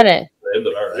words. Got it. All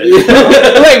right.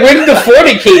 Like, where did the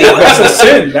fornicating? That's a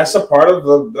sin. That's a part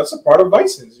of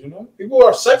vices. You know, people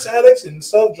are sex addicts and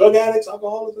drug addicts,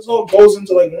 alcoholics. This all goes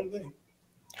into like one thing.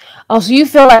 Oh, so you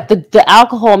feel like the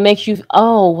alcohol makes you?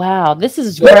 Oh, wow, this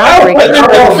is groundbreaking.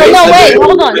 So no, wait,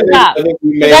 hold on, stop.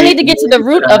 I need to get to the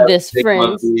root of this,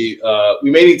 friends. We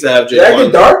may need to have Jake. Did I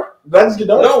get dark? That's get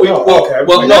dark. No, okay.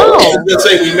 Well, no. I was gonna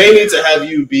say we may need to have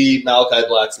you be Malachi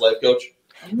Black's life coach.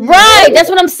 Right, that's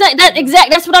what I'm saying.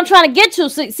 That's what I'm trying to get to.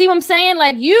 So, see what I'm saying?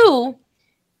 Like you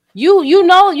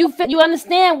know, you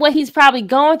understand what he's probably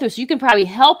going through, so you can probably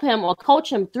help him or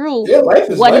coach him through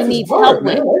what he needs help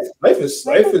with. Life is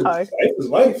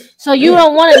life. So you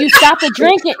don't want to. You stop the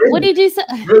drinking. What did he say?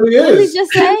 Really what did he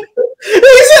just say?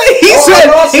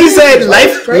 He said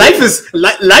life is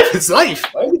life. Life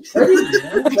is crazy,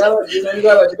 man. You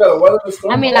gotta weather the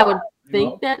storm. I mean, I would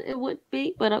think that it would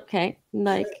be, but okay.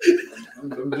 Like,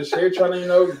 I'm just here trying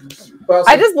to,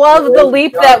 I just love the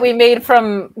leap that we made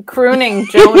from crooning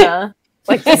Jonah,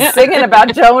 like just singing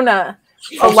about Jonah.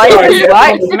 A life is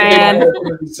life, man.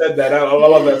 You said that. I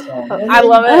love that song. I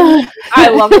love it. I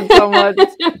love it so much.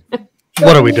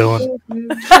 What are we doing? No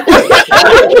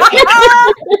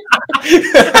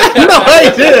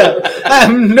idea. I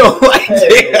have no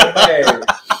idea.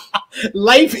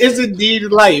 Life is indeed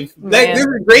life. This is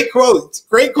great quotes.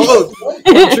 Great quotes.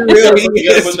 You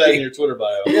gotta put that in your Twitter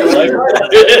bio.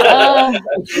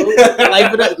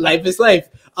 Life is life.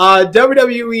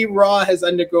 WWE Raw has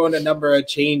undergone a number of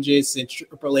changes since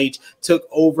Triple H took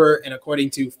over, and according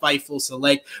to Fightful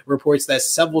Select, reports that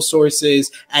several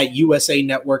sources at USA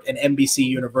Network and NBC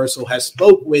Universal have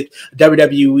spoke with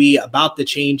WWE about the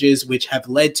changes, which have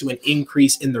led to an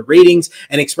increase in the ratings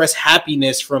and expressed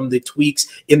happiness from the tweaks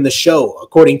in the show.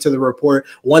 According to the report,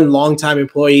 one longtime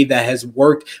employee that has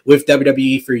worked with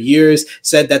WWE for years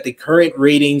said that the current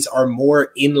ratings are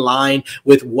more in line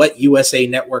with what USA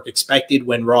Network expected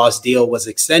when Raw's deal was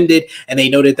extended, and they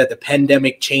noted that the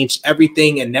pandemic changed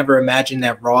everything and never imagined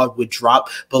that Raw would drop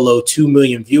below 2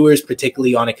 million viewers,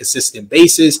 particularly on a consistent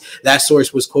basis. That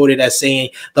source was quoted as saying,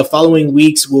 "The following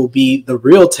weeks will be the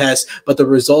real test, but the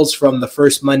results from the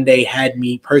first Monday had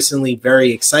me personally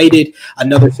very excited."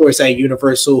 Another source at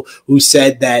Universal who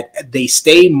said that they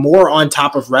stay more on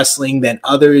top of wrestling than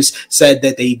others said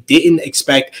that they didn't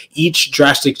expect each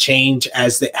drastic change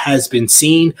as it has been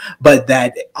seen, but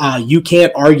that you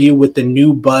can't argue with the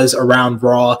new buzz around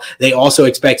Raw. They also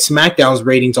expect SmackDown's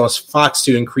ratings on Fox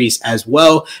to increase as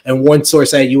well. And one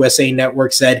source at USA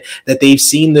Network said that they've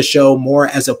seen the show more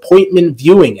as appointment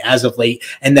viewing as of late,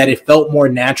 and that it felt more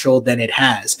natural than it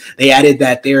has. They added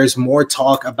that there's more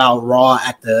talk about Raw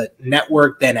at the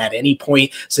network than at any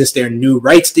point since their new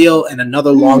rights deal. And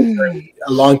another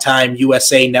long-time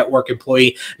USA Network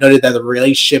employee noted that the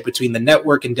relationship between the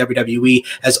network and WWE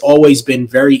has always been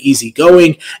very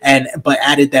easygoing, but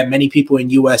added that many people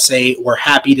in USA were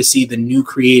happy to see the new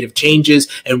creative changes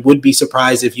and would be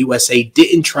surprised if USA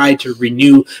didn't try to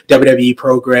renew WWE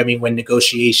programming when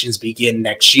negotiations begin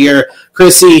next year.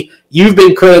 Chrissy, you've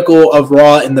been critical of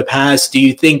Raw in the past. Do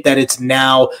you think that it's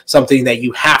now something that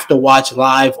you have to watch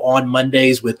live on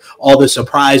Mondays with all the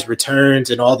surprise returns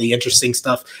and all the interesting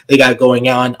stuff they got going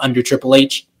on under Triple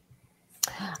H?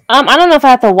 I don't know if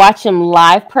I have to watch them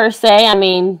live per se. I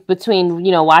mean, between,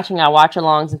 watching our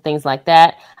watch-alongs and things like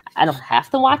that, I don't have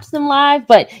to watch them live,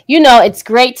 but, it's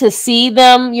great to see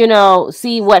them,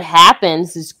 see what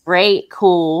happens. It's great,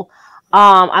 cool.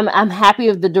 I'm happy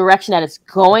with the direction that it's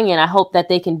going, and I hope that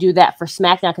they can do that for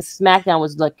SmackDown, because SmackDown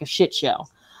was like a shit show.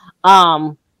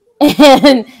 And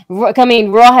I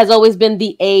mean, Raw has always been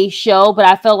the A show, but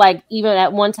I felt like even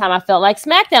at one time I felt like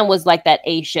SmackDown was like that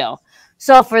A show.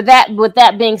 So with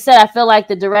that being said, I feel like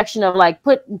the direction of like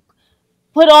put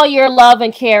all your love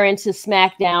and care into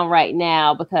SmackDown right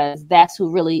now, because that's who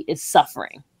really is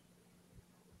suffering.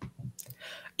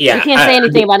 Yeah, you can't say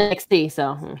anything about NXT.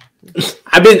 So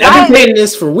I've been saying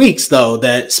this for weeks though,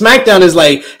 that SmackDown is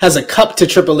like has a cup to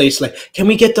Triple H. Like, can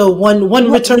we get the one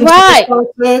return? Right.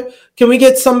 Can we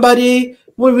get somebody?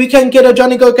 We can get a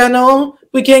Johnny Gargano.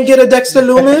 We can get a Dexter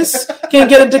Lumis. Can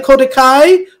get a Dakota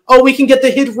Kai. Oh, we can get the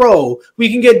Hit Row.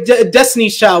 We can get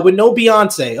Destiny's Child with no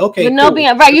Beyonce. Okay, with no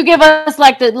Beyonce. Right. You give us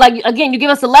you give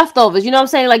us the leftovers. You know what I'm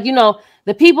saying? Like,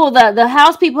 the people, the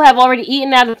house people have already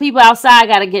eaten out. The people outside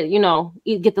got to get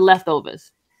the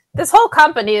leftovers. This whole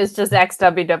company is just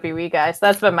ex-WWE guys.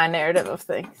 That's been my narrative of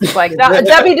things. Like,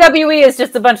 WWE is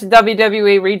just a bunch of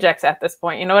WWE rejects at this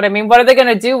point. You know what I mean? What are they going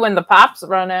to do when the pops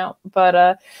run out?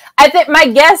 But I think my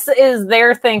guess is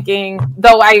they're thinking,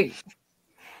 though I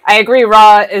agree,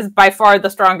 Raw is by far the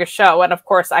strongest show, and of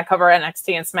course I cover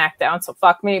NXT and SmackDown, so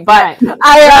fuck me. But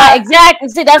exactly.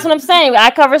 See, that's what I'm saying. I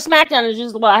cover SmackDown. It's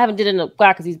just, I haven't did it in a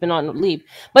while because he's been on leave.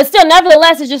 But still,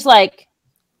 nevertheless, it's just like,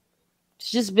 it's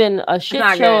just been a shit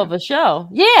show of a show.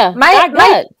 Yeah,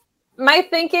 my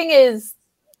thinking is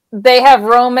they have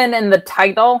Roman and the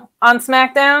title on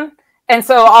SmackDown, and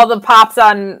so all the pops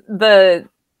on the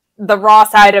Raw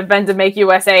side have been to make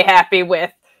USA happy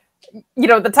with, you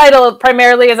know, the title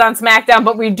primarily is on SmackDown,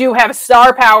 but we do have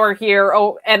star power here.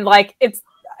 Oh, and like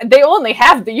they only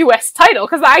have the US title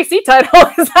because the IC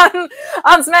title is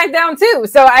on SmackDown too.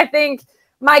 So I think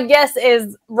my guess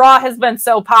is Raw has been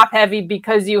so pop heavy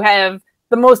because you have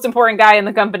the most important guy in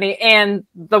the company and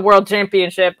the world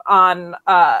championship on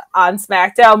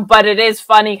SmackDown. But it is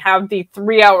funny how the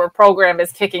 3-hour program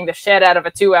is kicking the shit out of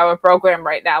a 2-hour program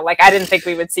right now. Like, I didn't think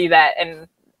we would see that. And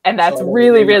that's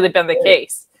really been the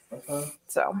case.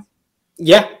 So.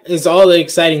 Yeah, it's all the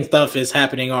exciting stuff is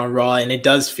happening on Raw, and it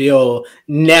does feel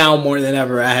now more than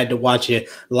ever I had to watch it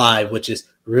live, which is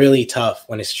really tough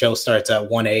when its show starts at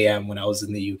 1 a.m. when I was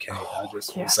in the UK. I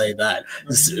just will say that.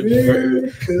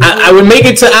 I would make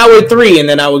it to hour 3, and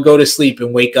then I would go to sleep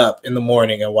and wake up in the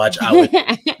morning and watch hour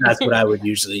 3. That's what I would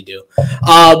usually do.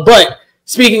 But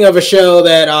speaking of a show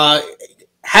that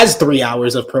has 3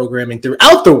 hours of programming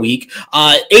throughout the week,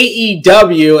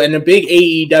 AEW, and the big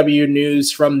AEW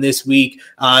news from this week.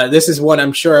 This is one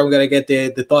I'm sure I'm going to get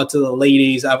the thoughts of the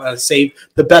ladies. I'm going to save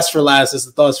the best for last is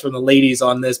the thoughts from the ladies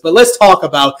on this. But let's talk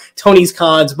about Tony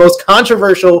Khan's most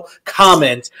controversial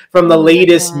comment from the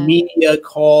latest media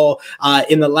call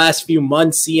in the last few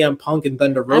months. CM Punk and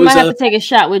Thunder Rosa. I might have to take a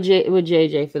shot with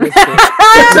JJ for this.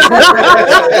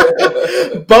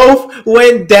 Both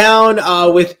went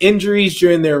down with injuries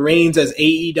during their reigns as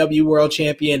AEW World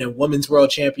Champion and Women's World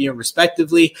Champion,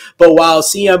 respectively. But while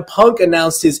CM Punk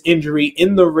announced his injury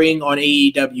in the ring on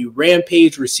AEW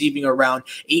Rampage, receiving around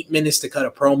 8 minutes to cut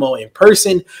a promo in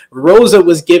person, Rosa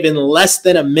was given less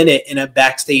than a minute in a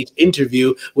backstage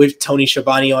interview with Tony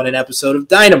Schiavone on an episode of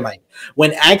Dynamite.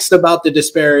 When asked about the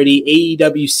disparity,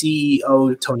 AEW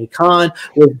CEO Tony Khan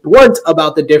was blunt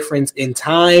about the difference in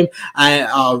time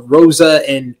Rosa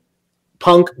and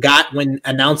Punk got when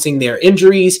announcing their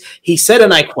injuries. He said,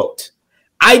 and I quote,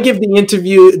 "I give the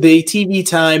TV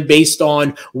time based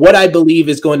on what I believe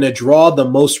is going to draw the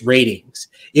most ratings.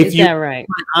 If you want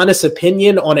an honest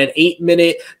opinion on an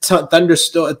 8-minute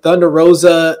Thunder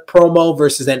Rosa promo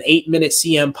versus an 8-minute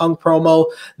CM Punk promo,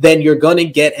 then you're going to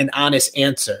get an honest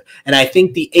answer. And I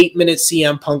think the 8-minute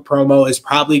CM Punk promo is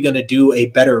probably going to do a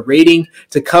better rating.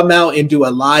 To come out and do a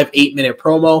live 8-minute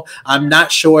promo, I'm not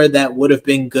sure that would have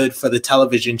been good for the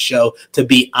television show, to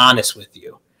be honest with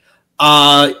you." For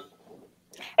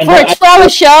a 2-hour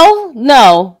show?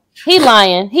 No. He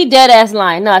lying. He dead ass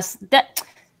lying. No,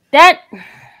 that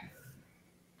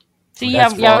see,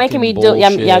 y'all making me do.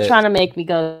 Y'all trying to make me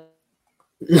go.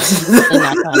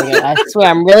 I swear,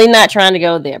 I'm really not trying to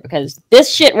go there because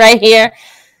this shit right here.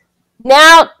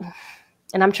 Now,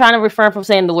 and I'm trying to refrain from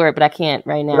saying the word, but I can't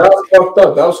right now. That was fucked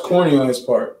up. That was corny on his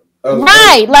part.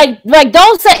 Right, like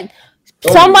don't say.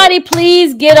 Somebody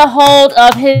please get a hold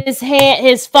of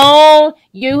his phone.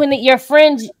 You and your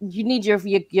friends, you need your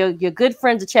good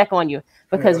friends to check on you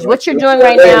because what you're doing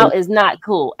right now is not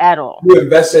cool at all. You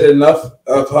invested enough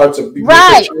of her to be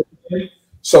right.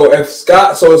 So if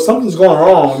something's going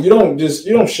wrong, you don't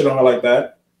shit on her like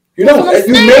that. You don't.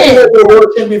 You made her the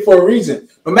world champion for a reason.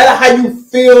 No matter how you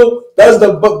feel, that's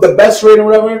the best rating or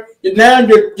whatever.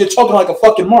 You're talking like a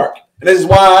fucking mark, and this is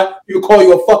why you call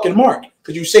you a fucking mark.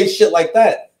 Because you say shit like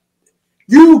that.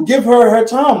 You give her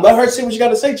time. Let her say what she got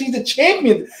to say. She's the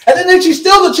champion. And then she's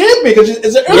still the champion. Because she's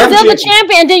still the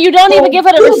champion. Then you don't even give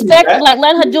her the respect. Like,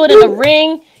 let her do it in the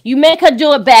ring. You make her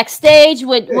do it backstage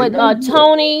with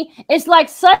Tony. It's like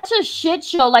such a shit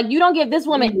show. Like, you don't give this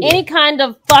woman any kind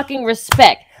of fucking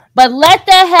respect. But let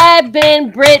that have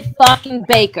been Britt fucking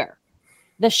Baker.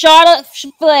 The Charlotte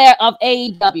Flair of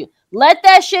AEW. Let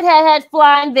that shit have had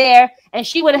flying there, and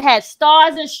she would have had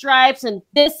stars and stripes and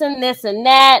this and this and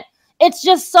that. It's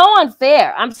just so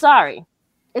unfair. I'm sorry.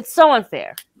 It's so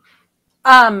unfair.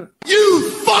 You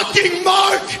fucking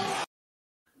mark!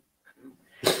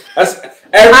 That's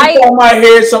every time I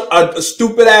hear a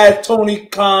stupid ass Tony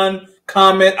Khan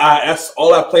comment, that's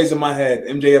all that plays in my head.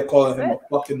 MJF calling him a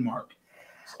fucking mark.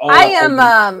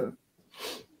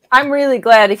 I'm really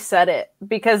glad he said it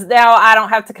because now I don't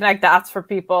have to connect dots for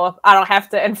people. I don't have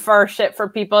to infer shit for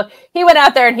people. He went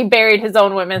out there and he buried his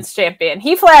own women's champion.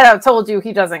 He flat out told you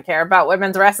he doesn't care about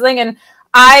women's wrestling. And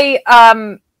I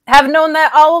have known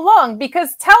that all along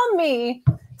because tell me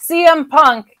CM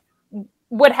Punk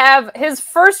would have his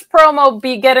first promo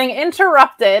be getting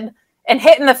interrupted and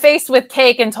hit in the face with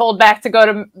cake and told to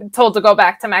go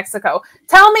back to Mexico.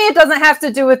 Tell me it doesn't have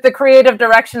to do with the creative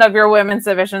direction of your women's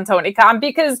division, Tony Khan,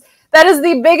 because that is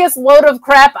the biggest load of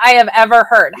crap I have ever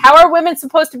heard. How are women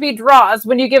supposed to be draws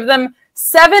when you give them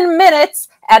 7 minutes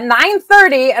at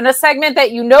 9:30 in a segment that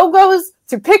goes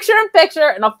to picture-in-picture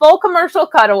and a full commercial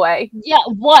cutaway. Yeah,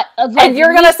 what? And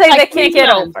you're going to say they can't get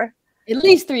over. At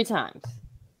least 3 times.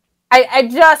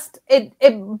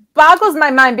 It boggles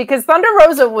my mind because Thunder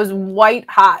Rosa was white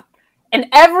hot in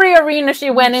every arena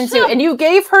she went into, and you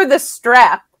gave her the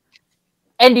strap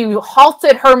and you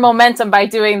halted her momentum by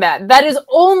doing that. That is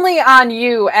only on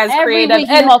you as creative. Every week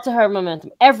you halted her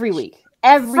momentum. Every week.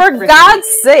 For God's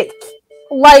sake,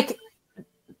 like,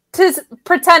 to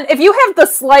pretend, if you have the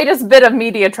slightest bit of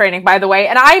media training, by the way,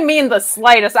 and I mean the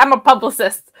slightest, I'm a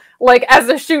publicist, like, as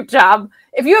a shoot job.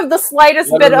 If you have the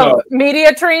slightest bit of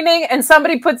media training and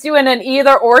somebody puts you in an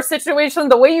either or situation,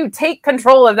 the way you take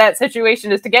control of that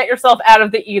situation is to get yourself out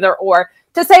of the either or.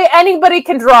 To say anybody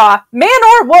can draw, man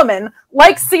or woman,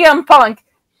 like CM Punk,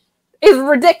 is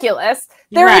ridiculous.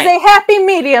 There is a happy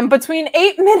medium between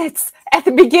 8 minutes at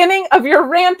the beginning of your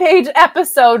Rampage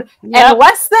episode and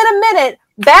less than a minute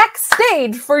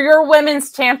backstage for your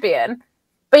women's champion.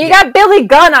 But you got Billy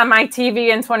Gunn on my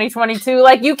TV in 2022.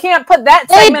 Like, you can't put that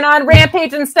segment on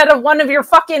Rampage instead of one of your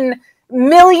fucking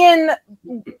million,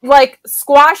 like,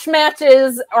 squash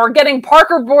matches or getting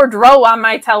Parker Boudreaux on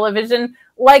my television.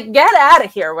 Like, get out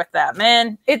of here with that,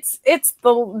 man. It's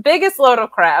the biggest load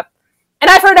of crap. And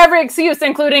I've heard every excuse,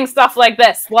 including stuff like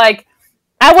this. Like,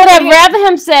 I would have rather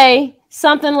him say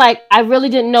something like, I really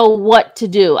didn't know what to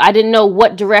do. I didn't know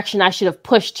what direction I should have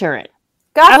pushed her in.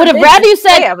 God, I would have rather you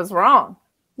say I was wrong.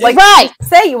 Like,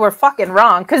 say you were fucking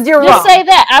wrong, because you're just wrong. say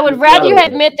that. I would rather you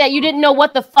admit that you didn't know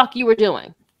what the fuck you were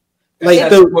doing.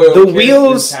 Like, the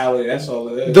wheels, that's all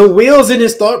it is. The wheels in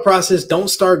his thought process don't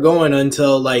start going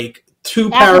until, like,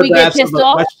 2 paragraphs of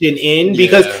a question in,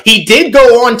 because he did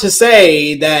go on to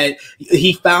say that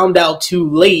he found out too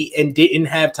late and didn't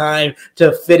have time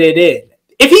to fit it in.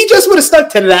 If he just would have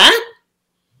stuck to that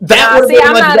would have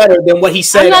been much better than what he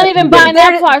said. I'm not even buying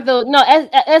that part, though. No,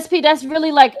 SP, that's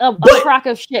really like a crock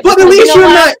of shit. But at least you're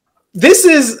not. This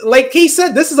is, like he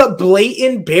said, this is a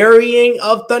blatant burying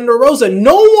of Thunder Rosa.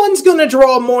 No one's going to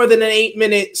draw more than an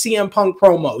 8-minute CM Punk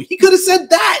promo. He could have said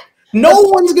that. No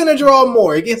one's going to draw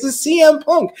more against a CM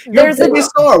Punk. You're the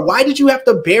biggest star. Why did you have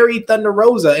to bury Thunder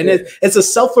Rosa? And it's a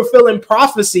self-fulfilling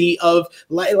prophecy of,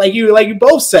 like you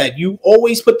both said, you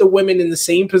always put the women in the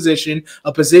same position,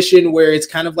 a position where it's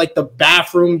kind of like the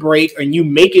bathroom break, and you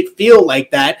make it feel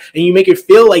like that, and you make it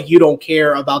feel like you don't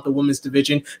care about the women's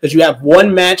division because you have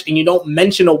one match and you don't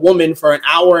mention a woman for an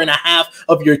hour and a half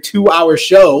of your 2-hour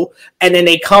show, and then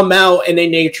they come out and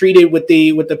then they're treated with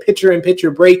the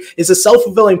picture-in-picture break. It's a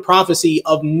self-fulfilling prophecy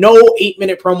of no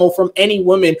 8-minute promo from any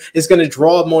woman is going to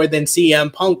draw more than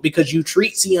CM Punk, because you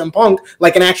treat CM Punk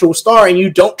like an actual star and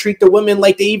you don't treat the women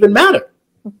like they even matter.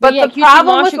 But the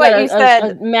problem with what you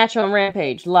said, a match on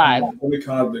Rampage live.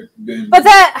 But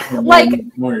that, like,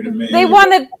 they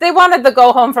wanted the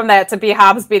go home from that to be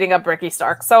Hobbs beating up Ricky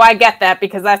Stark. So I get that,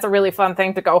 because that's a really fun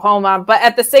thing to go home on. But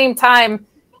at the same time,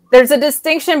 there's a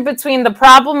distinction between the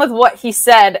problem with what he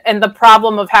said and the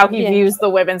problem of how he views the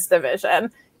women's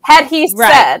division. Had he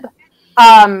said,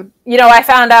 I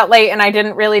found out late and I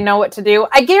didn't really know what to do,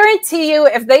 I guarantee you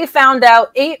if they found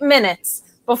out 8 minutes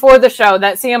before the show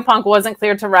that CM Punk wasn't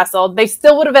cleared to wrestle, they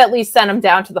still would have at least sent him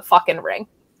down to the fucking ring.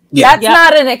 Yeah. That's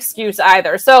not an excuse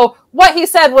either. So what he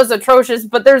said was atrocious,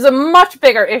 but there's a much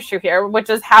bigger issue here,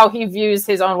 which is how he views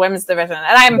his own women's division. And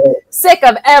I'm sick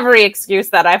of every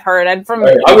excuse that I've heard. And from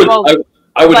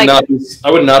I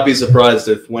would not be surprised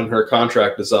if when her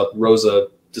contract is up, Rosa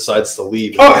decides to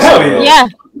leave. Oh, hell yeah.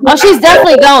 Oh, she's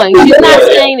definitely going. She's not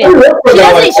staying there.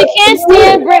 She can't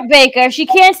stand Britt Baker. She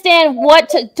can't stand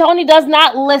Tony does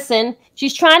not listen.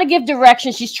 She's trying to give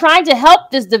direction. She's trying to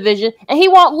help this division, and he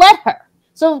won't let her.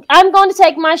 So I'm going to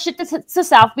take my shit to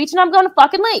South Beach, and I'm going to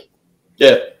fucking leave.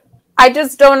 Yeah. I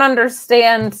just don't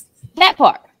understand that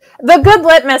part. The good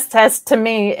litmus test to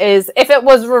me is, if it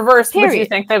was reversed, would you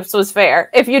think this was fair?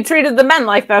 If you treated the men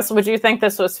like this, would you think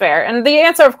this was fair? And the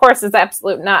answer, of course, is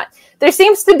absolute not. There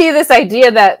seems to be this idea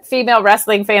that female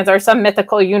wrestling fans are some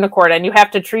mythical unicorn and you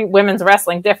have to treat women's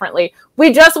wrestling differently.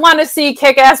 We just want to see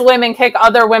kick-ass women kick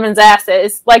other women's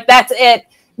asses. Like, that's it.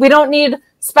 We don't need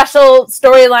special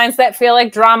storylines that feel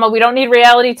like drama. We don't need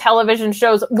reality television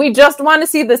shows. We just want to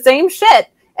see the same shit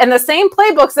and the same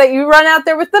playbooks that you run out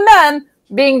there with the men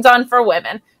being done for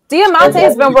women. Diamante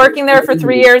has been working there for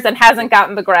 3 years and hasn't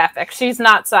gotten the graphic. She's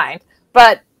not signed.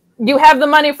 But you have the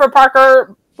money for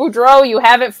Parker Boudreaux. You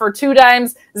have it for 2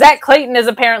 times. Zach Clayton is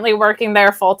apparently working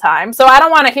there full time. So I don't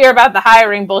want to hear about the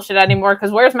hiring bullshit anymore,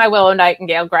 because where's my Willow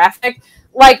Nightingale graphic?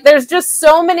 Like, there's just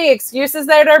so many excuses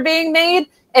that are being made.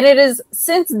 And it is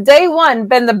since day one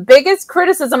been the biggest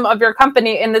criticism of your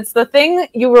company, and it's the thing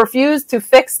you refuse to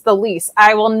fix the least.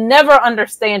 I will never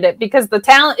understand it because the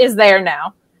talent is there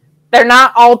now. They're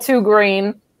not all too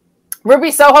green.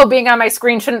 Ruby Soho being on my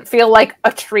screen shouldn't feel like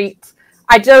a treat.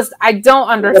 I don't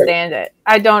understand it.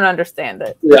 I don't understand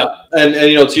it. Yeah, and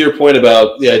to your point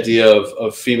about the idea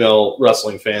of female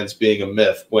wrestling fans being a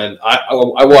myth, when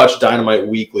I watch Dynamite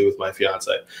weekly with my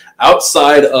fiance,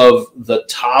 outside of the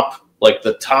top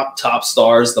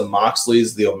stars, the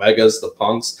Moxleys, the Omegas, the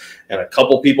Punks, and a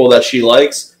couple people that she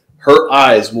likes, her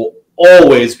eyes will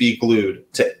always be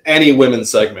glued to any women's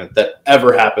segment that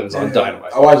ever happens on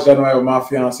Dynamite. I watch Dynamite with my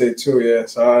fiance too, yeah,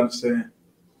 so I understand.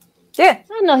 Yeah.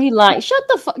 I know he lying. Shut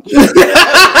the fuck.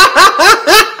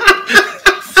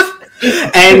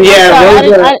 And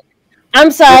yeah, I'm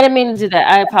sorry. I didn't mean to do that.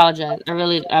 I apologize.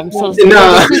 I'm so sorry.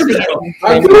 No.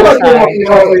 I feel like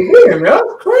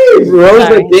that's crazy.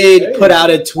 Rosa did put out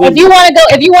a tweet. If you want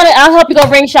to, I'll help you go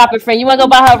ring shopping, friend. You want to go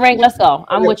buy her a ring? Let's go.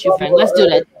 I'm with you, friend. Let's do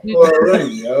that.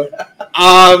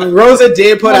 Rosa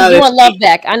did put out. You want love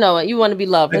back? I know it. You want to be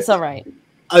loved. It's all right.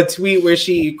 A tweet where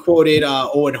she quoted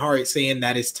Owen Hart saying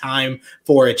that it's time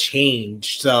for a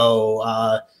change. So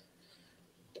I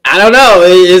don't know.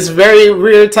 It's very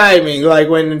weird timing. Like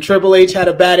when Triple H had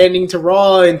a bad ending to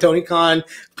Raw and Tony Khan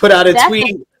put out a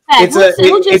tweet. It's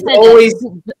always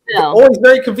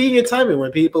very convenient timing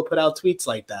when people put out tweets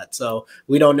like that. So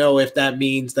we don't know if that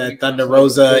means that Thunder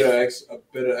Rosa a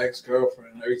bitter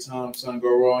ex-girlfriend. Every time something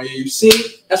go wrong, you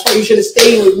see, that's why you should have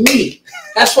stayed with me.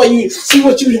 That's why you see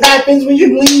what happens when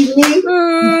you leave me.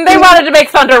 They wanted to make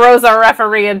Thunder Rosa a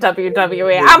referee in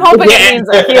WWE. I'm hoping it means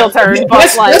a heel turn, but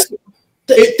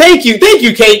Thank you,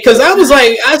 Kate. Because I was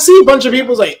like, I see a bunch of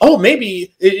people like, oh,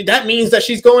 maybe that means that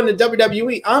she's going to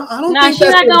WWE. I don't think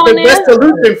that's the best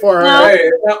solution for her. No. Hey,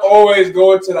 it's not always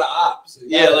going to the ops.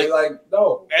 Yeah, like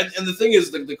no. And the thing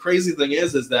is, the crazy thing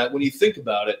is that when you think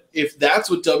about it, if that's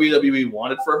what WWE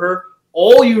wanted for her,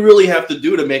 all you really have to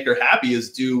do to make her happy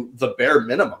is do the bare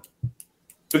minimum.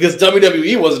 Because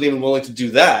WWE wasn't even willing to do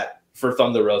that for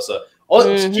Thunder Rosa.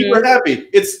 Just keep her happy.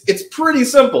 It's pretty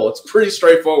simple. It's pretty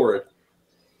straightforward.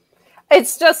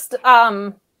 It's just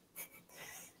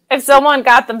if someone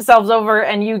got themselves over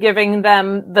and you giving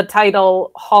them the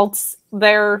title halts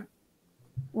their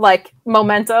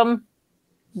momentum,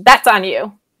 that's on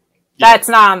you. Yeah. That's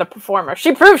not on the performer.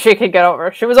 She proved she could get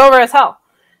over. She was over as hell.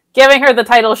 Giving her the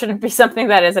title shouldn't be something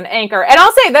that is an anchor. And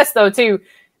I'll say this though too,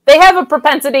 they have a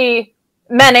propensity,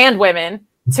 men and women,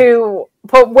 to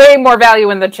put way more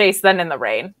value in the chase than in the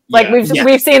reign.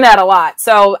 We've seen that a lot.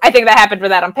 So I think that happened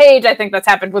with Adam Page. I think that's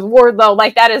happened with Wardlow.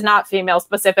 That is not female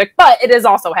specific, but it is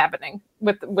also happening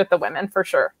with the women for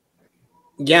sure.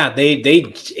 Yeah,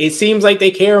 it seems like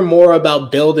they care more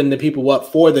about building the people up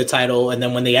for the title, and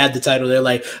then when they add the title, they're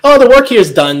like, "Oh, the work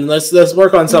here's done. Let's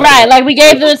work on something." Right, like we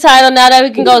gave them the title. Now that we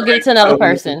can go give it to another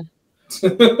person.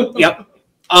 Yep.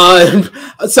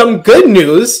 Some good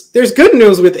news. There's good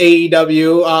news with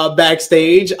AEW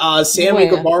backstage. Sammy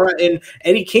Guevara and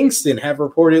Eddie Kingston have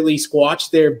reportedly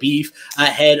squashed their beef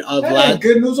ahead of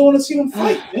good news. I want to see them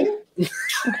fight, man.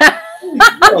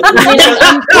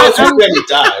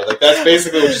 That's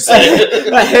basically what you're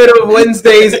saying. Ahead of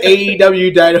Wednesday's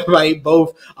AEW Dynamite,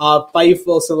 both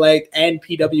Fightful Select and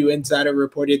PW Insider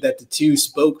reported that the two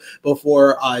spoke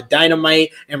before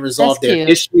Dynamite and resolved their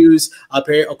issues.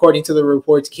 According to the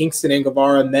reports, Kingston and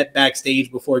Guevara met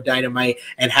backstage before Dynamite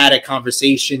and had a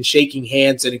conversation, shaking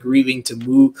hands and agreeing to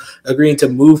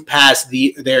move past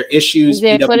their issues. Is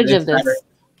there footage of this?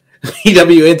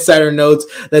 PW Insider notes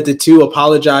that the two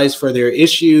apologized for their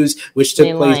issues, which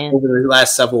took place over the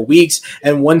last several weeks.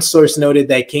 And one source noted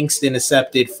that Kingston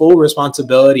accepted full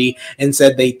responsibility and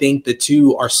said they think the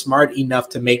two are smart enough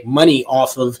to make money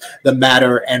off of the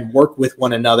matter and work with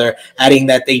one another, adding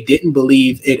that they didn't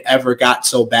believe it ever got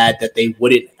so bad that they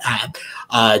wouldn't have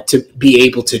to be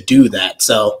able to do that.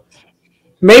 So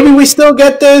maybe we still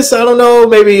get this. I don't know.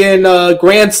 Maybe in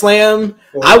Grand Slam.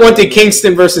 I wanted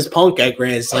Kingston versus Punk at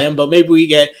Grand Slam, but maybe we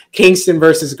get Kingston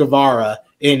versus Guevara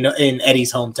in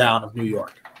Eddie's hometown of New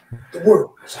York.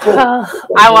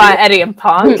 I want Eddie and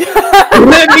Punk.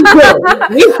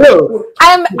 Me too.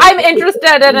 I'm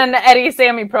interested in an Eddie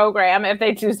Sammy program if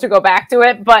they choose to go back to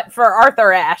it, but for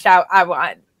Arthur Ashe, I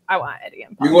want Eddie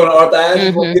and Punk. You going to Arthur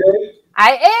Ashe? Mm-hmm.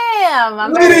 I am.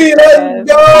 I'm Liddy, let's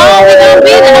go!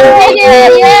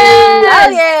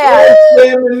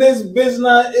 In this bitch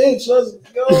not itch. Let's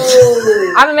go.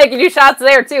 I'm making you shots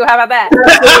there too. How about that?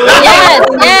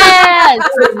 Yes.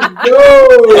 Let's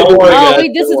go.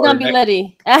 This is gonna be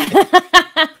Liddy.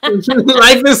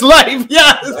 Life is life.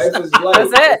 Yes. Life is life.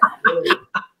 That's it.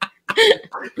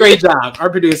 Great job. Our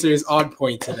producer is on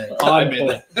point today. On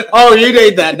point. Oh, you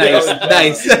made that.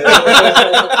 Nice.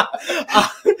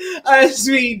 As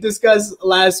we discussed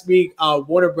last week,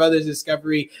 Warner Brothers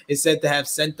Discovery is said to have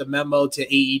sent the memo to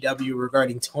AEW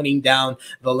regarding toning down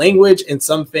the language, and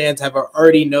some fans have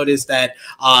already noticed that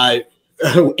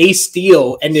Ace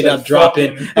Steel ended up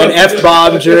dropping an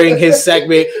F-bomb during his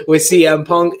segment with CM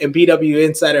Punk, and PW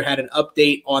Insider had an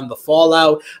update on the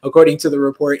fallout. According to the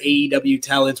report, AEW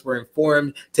talents were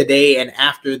informed today, and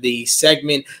after the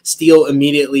segment, Steel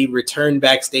immediately returned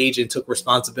backstage and took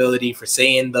responsibility for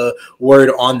saying the word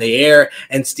on the air,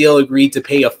 and Steel agreed to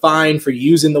pay a fine for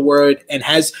using the word and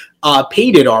has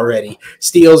paid it already.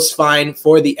 Steel's fine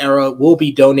for the era will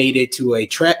be donated to a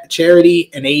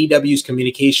charity, and AEW's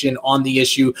communication on the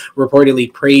issue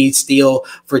reportedly praised Steel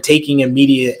for taking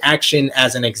immediate action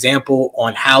as an example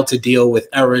on how to deal with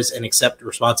errors and accept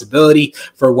responsibility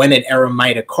for when an error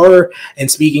might occur.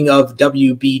 And speaking of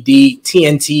WBD,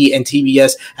 TNT and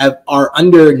TBS are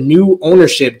under new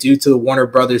ownership due to the Warner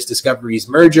Brothers Discovery's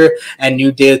merger, and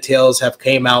new details have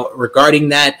came out regarding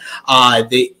that.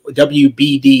 The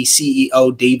WBD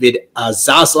CEO David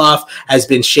Zaslav has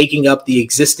been shaking up the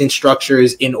existing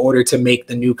structures in order to make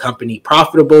the new company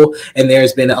profitable, and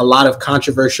there's been a lot of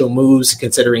controversial moves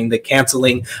considering the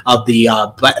canceling of the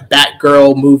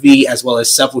Batgirl movie as well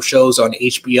as several shows on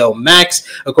HBO Max.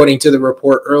 According to the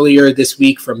report earlier this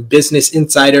week from Business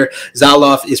Insider,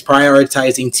 Zaslav is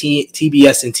prioritizing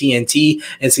TBS and TNT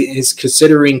and is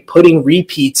considering putting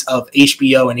repeats of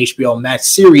HBO and HBO Max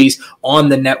series on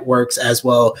the networks as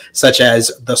well, such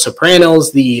as The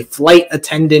Sopranos, The Flight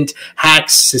Attendant,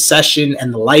 Hacks, Succession,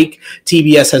 and the like.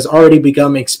 TBS has already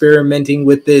begun experimenting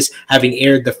with this, having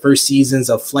aired the first seasons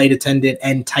of Flight Attendant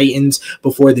and Titans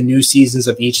before the new seasons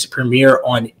of each premiere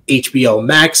on HBO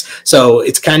Max. So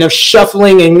it's kind of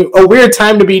shuffling and a weird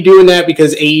time to be doing that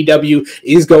because AEW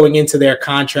is going into their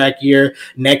contract year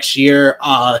next year.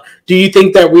 Do you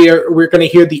think that we're going to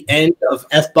hear the end of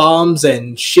F-bombs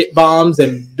and shit bombs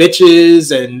and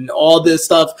bitches and all this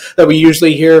stuff that we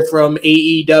usually hear from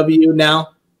AEW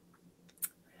now?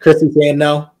 Chrissy saying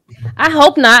no. I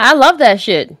hope not. I love that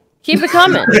shit. Keep it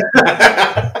coming.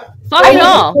 Fuck it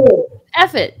all.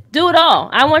 F it. Do it all.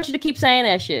 I want you to keep saying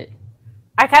that shit.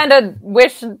 I kind of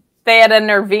wish they had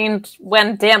intervened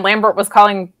when Dan Lambert was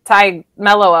calling Ty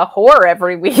Mello a whore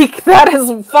every week. That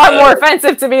is far more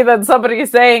offensive to me than somebody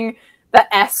saying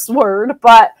the S word.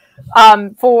 But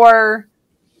for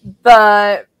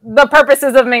the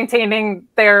purposes of maintaining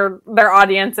their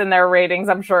audience and their ratings,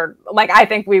 I'm sure, I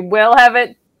think we will have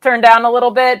it turned down a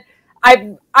little bit.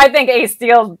 I think Ace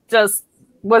Steel just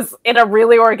was in a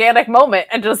really organic moment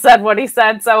and just said what he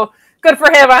said. So good for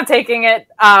him on taking it.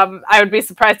 I would be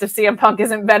surprised if CM Punk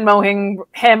isn't Venmoing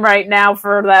him right now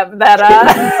for that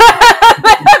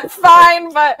that's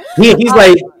fine. But he's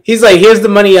like, here's the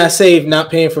money I saved not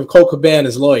paying for Cole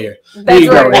Cabana's lawyer. There you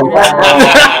go. Sending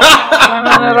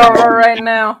it over right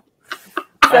now.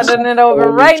 Sending it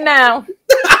over right now.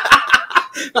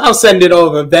 I'll send it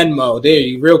over Venmo. There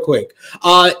you real quick.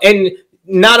 And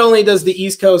not only does the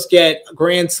East Coast get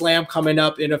Grand Slam coming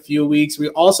up in a few weeks, we're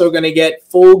also going to get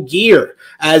Full Gear.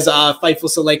 As Fightful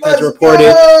Select has reported,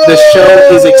 the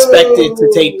show is expected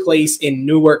to take place in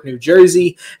Newark, New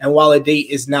Jersey. And while a date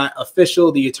is not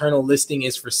official, the eternal listing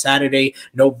is for Saturday,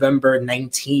 November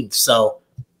 19th. So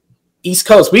East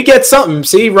Coast, we get something.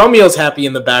 See, Romeo's happy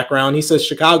in the background. He says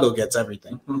Chicago gets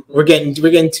everything. We're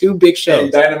getting two big shows.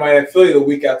 And Dynamite at Philly the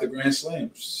week after Grand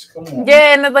Slams. Come on.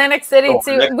 Yeah, in Atlantic City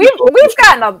too.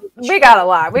 We got a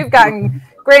lot. We've gotten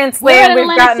Grand Slam.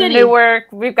 We've gotten Newark.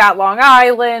 We've got Long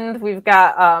Island. We've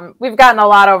gotten a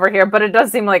lot over here. But it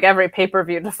does seem like every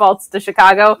pay-per-view defaults to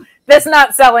Chicago. This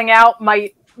not selling out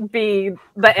might be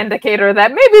the indicator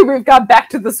that maybe we've got back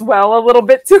to this well a little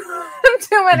bit too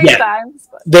many times.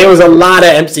 But. There was a lot of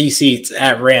empty seats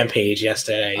at Rampage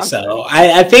yesterday, okay. So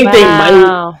I think they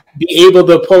might be able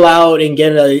to pull out and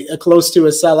get a close to a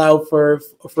sellout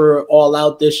for All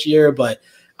Out this year, but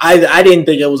I didn't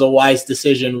think it was a wise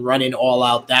decision running All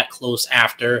Out that close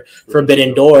after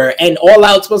Forbidden Door. And All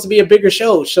Out's supposed to be a bigger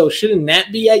show, so shouldn't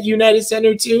that be at United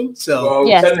Center too? So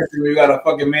technically we got a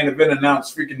fucking main event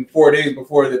announced freaking 4 days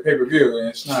before the pay-per-view, and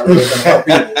it's not really gonna help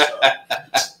either.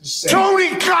 So.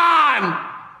 Tony Khan!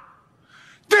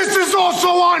 This is also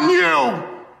on you!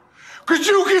 Because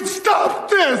you can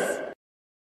stop this!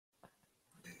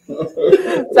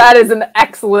 That is an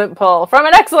excellent pull from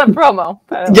an excellent promo.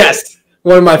 Yes.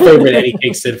 One of my favorite Eddie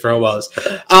Kingston promos.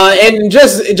 And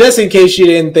just in case you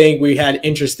didn't think we had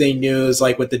interesting news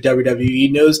like with the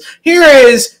WWE news, here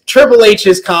is Triple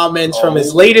H's comments from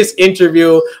his latest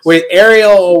interview with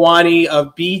Ariel Helwani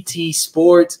of BT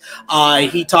Sports.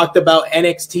 He talked about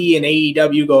NXT and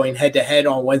AEW going head-to-head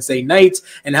on Wednesday nights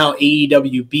and how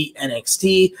AEW beat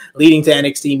NXT, leading to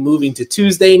NXT moving to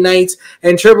Tuesday nights.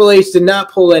 And Triple H did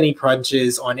not pull any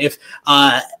punches on if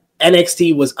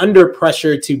NXT was under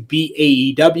pressure to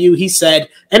beat AEW. He said,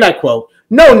 and I quote,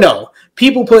 no.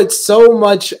 People put so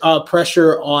much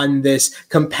pressure on this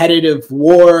competitive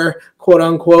war, quote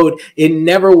unquote. It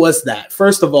never was that.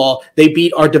 First of all, they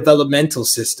beat our developmental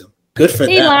system. Good for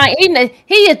them.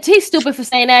 He's stupid for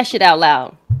saying that shit out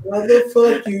loud. Why the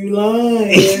fuck you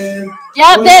lying?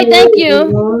 Thank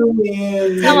you.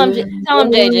 Tell him,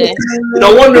 JJ.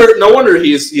 No wonder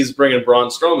he's bringing Braun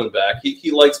Strowman back. He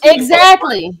likes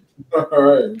exactly. All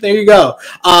right, there you go.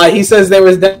 He says there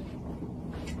was that.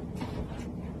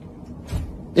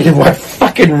 In what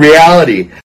fucking reality?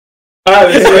 He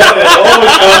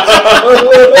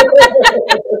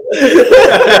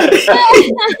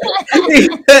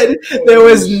said there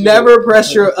was never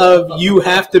pressure of you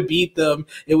have to beat them.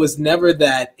 It was never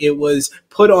that. It was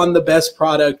put on the best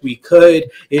product we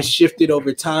could. It shifted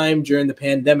over time during the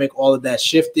pandemic. All of that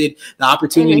shifted. The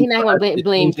opportunity. He's not going to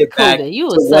blame COVID. You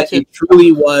was such it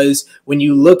truly was. When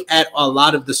you look at a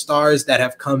lot of the stars that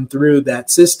have come through that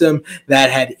system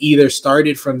that had either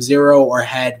started from zero or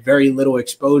had very little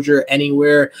exposure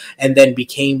anywhere and then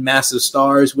became massive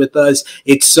stars with us,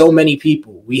 it's so many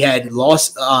people. We had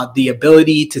lost the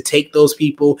ability to take those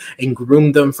people and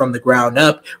groom them from the ground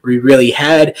up. We really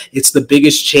had. It's the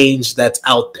biggest change that's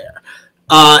out there.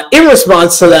 In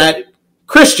response to that,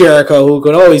 Chris Jericho, who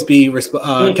could always be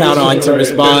count on to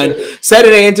respond, said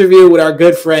in an interview with our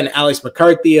good friend Alex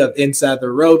McCarthy of Inside the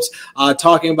Ropes,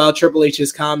 talking about Triple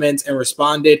H's comments, and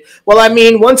responded, well, I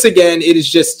mean, once again, it is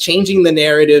just changing the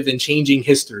narrative and changing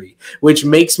history, which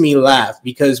makes me laugh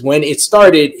because when it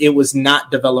started, it was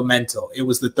not developmental. It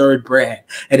was the third brand.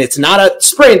 And it's not a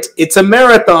sprint, it's a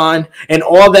marathon and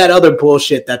all that other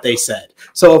bullshit that they said.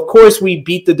 So, of course, we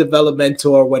beat the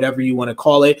developmental or whatever you want to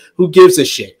call it. Who gives a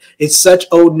shit? It's such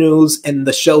old news and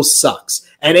the show sucks.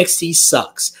 NXT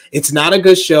sucks. It's not a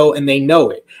good show and they know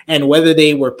it. And whether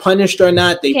they were punished or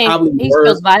not, they probably were. He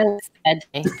chose violence that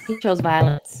day. He chose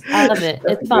violence. I love it.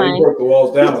 It's fine. He broke the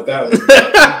walls down with that.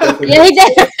 Yeah, he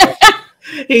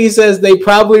did. He says they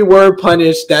probably were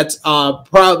punished. That's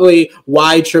probably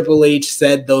why Triple H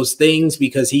said those things,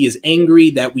 because he is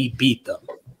angry that we beat them.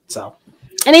 So.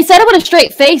 And he said it with a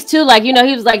straight face too. Like, he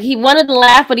was like, he wanted to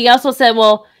laugh, but he also said,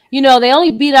 well, they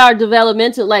only beat our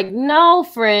developmental. Like, no,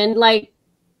 friend. Like,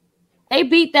 they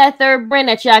beat that third brand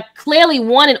that y'all clearly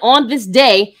wanted on this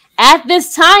day at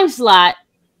this time slot.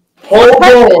 Hold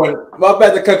on. I'm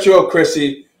about to cut you off,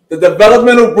 Chrissy. The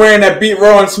developmental brand that beat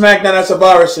Raw and SmackDown at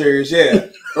Survivor Series. Yeah.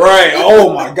 Right.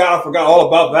 Oh, my God. I forgot all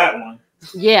about that one.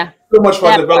 Yeah. So much for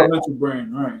the developmental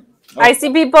brand. Right. Okay. I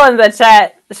see people in the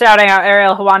chat shouting out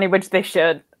Ariel Helwani, which they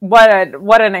should. What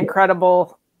an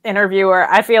incredible interviewer.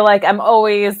 I feel like I'm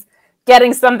always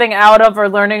getting something out of or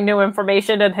learning new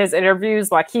information in his interviews.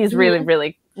 Like, he's really,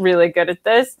 really, really good at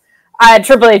this.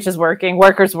 Triple H is working.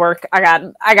 Workers work. I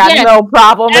got yes, no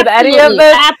problem with any of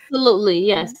this. Absolutely,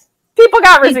 yes. People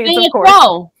got receipts, of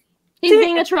course. He's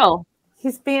being a troll.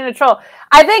 He's being a troll.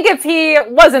 I think if he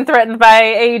wasn't threatened by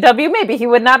AEW, maybe he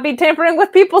would not be tampering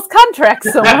with people's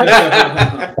contracts so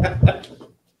much.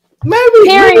 Maybe.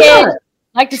 Period.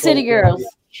 Like the City Girls.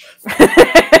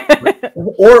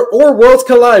 or Worlds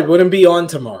Collide wouldn't be on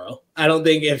tomorrow. I don't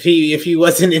think if he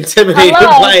wasn't intimidated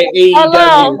by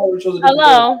AEW.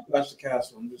 Hello.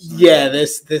 Yeah,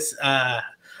 this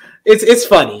it's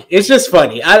funny. It's just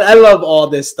funny. I love all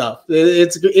this stuff.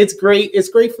 It's great. It's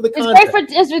great for the content.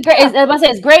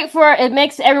 It's great for it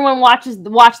makes everyone watch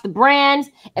the brands.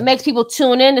 It makes people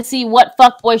tune in to see what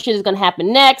fuckboy shit is going to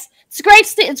happen next. It's great.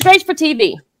 It's great for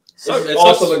TV. So it's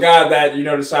also the guy that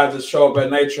decided to show up at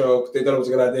Nitro because they thought it was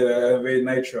a good idea to invade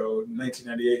Nitro in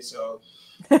 1998. So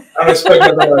I don't expect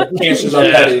that cancers are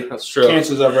petty. That's true.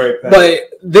 Cancers are very petty.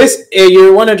 But this,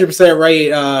 you're 100%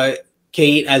 right,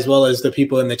 Kate, as well as the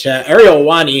people in the chat. Ariel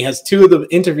Helwani has two of the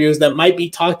interviews that might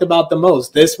be talked about the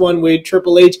most. This one with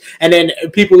Triple H, and then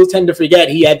people tend to forget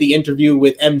he had the interview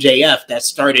with MJF that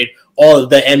started all of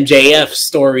the MJF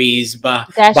stories behind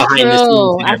the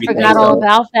scenes. I forgot all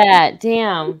about that.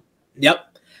 Damn.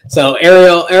 Yep. So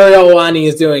Ariel Helwani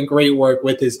is doing great work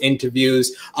with his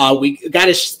interviews. We got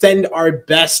to send our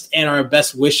best and our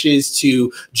best wishes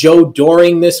to Joe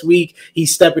Doring this week.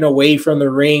 He's stepping away from the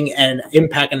ring, and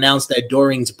Impact announced that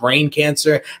Doring's brain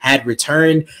cancer had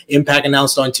returned. Impact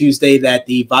announced on Tuesday that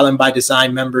the Violent by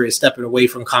Design member is stepping away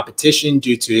from competition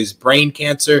due to his brain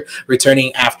cancer,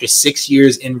 returning after 6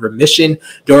 years in remission.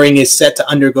 Doring is set to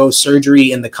undergo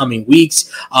surgery in the coming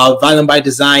weeks. Violent by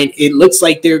Design, it looks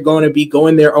like they're going to be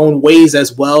going their own ways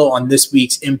as well on this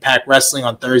week's Impact Wrestling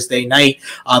on Thursday night.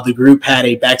 The group had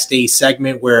a backstage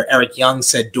segment where Eric Young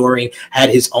said Doring had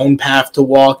his own path to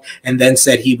walk and then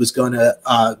said he was going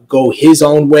to go his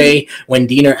own way. When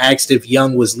Diener asked if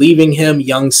Young was leaving him,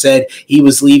 Young said he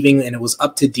was leaving and it was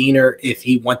up to Diener if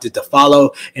he wanted to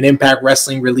follow. And Impact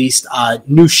Wrestling released a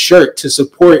new shirt to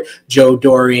support Joe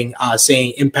Doring,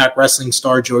 saying Impact Wrestling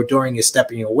star Joe Doring is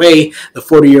stepping away. The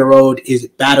 40-year-old is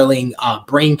battling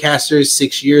brain cancers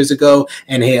 6 years ago,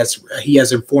 and he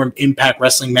has informed Impact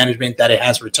Wrestling Management that it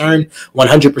has returned.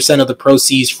 100% of the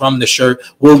proceeds from the shirt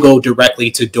will go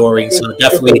directly to Doring. So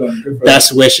definitely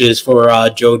best wishes for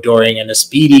Joe Doring and a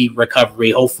speedy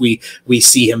recovery. Hopefully we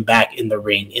see him back in the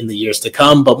ring in the years to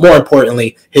come, but more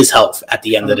importantly, his health at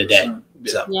the end of the day.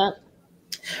 So, yeah.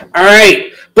 All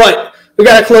right, but we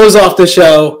got to close off the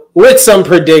show with some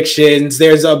predictions.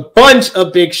 There's a bunch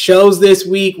of big shows this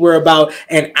week. We're about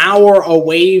an hour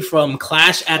away from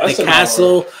Clash at the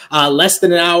Castle, less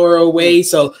than an hour away.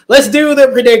 So let's do the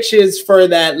predictions for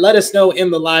that. Let us know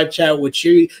in the live chat what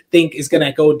you think is going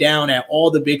to go down at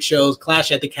all the big shows.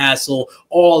 Clash at the Castle,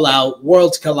 All Out,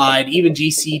 Worlds Collide, even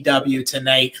GCW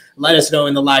tonight. Let us know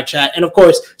in the live chat. And of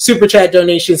course, super chat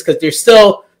donations, because there's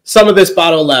still some of this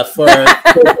bottle left for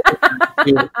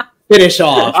finish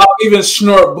off. I'll even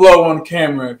snort blow on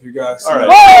camera if you guys. All right.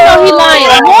 Whoa, he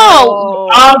lying. Whoa.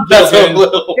 I'm just You're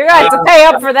going to have to pay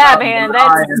up for that, man.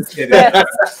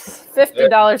 That's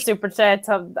 $50 super chat,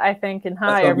 I think, and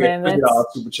higher, man.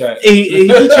 That's super chat. He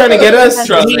trying to get us. He's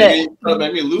trying to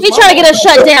get us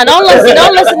shut down. Don't listen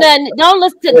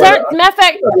to. Matter of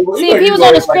fact, see, if he was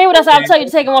on the screen with us, I'll tell you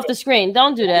to take him off the screen.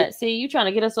 Don't do that. See, you trying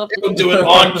to get us off the screen. Do it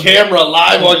on camera,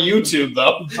 live on YouTube,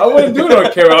 though. I wouldn't do it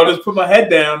on camera. I'll just put my head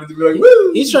down and be like,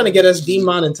 woo. He's trying to get us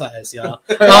demonetized, y'all.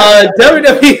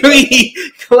 WWE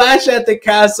Clash at the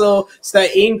Castle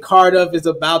in Cardiff is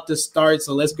about to start,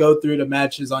 so let's go through the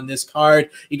matches on this card.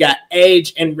 You got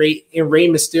Edge and Rey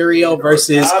Mysterio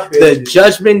versus the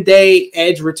Judgment Day.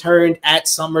 Edge returned at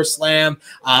SummerSlam.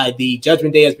 The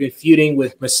Judgment Day has been feuding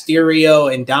with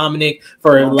Mysterio and Dominic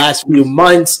for the last few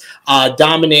months.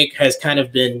 Dominic has kind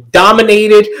of been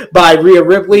dominated by Rhea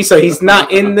Ripley, so he's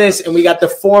not in this. And we got the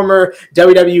former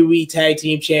WWE Tag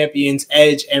Team Champions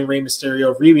Edge and Rey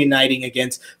Mysterio reuniting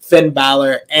against Finn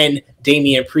Balor and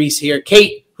Damian Priest here.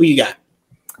 Kate, who you got?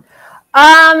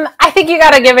 I think you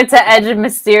got to give it to Edge and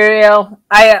Mysterio.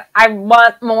 I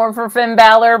want more from Finn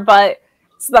Balor, but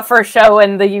it's the first show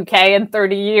in the UK in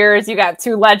 30 years. You got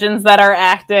two legends that are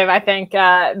active. I think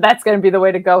that's going to be the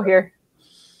way to go here.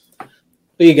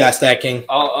 Who you got, Stat King?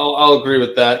 I'll agree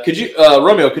with that. Could you,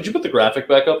 Romeo? Could you put the graphic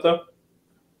back up though?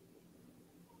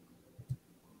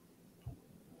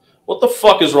 What the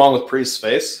fuck is wrong with Priest's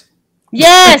face?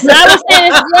 Yes, I was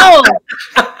saying it's low.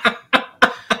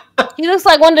 He looks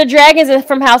like one of the dragons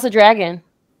from House of Dragon.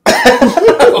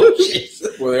 Oh,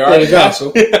 Jesus. Well, they are at the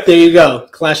castle. There you go.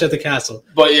 Clash at the Castle.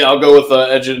 But yeah, I'll go with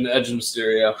Edge and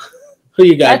Mysterio. Who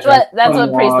you got? That's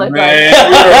what Priest looks like.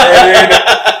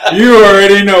 You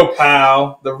already know,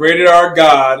 pal. The rated R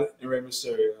God and Rey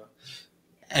Mysterio.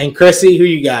 And Chrissy, who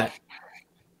you got?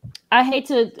 I hate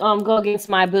to go against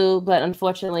my boo, but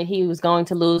unfortunately, he was going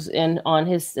to lose on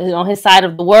his side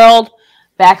of the world.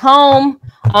 Back home,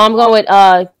 I'm going with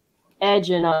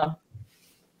Edge and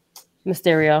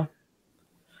Mysterio.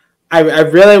 I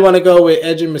really want to go with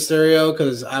Edge and Mysterio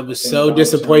because I was so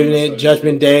disappointed in it.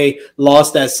 Judgment Day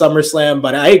lost at SummerSlam,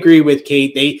 but I agree with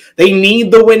Kate. They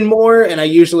need the win more, and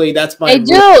that's my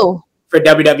do. For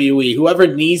WWE. Whoever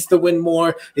needs to win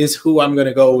more is who I'm going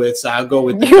to go with. So I'll go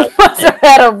with you. Must have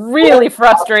had a really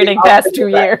frustrating past 2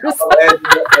 years. But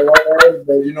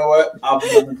you know what? I'm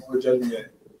going to go with Judgment Day.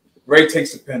 Ray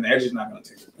takes the pin. Edge is not going to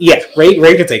take the pin. Yeah,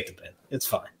 Ray can take the pin. It's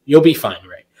fine. You'll be fine,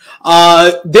 Ray.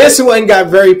 This one got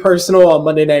very personal on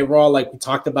Monday Night Raw, like we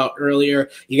talked about earlier.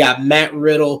 You got Matt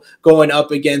Riddle going up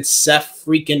against Seth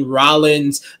freaking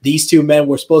Rollins. These two men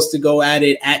were supposed to go at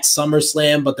it at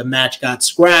SummerSlam, but the match got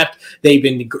scrapped. They've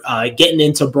been getting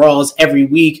into brawls every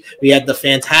week. We had the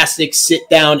fantastic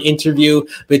sit-down interview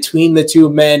between the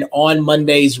two men on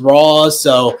Monday's Raw.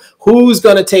 So who's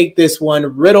going to take this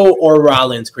one, Riddle or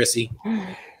Rollins, Chrissy?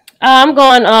 I'm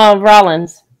going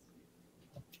Rollins.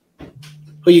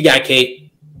 Who you got,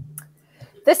 Kate?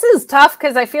 This is tough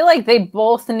because I feel like they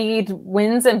both need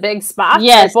wins in big spots.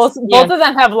 Yes. Both of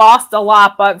them have lost a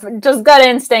lot, but just gut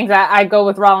instinct, I go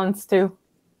with Rollins too.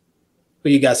 Who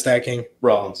you got, Stacking?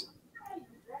 Rollins.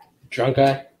 Drunk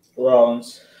guy?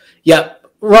 Rollins. Yep.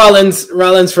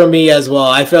 Rollins for me as well.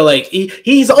 I feel like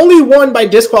he's only won by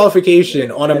disqualification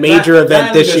on a major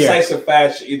event this year. Not in decisive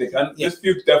fashion either. This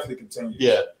feud definitely continues.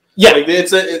 Yeah. Yeah. Like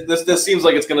this seems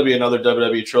like it's going to be another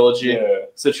WWE trilogy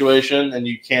situation, and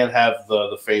you can't have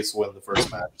the face win the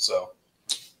first match. So,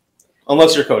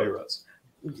 unless you're Cody Rhodes.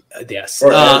 Yes.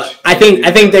 I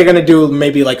think they're gonna do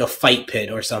maybe like a fight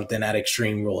pit or something at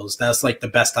Extreme Rules. That's like the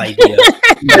best idea.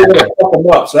 They're gonna fuck them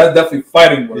up, so that's definitely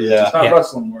fighting words. Yeah. It's not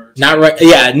wrestling words. Not right.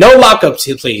 Yeah, no lockups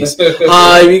here, please.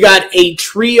 We got a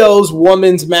trios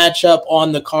women's matchup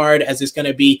on the card, as it's going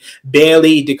to be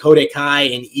Bayley, Dakota Kai,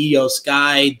 and Io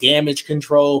Sky. Damage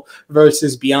Control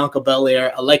versus Bianca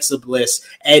Belair, Alexa Bliss,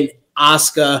 and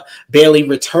Asuka. Bayley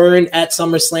returned at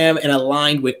SummerSlam and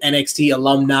aligned with NXT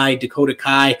alumni Dakota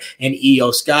Kai and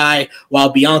Io Sky, while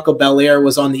Bianca Belair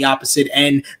was on the opposite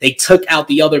end. They took out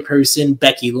the other person,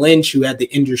 Becky Lynch, who had the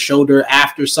injured shoulder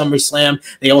after SummerSlam.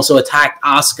 They also attacked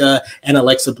Asuka and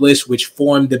Alexa Bliss, which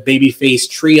formed the babyface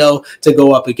trio to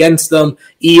go up against them.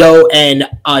 Io and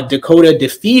Dakota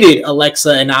defeated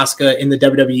Alexa and Asuka in the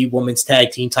WWE Women's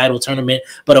Tag Team title tournament,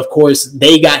 but of course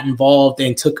they got involved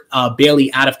and took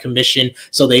Bayley out of commission,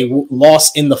 so they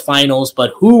lost in the finals.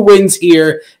 But who wins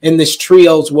here in this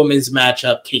trios women's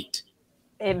matchup, Kate?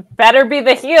 It better be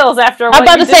the heels after. I'm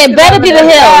about to say it better be the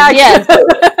heels. Yes,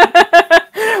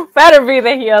 better be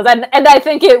the heels, and I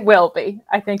think it will be.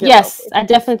 I think yes, I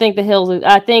definitely think the heels.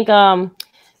 I think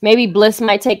maybe Bliss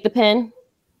might take the pin.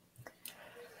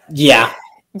 Yeah,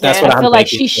 that's what I feel like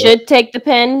she should take the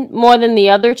pin more than the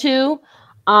other two.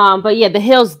 But yeah, the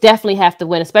Hills definitely have to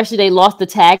win, especially they lost the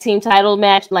tag team title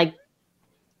match. Like,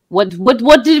 what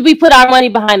did we put our money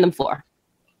behind them for?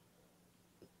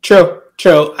 True.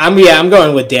 I'm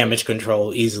going with Damage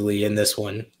Control easily in this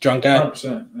one. Drunk guy?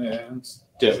 100%. Yeah, it's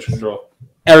Damage Control.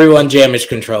 Everyone Damage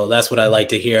Control. That's what I like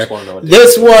to hear.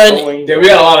 This one... Yeah, we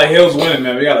got a lot of heels winning,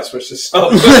 man. We got to switch this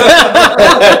up.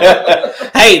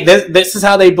 Hey, this is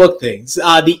how they book things.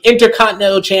 The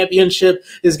Intercontinental Championship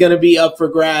is going to be up for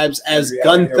grabs as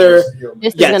Gunther.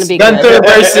 This is going to be Gunther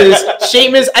versus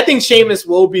Sheamus. I think Sheamus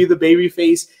will be the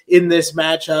babyface in this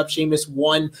matchup. Sheamus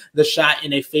won the shot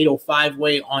in a fatal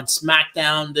 5-way on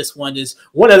SmackDown. This one is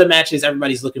one of the matches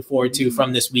everybody's looking forward to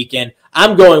from this weekend.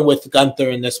 I'm going with Gunther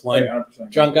in this one. Yeah,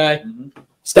 Drunk guy?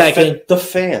 Stacking? The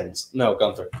fans. No,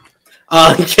 Gunther.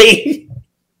 Okay.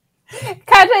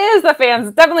 Kind of is the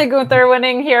fans. Definitely Gunther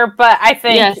winning here, but I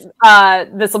think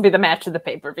this will be the match of the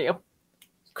pay-per-view.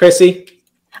 Chrissy?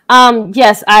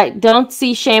 Yes, I don't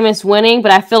see Sheamus winning,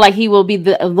 but I feel like he will be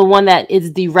the one that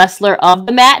is the wrestler of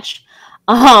the match.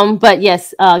 But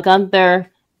yes, Gunther,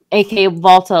 aka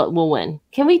Volta, will win.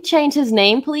 Can we change his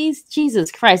name, please?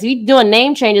 Jesus Christ, we doing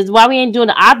name changes. Why we ain't doing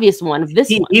the obvious one of this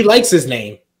one? He likes his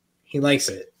name. He likes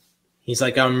it. He's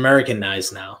like, I'm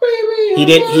Americanized now. He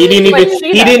didn't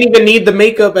even need the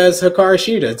makeup as Hikaru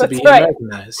Shida to be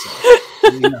Americanized.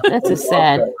 So, That's a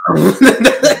sad.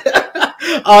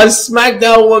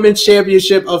 SmackDown Women's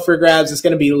Championship up for grabs. It's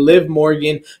going to be Liv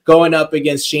Morgan going up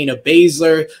against Shayna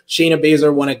Baszler. Shayna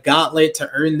Baszler won a gauntlet to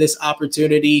earn this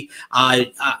opportunity.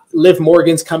 Liv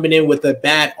Morgan's coming in with a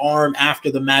bad arm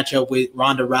after the matchup with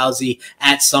Ronda Rousey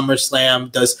at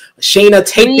SummerSlam. Does Shayna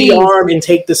take the arm and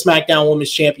take the SmackDown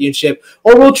Women's Championship?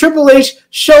 Or will Triple H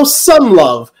show some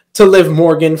love to Liv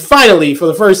Morgan finally for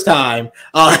the first time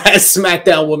as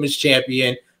SmackDown Women's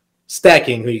Champion?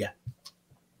 Stacking, who you got?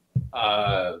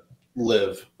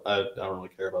 Liv. I don't really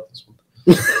care about this one.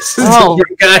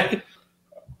 Guy.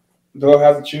 Do I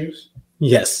have to choose?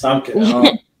 Yes. I'm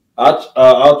kidding.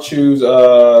 I'll choose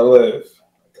Liv.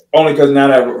 Only because now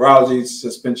that Rousey's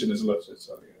suspension is lifted.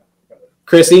 So yeah.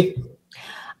 Chrissy?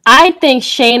 I think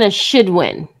Shayna should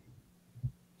win.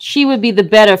 She would be the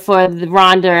better for the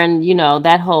Ronda and,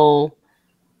 that whole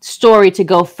story to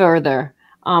go further.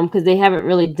 Because they haven't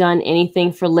really done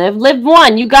anything for Liv. Liv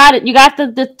won. You got it. You got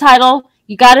the title.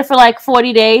 You got it for like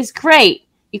 40 days. Great.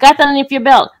 You got that underneath your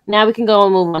belt. Now we can go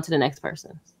and move on to the next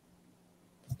person.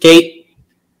 Kate?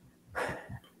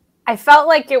 I felt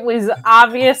like it was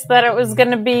obvious that it was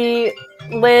going to be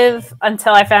Liv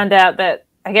until I found out that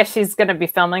I guess she's going to be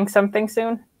filming something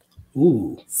soon.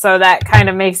 Ooh. So that kind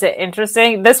of makes it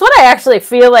interesting. This one I actually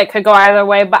feel like could go either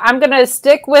way, but I'm going to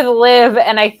stick with Liv,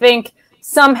 and I think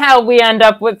somehow we end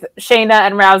up with Shayna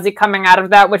and Rousey coming out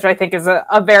of that, which I think is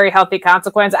a very healthy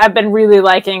consequence. I've been really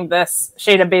liking this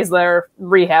Shayna Baszler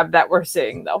rehab that we're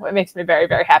seeing, though. It makes me very,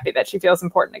 very happy that she feels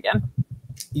important again.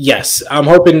 Yes, I'm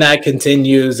hoping that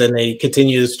continues and they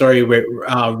continue the story with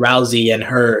Rousey and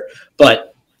her.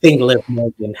 But I think Liv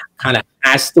Morgan kind of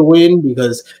has to win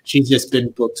because she's just been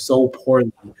booked so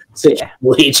poorly since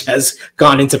Triple H has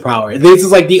gone into power. This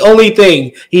is like the only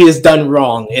thing he has done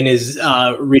wrong in his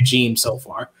regime so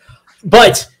far.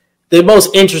 But the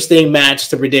most interesting match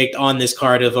to predict on this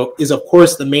card is, of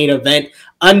course, the main event.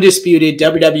 Undisputed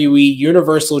WWE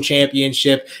Universal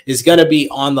Championship is going to be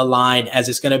on the line as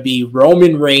it's going to be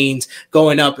Roman Reigns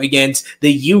going up against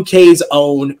the UK's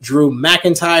own Drew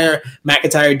McIntyre.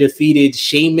 McIntyre defeated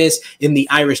Sheamus in the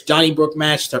Irish Donnybrook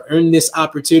match to earn this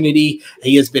opportunity.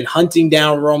 He has been hunting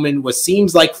down Roman what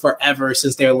seems like forever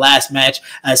since their last match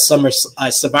at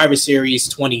Survivor Series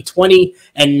 2020.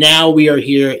 And now we are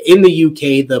here in the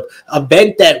UK, the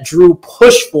event that Drew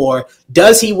pushed for.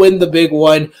 Does he win the big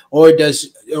one, or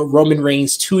does Roman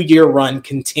Reigns' 2-year run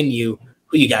continue?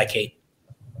 Who you got, Kate?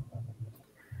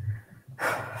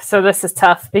 So this is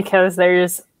tough because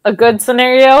there's a good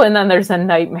scenario and then there's a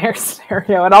nightmare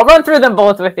scenario, and I'll run through them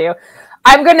both with you.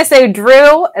 I'm going to say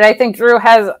Drew, and I think Drew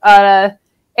has an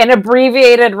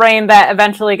abbreviated reign that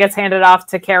eventually gets handed off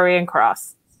to Karrion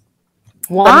Kross.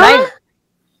 What?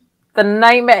 The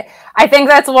nightmare. I think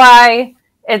that's why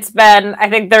it's been. I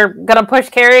think they're going to push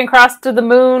Karrion Kross to the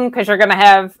moon because you're going to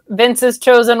have Vince's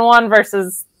chosen one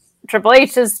versus Triple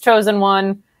H's chosen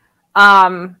one.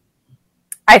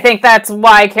 I think that's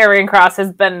why Karrion Kross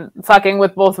has been fucking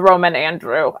with both Roman and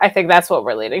Drew. I think that's what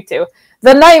we're leading to.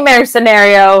 The nightmare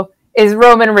scenario is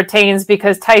Roman retains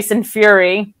because Tyson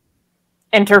Fury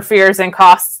interferes and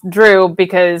costs Drew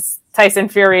because Tyson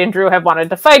Fury and Drew have wanted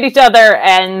to fight each other.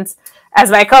 And as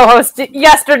my co-host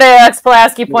yesterday, Alex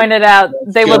Pulaski, pointed out,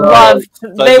 they would love.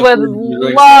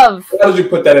 How did you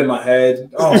put that in my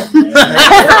head? Oh,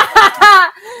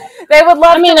 they would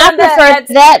love. I mean, I prefer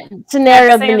that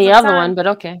scenario than the other one, but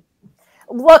okay.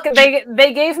 Look,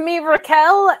 they gave me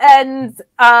Raquel and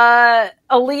Aaliyah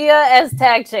as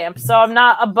tag champs, so I'm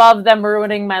not above them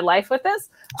ruining my life with this.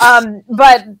 They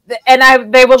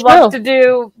would love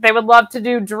to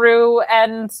do Drew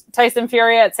and Tyson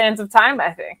Fury at Sands of Time.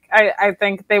 I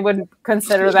think they would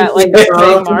consider that like a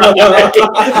trademark.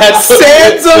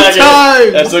 Sands of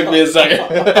Time. That took me a second.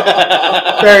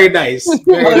 Very nice.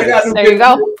 Very nice. There you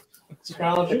go.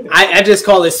 I just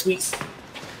call it sweet.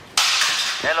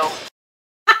 Hello.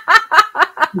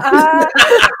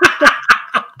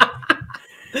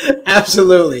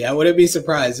 Absolutely. I wouldn't be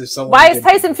surprised if someone. Why is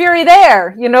Tyson Fury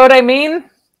there? You know what I mean?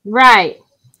 Right.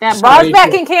 That Raw's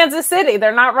back in Kansas City.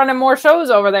 They're not running more shows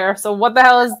over there. So what the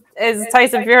hell is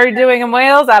Tyson Fury doing in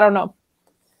Wales? I don't know.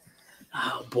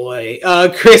 Oh boy.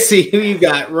 Chrissy, who you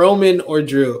got? Roman or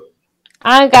Drew?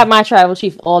 I got my tribal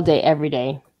chief all day, every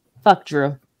day. Fuck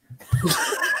Drew.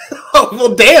 Oh,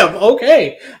 well, damn.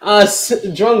 Okay.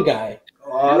 Drunk guy.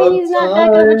 I mean, he's not that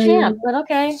good of a champ, but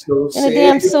okay. So in a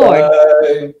damn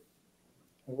sword.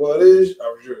 What is...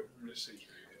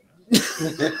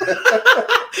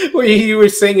 Well, you were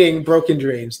singing Broken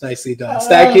Dreams. Nicely done.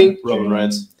 Stacking? Roman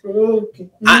Reigns.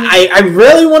 I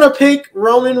really want to pick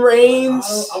Roman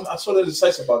Reigns. I'm sort of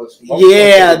decisive about this.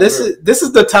 Yeah, this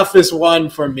is the toughest one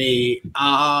for me.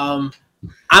 I'm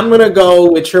going to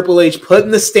go with Triple H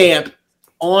putting the stamp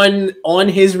on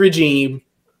his regime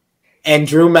and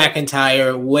Drew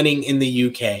McIntyre winning in the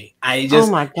UK. I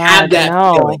just have that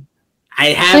feeling.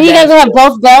 So you guys have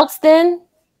both belts then?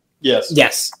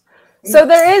 Yes. So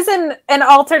there is an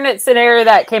alternate scenario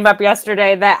that came up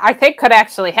yesterday that I think could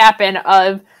actually happen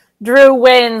of Drew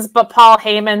wins, but Paul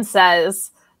Heyman says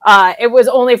it was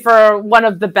only for one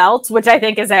of the belts, which I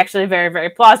think is actually very, very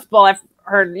plausible. I've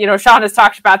heard, Sean has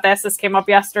talked about this. This came up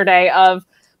yesterday of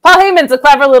Paul Heyman's a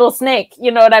clever little snake. You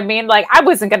know what I mean? Like, I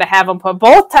wasn't going to have him put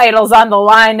both titles on the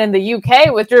line in the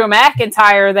UK with Drew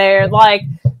McIntyre there. Like,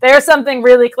 there's something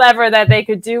really clever that they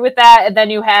could do with that. And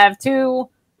then you have 2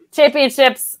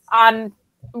 championships on,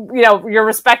 your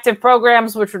respective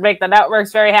programs, which would make the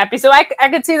networks very happy. So I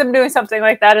could see them doing something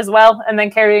like that as well. And then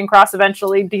Karrion Kross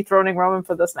eventually dethroning Roman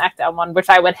for the SmackDown one, which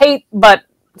I would hate, but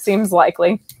seems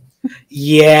likely.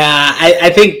 Yeah,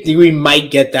 I think we might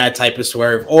get that type of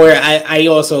swerve. Or I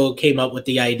also came up with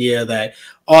the idea that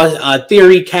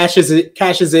Theory cashes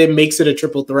in, makes it a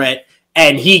triple threat,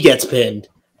 and he gets pinned.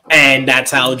 And that's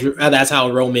how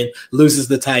Roman loses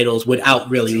the titles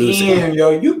without really losing. Damn, yo,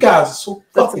 you guys are so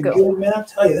fucking good, man. I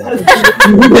tell you that.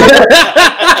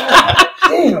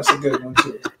 Damn, that's a good one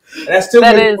too. And that still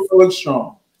makes it look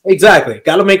strong. Exactly.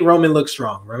 Got to make Roman look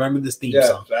strong. Remember this theme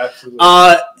song. Absolutely.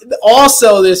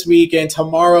 Also this weekend,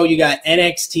 tomorrow, you got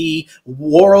NXT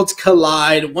Worlds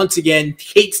Collide. Once again,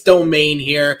 Kate's domain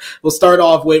here. We'll start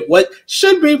off with what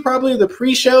should be probably the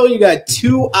pre-show. You got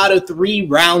 2 out of 3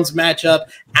 rounds matchup.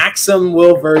 Axum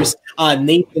will verse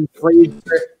Nathan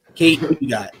Frazier. Kate, who you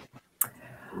got?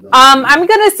 I'm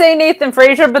gonna say Nathan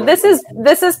Frazier, but this is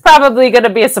probably gonna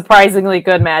be a surprisingly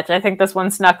good match. I think this one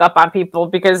snuck up on people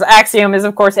because Axiom is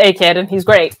of course a kid and he's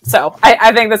great. So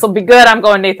I think this will be good. I'm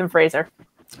going Nathan Frazier.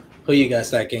 Who you got,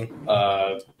 stacking?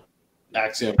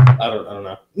 Axiom. I don't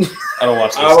know. I don't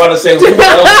watch this. I want to say. I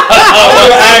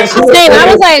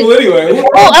was like, anyway.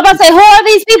 oh, I'm about to say, who are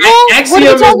these people? Axiom What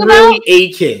are you talking is really about?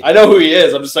 a kid. I know who he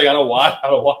is. I'm just saying I don't watch.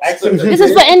 This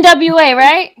is for NWA,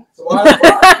 right? Well,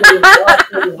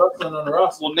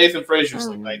 Nathan Frazier's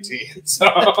like 19. So,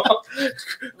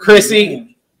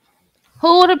 Chrissy. Who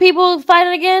are the people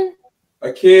fighting again?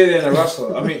 A kid and a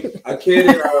wrestler. I mean, a kid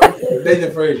and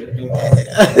Nathan Frazier.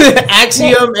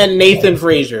 Axiom and Nathan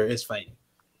Frazier is fighting.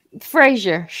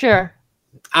 Frazier, sure.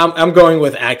 I'm going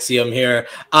with Axiom here.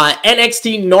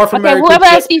 NXT North Okay, American. whoever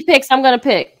SB picks, I'm gonna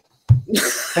pick.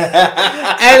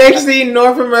 NXT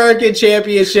North American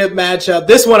Championship matchup.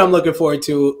 This one I'm looking forward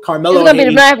to. Carmelo It's gonna be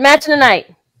Hayes the match of the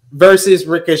night. versus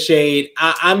Ricochet.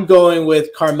 I'm going with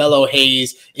Carmelo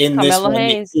Hayes in Carmelo this one.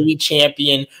 Hayes. The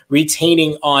champion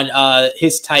retaining on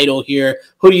his title here.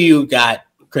 Who do you got,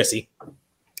 Chrissy?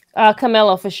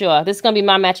 Carmelo for sure. This is gonna be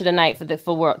my match of the night for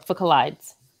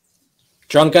Collides.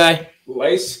 Drunk guy?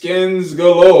 Light skins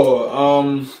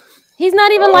galore. He's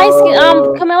not even light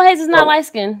skinned. Carmelo Hayes is not light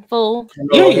skinned, fool.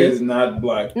 No, he's not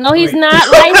black. No, he's not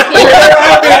light skinned.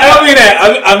 I don't mean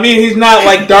that. I mean he's not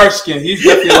like dark skinned. He's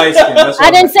definitely light skinned.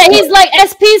 I didn't say he's like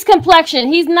SP's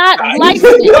complexion. He's not light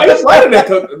skinned. He's not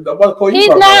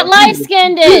light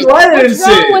skinned. He's lighter than What's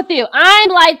wrong Sid. with you? I'm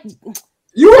like.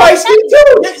 You light skinned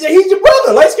too. He's your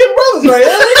brother. Light skinned brothers, right?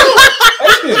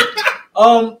 Light skinned.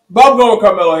 But I'm going with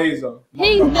Carmelo Hayes though.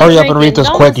 Hurry up and read this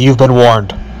quick. You've been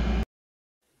warned.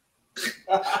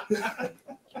 I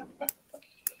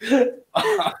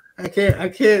can't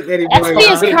anymore. SP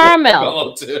is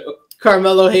Carmel.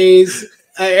 Carmelo Hayes.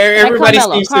 Everybody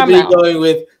seems to be going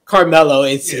with Carmelo.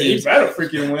 He's better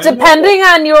freaking win. Depending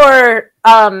on your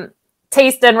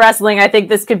taste in wrestling, I think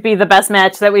this could be the best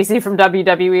match that we see from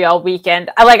WWE all weekend.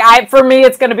 For me,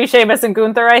 it's going to be Sheamus and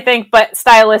Gunther, I think. But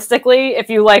stylistically, if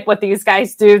you like what these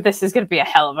guys do, this is going to be a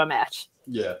hell of a match.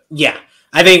 Yeah.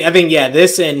 I think,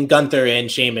 this and Gunther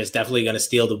and Sheamus definitely going to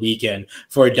steal the weekend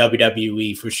for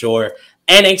WWE for sure.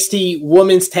 NXT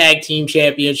Women's Tag Team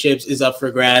Championships is up for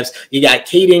grabs. You got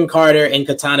Kaden Carter and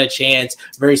Katana Chance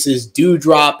versus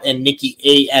Doudrop and Nikki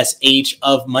ASH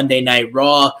of Monday Night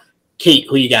Raw. Kate,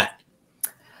 who you got?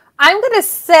 I'm going to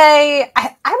say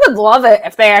I would love it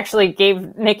if they actually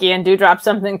gave Nikki and Doudrop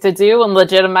something to do and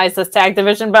legitimize this tag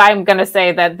division, but I'm going to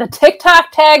say that the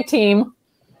TikTok tag team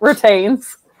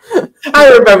retains. I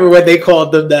remember when they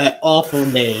called them that awful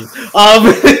name.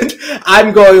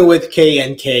 I'm going with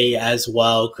K&K as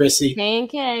well. Chrissy?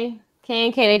 K&K.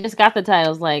 They just got the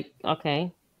titles like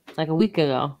a week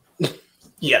ago.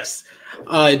 Yes.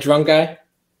 Drunk guy?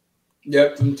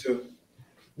 Yep, them too.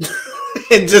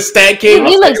 And just that came.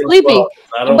 He looks sleepy.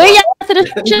 Where y'all after the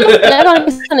show? I don't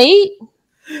have something to eat.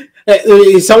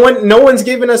 No one's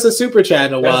giving us a super chat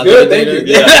in a while. That's good, thank you.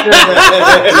 You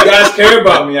guys care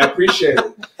about me. I appreciate it.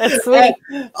 That's sweet.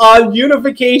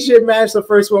 Unification match, the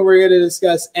first one we're going to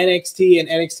discuss, NXT and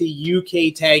NXT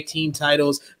UK tag team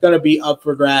titles going to be up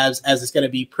for grabs, as it's going to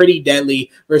be Pretty Deadly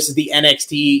versus the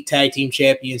NXT tag team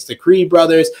champions, the Creed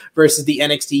brothers, versus the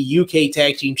NXT UK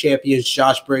tag team champions,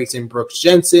 Josh Briggs and Brooks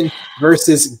Jensen,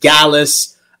 versus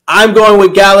Gallus. I'm going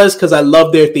with Gallus because I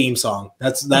love their theme song.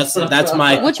 That's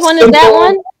my. Which one is that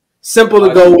one? Simple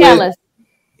to go Gallus. with.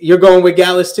 You're going with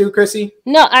Gallus too, Chrissy?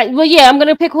 No, I'm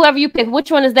gonna pick whoever you pick. Which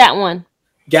one is that one?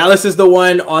 Gallus is the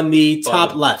one on the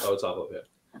top left. Oh, top left, yeah.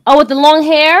 Oh, with the long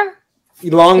hair.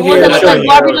 Long The one hair. that looks like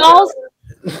Barbie dolls.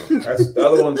 The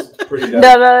other one's Pretty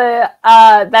Deadly.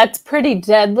 That's Pretty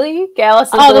Deadly. Gallus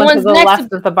is Oh, the the one to one's the next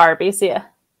left of the Barbies, yeah.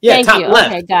 Yeah, Thank top you.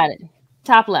 left. Okay, got it.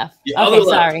 Top left. The Okay, other left.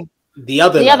 sorry. The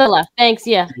other left. Thanks.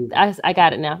 Yeah, I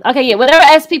got it now. Okay, yeah. Whatever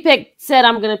SP pick said,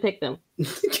 I'm gonna pick them.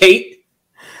 Kate?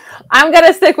 I'm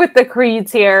gonna stick with the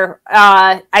Creeds here.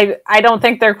 I don't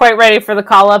think they're quite ready for the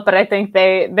call up, but I think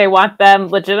they want them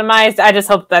legitimized. I just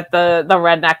hope that the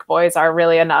Redneck Boys are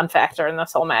really a non-factor in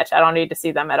this whole match. I don't need to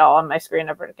see them at all on my screen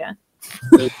ever again.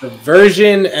 The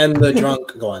version and the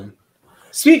drunk one.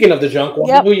 Speaking of the drunk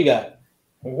one, who you got?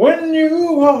 When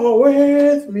you are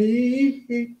with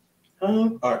me.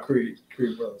 Creed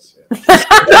brothers. Yeah.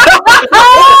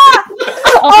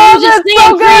 Oh, he was just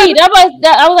singing Creed.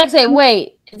 I was like, saying,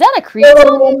 wait, is that a Creed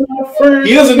song?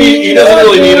 He doesn't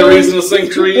really need a reason to sing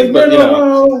Creed, but you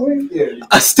know. You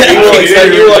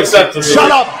will accept it.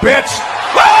 Shut up, bitch!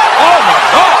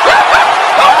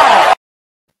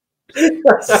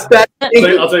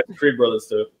 I'll take the Creed brothers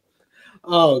too.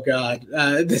 Oh god,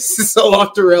 this is so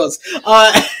off the rails.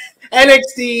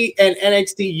 NXT and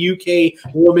NXT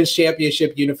UK Women's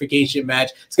Championship Unification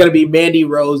match. It's going to be Mandy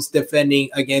Rose defending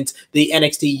against the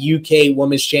NXT UK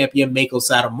Women's Champion Meiko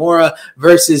Satomura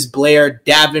versus Blair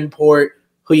Davenport.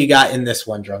 Who you got in this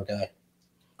one, drunk guy?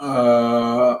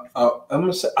 I'm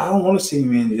gonna say I don't want to see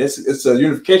Mandy. It's a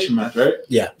unification match, right?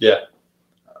 Yeah.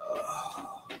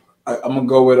 I'm gonna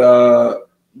go with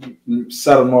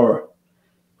Satomura.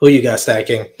 Who you got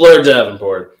stacking? Blair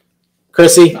Davenport.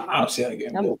 Chrissy? I don't see how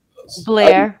again.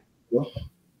 Blair.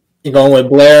 You going with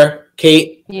Blair?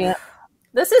 Kate? Yeah.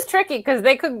 This is tricky because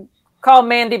they could call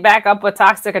Mandy back up with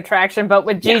Toxic Attraction, but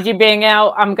with Gigi being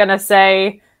out, I'm gonna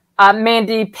say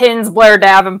Mandy pins Blair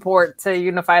Davenport to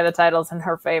unify the titles in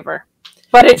her favor.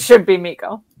 But it should be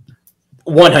Meiko.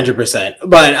 100%.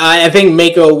 But I think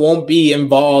Meiko won't be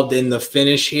involved in the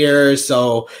finish here.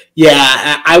 So,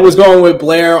 yeah, I was going with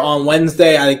Blair on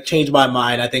Wednesday. I changed my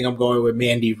mind. I think I'm going with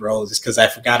Mandy Rose because I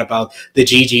forgot about the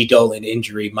Gigi Dolan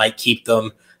injury. Might keep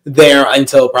them there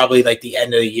until probably like the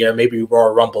end of the year, maybe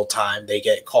Royal Rumble time. They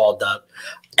get called up.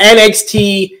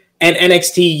 NXT and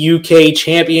NXT UK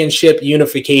Championship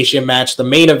Unification match. The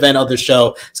main event of the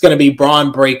show is going to be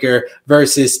Braun Breaker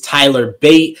versus Tyler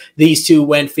Bate. These two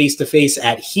went face-to-face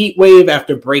at Heatwave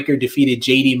after Breaker defeated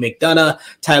JD McDonough.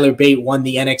 Tyler Bate won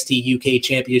the NXT UK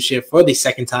Championship for the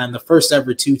second time, the first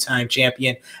ever two-time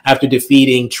champion after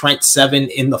defeating Trent Seven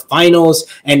in the finals.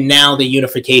 And now the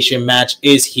unification match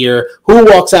is here. Who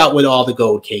walks out with all the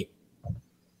gold, Kate?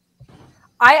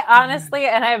 I honestly,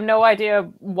 and I have no idea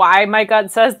why my gut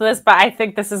says this, but I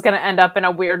think this is going to end up in a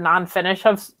weird non-finish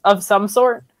of some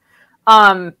sort.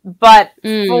 But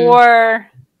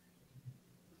for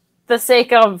the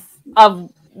sake of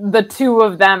the two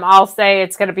of them, I'll say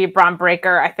it's going to be Braun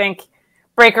Breaker. I think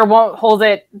Breaker won't hold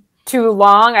it too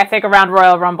long. I think around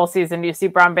Royal Rumble season, you see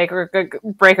Braun Breaker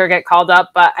get called up.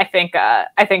 But I think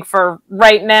for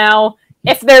right now,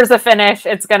 if there's a finish,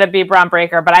 it's going to be Braun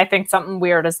Breaker, but I think something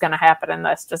weird is going to happen in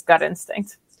this. Just gut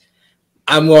instinct.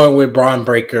 I'm going with Braun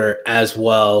Breaker as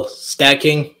well.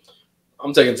 Stacking?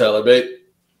 I'm taking Tyler Bate.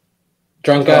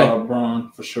 Drunk guy?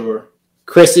 Braun, for sure.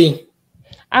 Chrissy?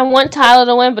 I want Tyler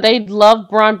to win, but they love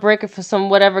Braun Breaker for some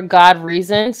whatever God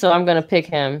reason, so I'm going to pick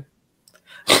him.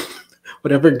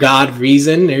 Whatever God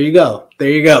reason, there you go.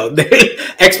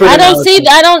 Expert. I don't see.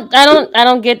 I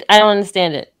don't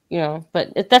understand it. You know,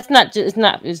 but that's not just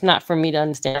it's not for me to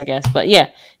understand, I guess. But yeah,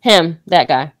 that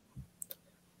guy.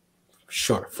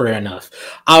 Sure, fair enough.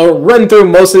 I'll run through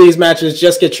most of these matches.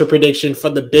 Just get your prediction for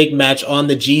the big match on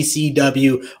the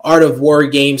GCW Art of War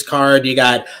Games card. You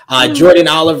got Jordan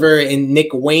Oliver and Nick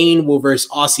Wayne will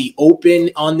versus Aussie Open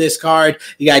on this card.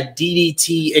 You got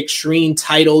DDT Extreme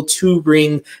Title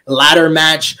 2-ring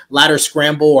ladder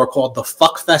scramble, or called the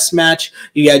Fuckfest match.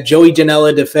 You got Joey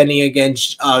Janela defending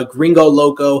against Gringo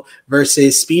Loco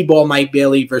versus Speedball Mike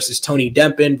Bailey versus Tony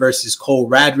Dempin versus Cole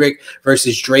Radrick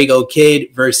versus Drago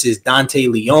Kid versus Dante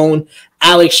Leon.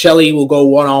 Alex Shelley will go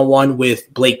one-on-one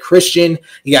with Blake Christian.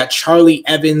 You got Charlie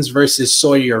Evans versus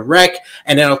Sawyer Wreck.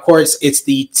 And then, of course, it's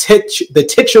the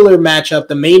titular matchup,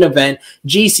 the main event,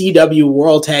 GCW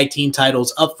World Tag Team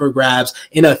titles up for grabs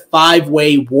in a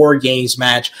 5-way War Games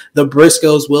match. The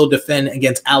Briscoes will defend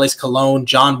against Alex Colon,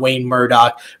 John Wayne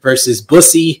Murdoch versus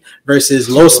Bussy versus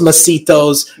Los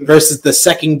Masitos versus the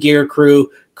Second Gear Crew.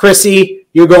 Chrissy,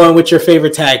 you're going with your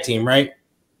favorite tag team, right?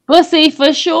 Bussy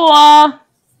for sure.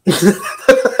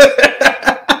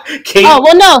 Kate? Oh,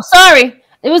 well, no, sorry.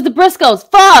 It was the Briscoes.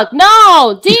 Fuck,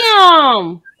 no,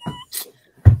 damn.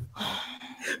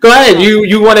 Go ahead.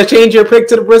 You want to change your pick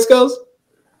to the Briscoes?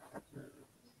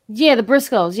 Yeah, the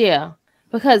Briscoes, yeah.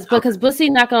 Because Bussy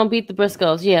not going to beat the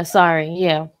Briscoes. Yeah, sorry,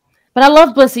 yeah. But I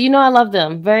love Bussy. You know I love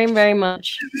them very, very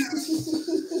much.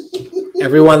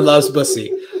 Everyone loves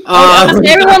Bussy.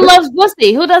 Everyone loves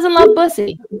Bussy. Who doesn't love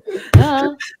Bussy?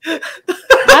 I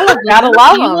gotta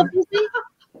love him.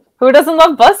 Who doesn't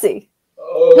love Bussy?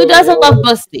 Who doesn't love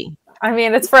Bussy? I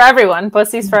mean, it's for everyone.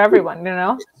 Pussy's for everyone, you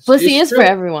know? Bussy is for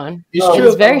everyone.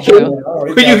 It's very true.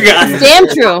 It's damn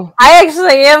true. I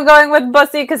actually am going with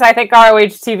Bussy because I think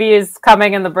ROH TV is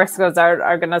coming and the Briscoes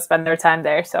are going to spend their time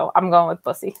there. So I'm going with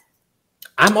Bussy.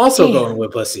 I'm also going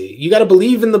with Bussy. You got to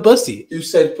believe in the Bussy. You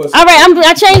said Bussy. All right,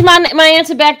 I changed my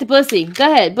answer back to Bussy.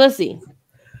 Go ahead, Bussy.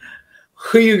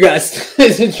 Who you guys?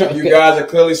 You guys are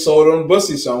clearly sold on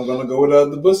Bussy, so I'm gonna go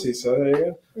with the Bussy. So there you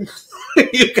go.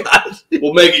 You guys,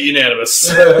 we'll make it unanimous.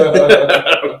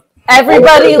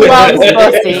 Everybody loves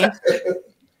Bussy.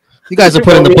 You guys are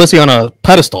putting the Bussy on a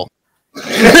pedestal.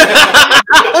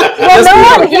 Well, no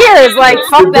one here is like,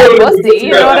 fuck that Bussy.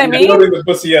 You know what I mean? The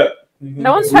Bussy up.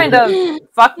 No one's trying to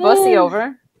fuck Bussy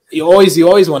over. You always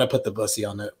want to put the Bussy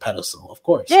on the pedestal, of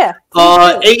course. Yeah.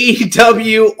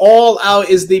 AEW All Out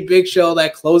is the big show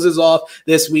that closes off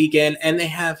this weekend, and they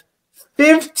have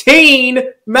 15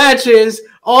 matches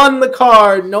on the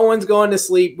card. No one's going to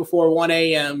sleep before 1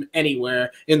 a.m.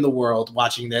 anywhere in the world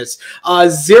watching this.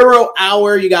 0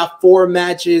 Hour, you got 4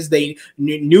 matches. They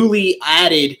newly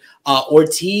added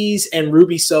Ortiz and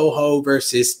Ruby Soho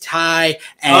versus Ty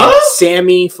and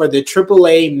Sammy for the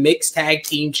AAA Mixed Tag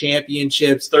Team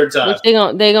Championships. Third time. Which they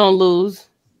gonna lose.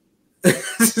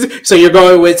 So you're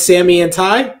going with Sammy and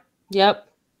Ty? Yep.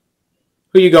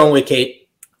 Who you going with, Kate?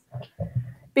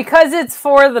 Because it's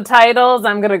for the titles,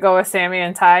 I'm going to go with Sammy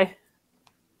and Ty.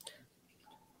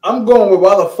 I'm going with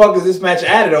why the fuck is this match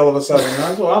added all of a sudden?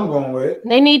 That's what I'm going with.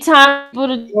 They need time for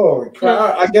the. Oh,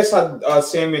 I guess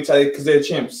Sammy and Ty because they're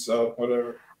champs, so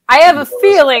whatever. I have a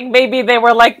feeling maybe they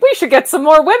were like, we should get some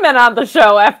more women on the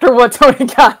show after what Tony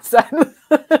Khan said.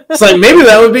 It's like, maybe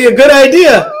that would be a good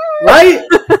idea, right?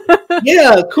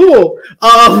 Yeah, cool.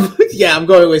 Yeah, I'm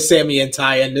going with Sammy and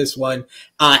Ty in this one.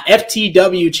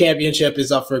 FTW Championship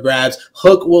is up for grabs.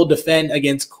 Hook will defend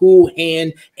against Cool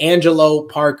Hand Angelo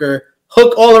Parker.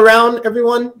 Hook all around,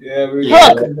 everyone? Yeah,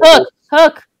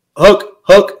 Hook.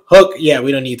 Yeah,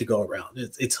 we don't need to go around.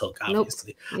 It's Hook,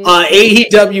 obviously. Nope.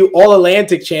 AEW All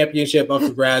Atlantic Championship up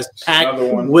for grabs. Pac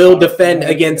will defend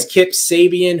against Kip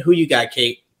Sabian. Who you got,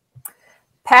 Kate?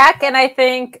 Pac, and I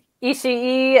think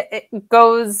Ishii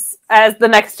goes as the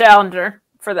next challenger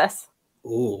for this.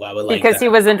 Ooh, I would like because that. He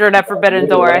was injured at Forbidden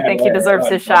Door. I think he deserves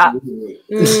his shot.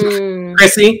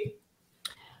 Chrissy?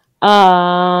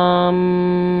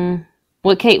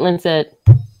 What Caitlin said.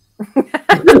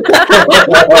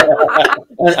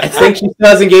 I think she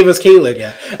hasn't gave us Caitlin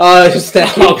yet.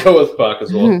 I'll go with Pac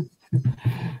as well.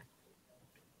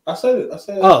 I said it.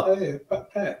 Hey,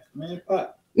 Pac, man,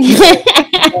 Pac.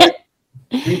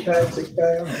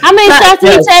 How many shots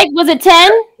did he take? Was it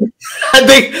 10? I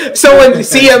think someone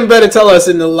CM better tell us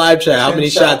in the live chat how many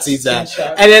shots he's at.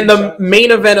 And then the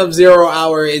main event of 0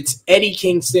 Hour, it's Eddie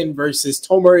Kingston versus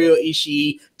Tomohiro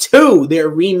Ishii 2,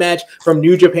 their rematch from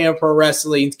New Japan Pro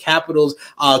Wrestling's Capitals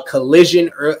Collision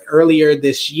earlier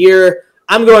this year.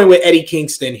 I'm going with Eddie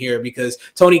Kingston here because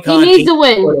Tony Khan needs to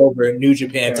win over New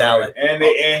Japan talent. And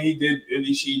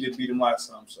Ishii did beat him last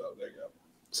time, so there you go.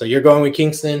 So you're going with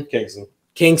Kingston?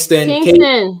 Kingston.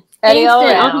 Eddie all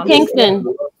around. Uncle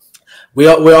Kingston.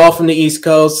 We're all from the East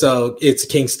Coast, so it's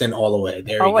Kingston all the way.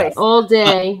 There you go. All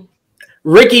day.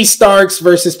 Ricky Starks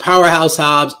versus Powerhouse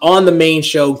Hobbs on the main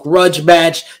show. Grudge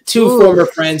match. Two former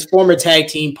friends, former tag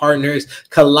team partners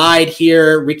collide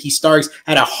here. Ricky Starks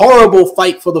had a horrible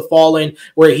fight for the Fallen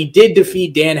where he did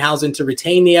defeat Danhausen to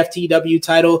retain the FTW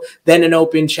title. Then an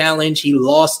open challenge. He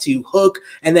lost to Hook.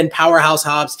 And then Powerhouse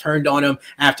Hobbs turned on him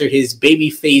after his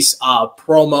babyface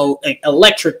promo,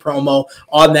 electric promo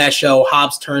on that show.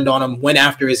 Hobbs turned on him, went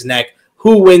after his neck.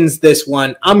 Who wins this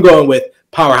one? I'm going with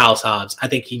Powerhouse Hobbs. I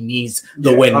think he needs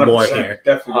the win more here.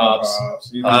 Definitely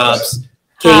Hobbs.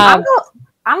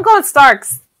 I'm going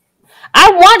Starks.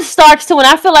 I want Starks to win.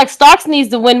 I feel like Starks needs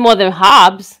to win more than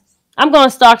Hobbs. I'm going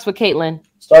Starks with Caitlin.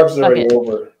 Starks is already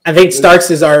over. I think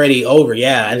Starks is already over.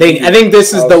 Yeah, I think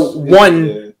this is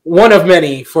the one of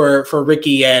many for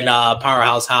Ricky and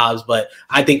Powerhouse Hobbs, but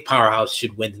I think Powerhouse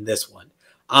should win this one.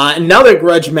 Another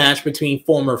grudge match between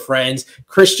former friends.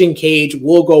 Christian Cage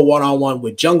will go one-on-one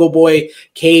with Jungle Boy.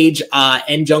 Cage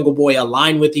and Jungle Boy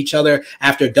align with each other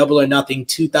after Double or Nothing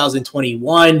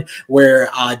 2021, where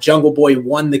Jungle Boy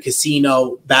won the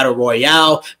Casino Battle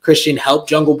Royale. Christian helped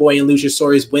Jungle Boy and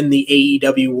Luchasaurus win the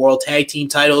AEW World Tag Team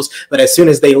titles, but as soon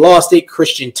as they lost it,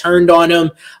 Christian turned on him.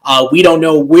 We don't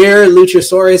know where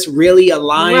Luchasaurus really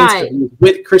aligns. Right. He was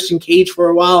with Christian Cage for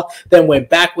a while, then went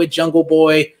back with Jungle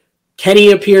Boy. Can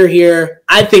he appear here?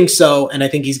 I think so, and I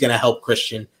think he's going to help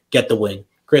Christian get the win.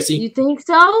 Chrissy? You think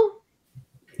so?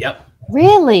 Yep.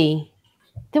 Really?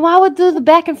 Then why would do the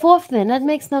back and forth then? That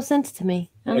makes no sense to me.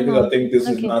 Because I think this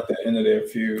is not the end of their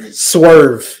feud.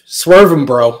 Swerve him,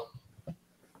 bro.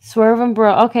 Swerve him,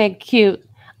 bro. Okay, cute.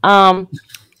 I'm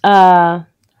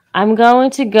going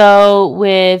to go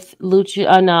with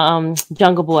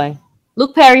Jungle Boy.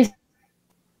 Luke Perry.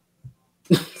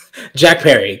 Jack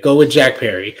Perry. Go with Jack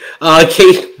Perry.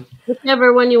 Kate.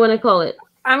 Whichever one you want to call it.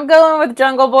 I'm going with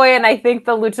Jungle Boy, and I think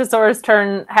the Luchasaurus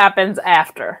turn happens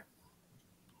after.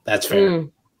 That's fair.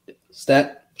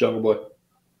 Stat? Jungle Boy.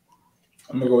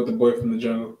 I'm going to go with the boy from the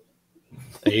jungle.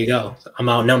 There you go. I'm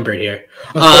outnumbered here.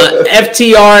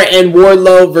 FTR and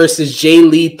Wardlow versus Jay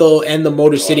Lethal and the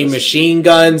Motor City Machine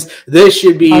Guns. This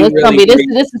should be this really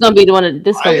is gonna be the one.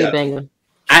 This is gonna be banger.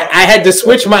 I had to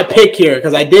switch my pick here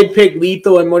because I did pick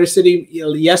Lethal and Motor City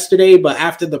yesterday, but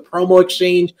after the promo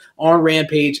exchange on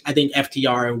Rampage, I think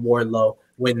FTR and Wardlow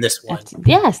win this one.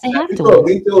 Yes, they have to.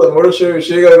 Lethal and Motor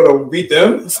City gotta go beat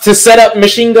them to set up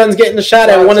Machine Guns getting the shot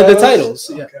at one of the titles.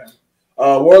 Okay.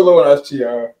 Wardlow and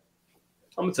FTR.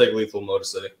 I'm gonna take Lethal Motor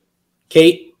City.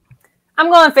 Kate? I'm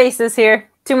going faces here.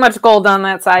 Too much gold on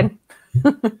that side.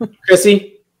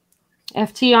 Chrissy?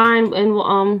 FTR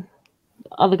and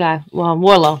other guy. Well,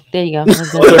 Wardlow. There you go.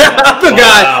 I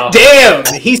forgot.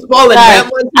 Damn, he's falling that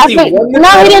much. He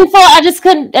didn't fall. I just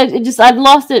couldn't. I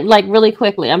lost it like really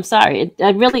quickly. I'm sorry. I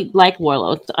really like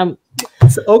Wardlow. Go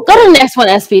to the next one,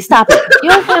 SP. Stop it. You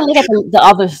don't want to look at the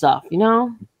other stuff, you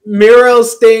know? Miro,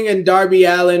 Sting, and Darby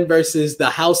Allin versus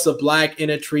the House of Black in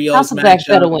a trios House of Black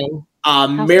better win.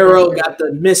 Miro got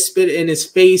the misspit in his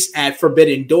face at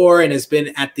Forbidden Door and has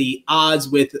been at the odds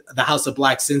with the House of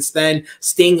Black since then.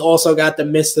 Sting also got the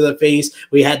miss to the face.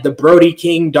 We had the Brody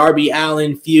King, Darby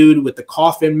Allin feud with the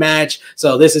coffin match.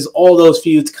 So this is all those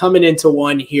feuds coming into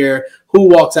one here. Who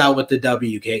walks out with the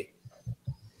WK?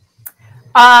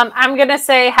 I'm going to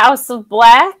say House of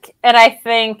Black, and I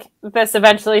think this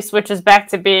eventually switches back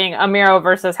to being a Miro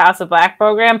versus House of Black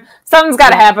program. Something's got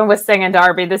to happen with Sting and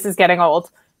Darby. This is getting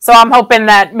old. So I'm hoping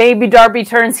that maybe Darby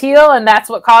turns heel, and that's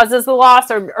what causes the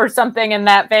loss or something in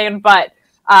that vein. But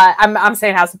I'm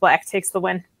saying House of Black takes the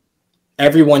win.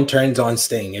 Everyone turns on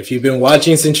Sting. If you've been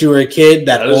watching since you were a kid,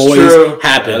 that always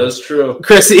happens. That is true.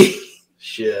 Chrissy?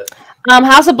 Shit.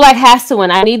 House of Black has to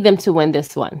win. I need them to win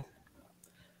this one.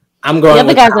 I'm going. The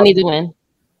other guys don't need to win.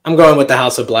 I'm going with the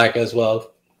House of Black as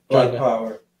well. Black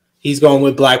Power. He's going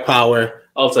with Black Power.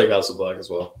 I'll take House of Black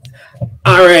as well.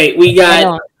 All right, we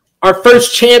got our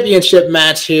first championship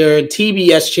match here,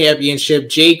 TBS Championship,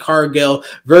 Jade Cargill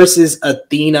versus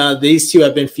Athena. These two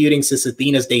have been feuding since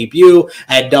Athena's debut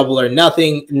at Double or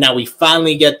Nothing. Now we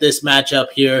finally get this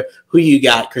matchup here. Who you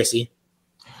got, Chrissy?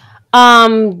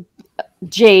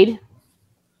 Jade.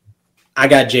 I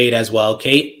got Jade as well.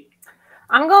 Kate?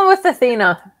 I'm going with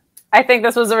Athena. I think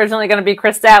this was originally going to be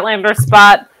Chris Statlander's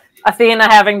spot. Athena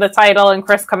having the title and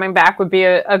Chris coming back would be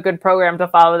a good program to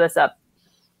follow this up.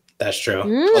 That's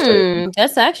true.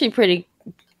 That's actually pretty.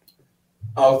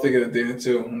 I was thinking Athena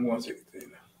too. I'm going to take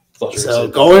Athena. So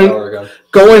going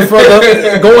for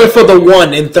the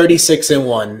 1 in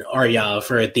 36-1 are y'all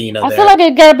for Athena. I feel like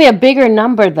it gotta be a bigger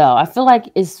number though. I feel like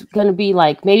it's gonna be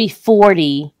like maybe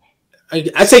 40.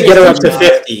 I'd say get her up to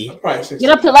 50. Get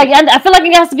up to I feel like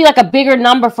it has to be like a bigger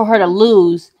number for her to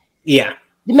lose. Yeah.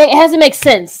 It has to make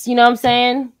sense. You know what I'm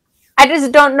saying? I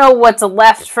just don't know what's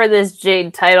left for this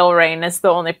Jade title reign. Is the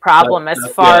only problem as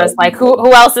far as like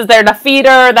who else is there to feed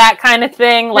her, that kind of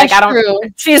thing. Like That's true.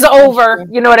 She's over.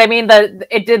 You know what I mean?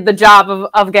 It did the job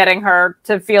of getting her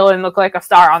to feel and look like a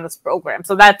star on this program.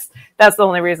 So that's the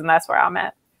only reason that's where I'm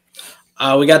at.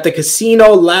 We got the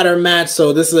Casino ladder match.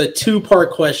 So this is a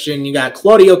 2-part question. You got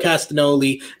Claudio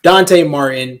Castagnoli, Dante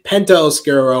Martin, Penta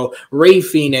Oscuro, Ray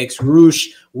Phoenix, Roosh,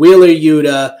 Wheeler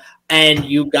Yuta, and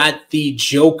you got the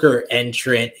Joker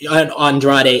entrant,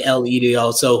 Andrade El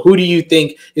Idolo. So who do you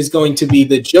think is going to be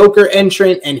the Joker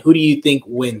entrant, and who do you think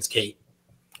wins, Kate?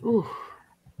 Ooh.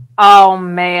 Oh,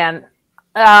 man.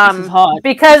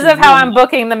 Because of how I'm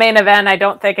booking the main event, I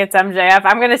don't think it's MJF.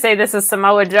 I'm going to say this is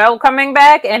Samoa Joe coming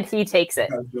back, and he takes it.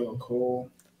 Ooh,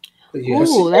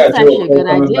 that's actually a good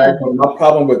idea. My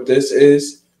problem with this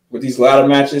is, with these ladder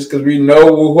matches, because we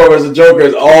know whoever's the Joker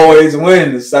is always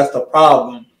wins. That's the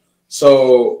problem.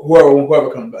 So whoever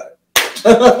comes back.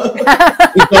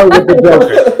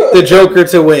 The Joker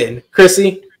to win.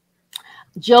 Chrissy?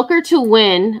 Joker to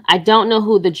win. I don't know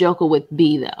who the Joker would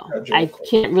be, though. I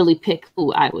can't really pick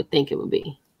who I would think it would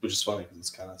be. Which is funny because this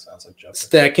kind of sounds like Joker.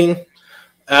 Stacking?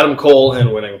 Adam Cole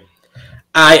and winning.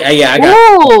 I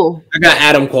got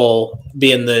Adam Cole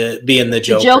being the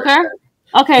Joker. The Joker?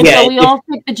 Okay, so we all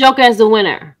pick the Joker as the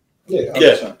winner.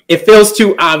 Yeah. It feels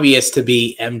too obvious to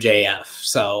be MJF,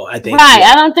 so I think. Right,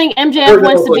 I don't think MJF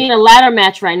wants to be in a ladder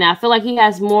match right now. I feel like he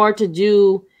has more to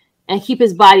do and keep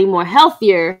his body more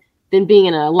healthier than being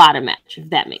in a ladder match, if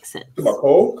that makes sense. About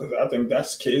Cole, because I think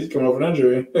that's the case. He's coming off an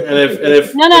injury. And if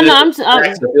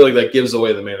I feel like that gives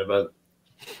away the main event.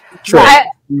 True.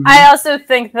 I also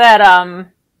think that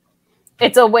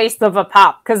it's a waste of a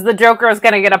pop because the Joker is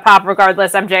going to get a pop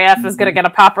regardless. MJF is going to get a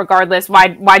pop regardless.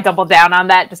 Why double down on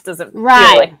that? Just doesn't.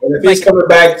 Right. And if he's coming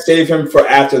back, save him for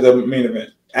after the main event.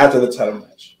 after the title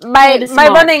match. My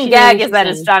running gag knows is that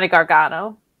she's it's Johnny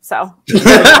Gargano. So there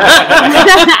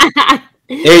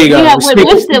you go. Yeah, we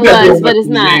wished it was, but it's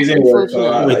not.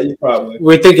 Probably.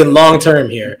 We're thinking long term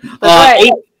here.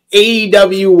 Right.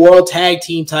 AEW World Tag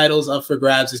Team titles up for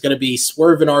grabs is going to be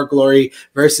Swerve in Our Glory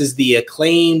versus The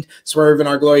Acclaimed. Swerve in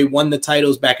Our Glory won the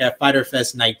titles back at Fyter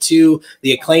Fest Night 2.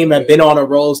 The Acclaimed have been on a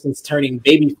roll since turning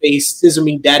babyface, Scissor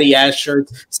Me Daddy ass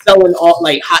shirts, selling all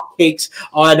like hotcakes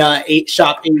on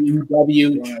Shop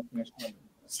AEW.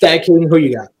 Stacking, who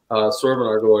you got? Swerve in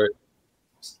Our Glory.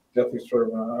 Definitely Swerve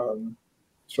in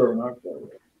Our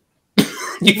Glory.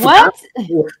 What?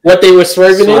 What they were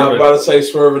swerving in? I'm about to say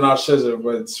swerving our scissor,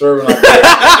 but swerving our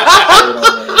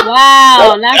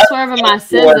Wow, not swerving my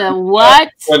scissor. What?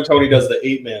 When Tony does the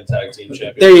 8-man tag team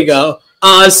champion. There you go.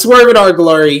 Swerving Our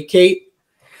Glory, Kate.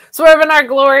 Swerve in Our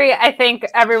Glory. I think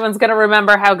everyone's going to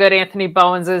remember how good Anthony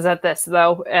Bowens is at this,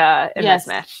 though, in this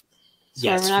match.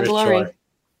 Yes, Swerve in Our for Glory. sure.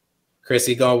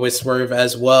 Chrissy going with Swerve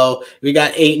as well. We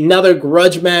got another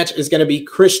grudge match. Is going to be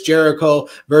Chris Jericho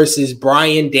versus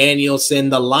Bryan Danielson,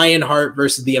 the Lionheart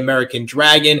versus the American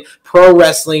Dragon, pro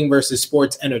wrestling versus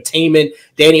sports entertainment.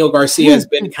 Daniel Garcia has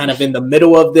been kind of in the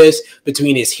middle of this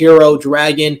between his hero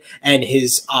Dragon and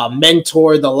his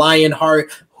mentor, the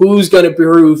Lionheart. Who's going to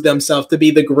prove themselves to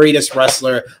be the greatest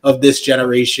wrestler of this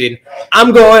generation?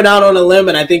 I'm going out on a limb,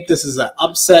 and I think this is an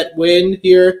upset win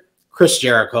here. Chris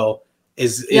Jericho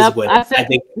is winning. I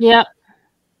think. Yep.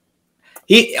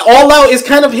 He All Out is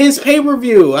kind of his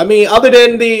pay-per-view. I mean, other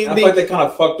than I feel like they kind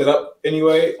of fucked it up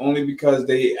anyway, only because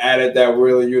they added that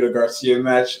Wheeler Yuta Garcia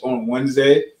match on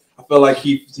Wednesday. I feel like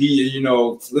he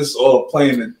this is all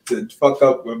playing to fuck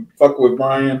with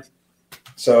Bryan.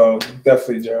 So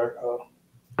definitely Jericho.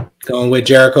 Going with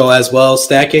Jericho as well,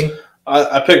 Stacking.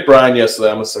 I picked Bryan yesterday.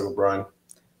 I'm gonna stick with Bryan.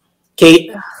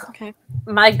 Kate. Okay.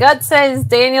 My gut says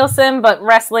Danielson, but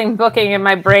wrestling booking in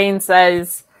my brain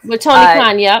says with Tony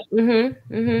Khan. Yep.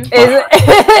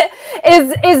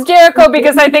 Is Jericho,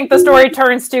 because I think the story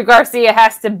turns to Garcia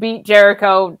has to beat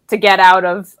Jericho to get out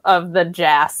of the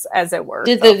Jazz, as it were.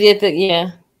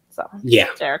 Yeah. So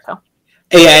Jericho.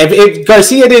 Yeah, if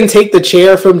Garcia didn't take the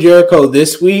chair from Jericho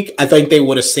this week, I think they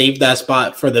would have saved that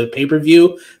spot for the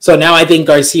pay-per-view. So now I think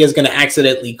Garcia is going to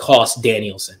accidentally cost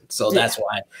Danielson. So that's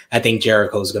why I think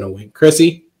Jericho is going to win.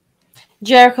 Chrissy?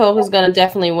 Jericho is going to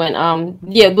definitely win.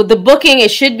 With the booking,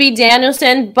 it should be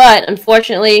Danielson, but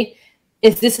unfortunately,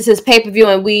 if this is his pay-per-view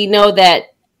and we know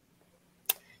that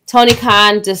Tony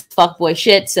Khan just fuckboy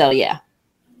shit, so yeah.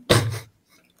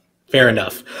 Fair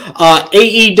enough.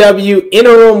 AEW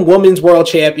Interim Women's World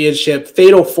Championship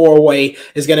Fatal 4-Way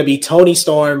is going to be Toni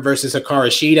Storm versus Hikaru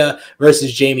Shida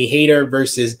versus Jamie Hayter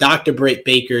versus Dr. Britt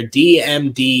Baker,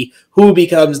 DMD, who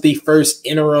becomes the first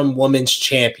Interim Women's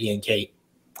Champion, Kate.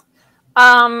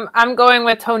 I'm going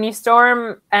with Toni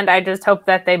Storm, and I just hope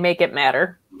that they make it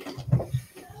matter.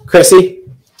 Chrissy?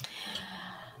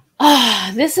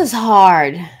 This is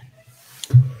hard.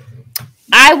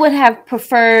 I would have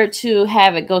preferred to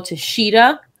have it go to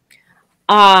Shida.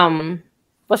 Well,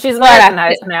 she's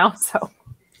Americanized now, so.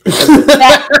 There's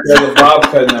a bob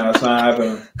cut now. It's not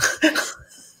happening.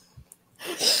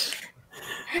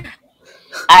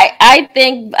 I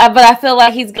think, but I feel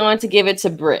like he's going to give it to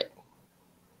Britt.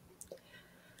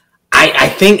 I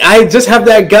think I just have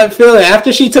that gut feeling.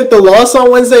 After she took the loss on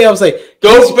Wednesday, I was like,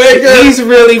 Goat Baker. He's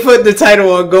really put the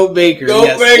title on Goat Baker.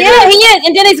 Baker. Yeah, he is.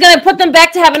 And then he's going to put them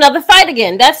back to have another fight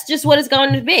again. That's just what it's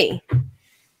going to be.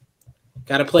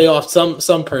 Got to play off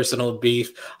some personal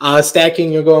beef.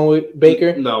 Stacking, you're going with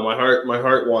Baker? No, my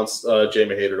heart wants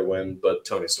Jamie Hayter to win, but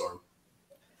Toni Storm.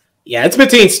 Yeah, it's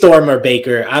between Storm or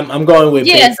Baker. I'm going with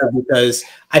Baker because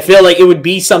I feel like it would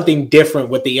be something different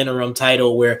with the interim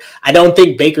title where I don't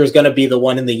think Baker's going to be the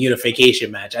one in the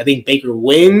unification match. I think Baker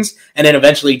wins and then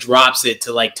eventually drops it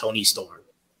to like Toni Storm.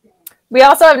 We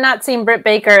also have not seen Britt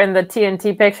Baker in the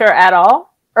TNT picture at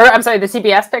all. Or I'm sorry, the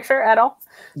TBS picture at all.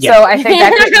 Yeah. So I think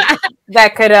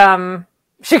that could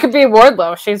she could be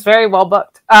Wardlow. She's very well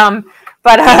booked. But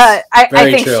I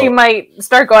think she might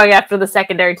start going after the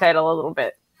secondary title a little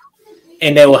bit.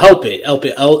 And they will help it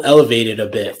elevate it a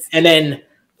bit. And then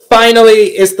finally,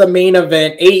 it's the main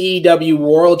event, AEW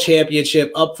World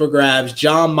Championship up for grabs.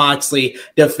 Jon Moxley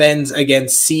defends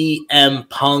against CM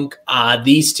Punk.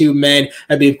 These two men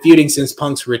have been feuding since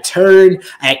Punk's return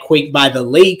at Quake by the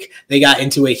Lake. They got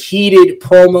into a heated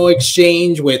promo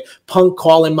exchange with Punk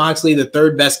calling Moxley the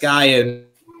third best guy in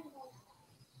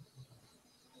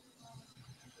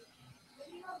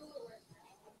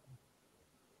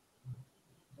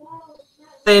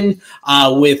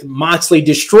with Moxley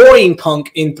destroying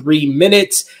Punk in 3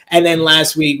 minutes. And then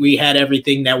last week we had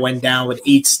everything that went down with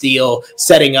Eat Steel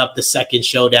setting up the second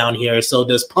showdown here. So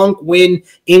does Punk win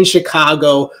in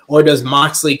Chicago, or does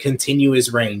Moxley continue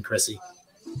his reign, Chrissy?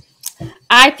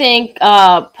 I think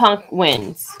Punk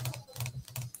wins.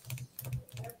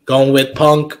 Going with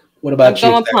Punk. What about you?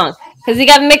 Going with Punk. Because he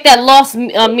got to make that loss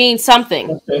mean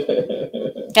something.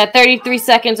 Got 33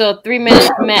 seconds or 3 minutes.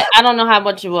 I don't know how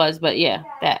much it was, but yeah,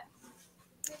 that.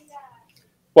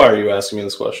 Why are you asking me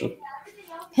this question?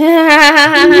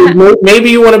 Maybe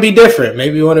you want to be different.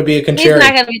 Maybe you want to be a contrarian. He's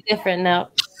not going to be different, no.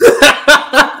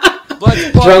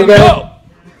 Let's go.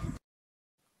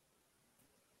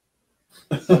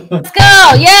 Let's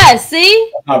go. Yes,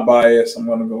 see? I'm not biased. I'm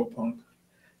going to go with Punk.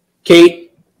 Kate?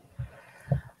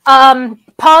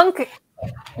 Punk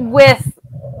with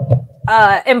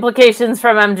implications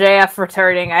from MJF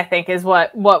returning, I think, is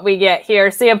what we get here.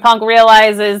 CM Punk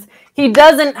realizes he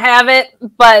doesn't have it,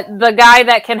 but the guy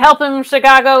that can help him in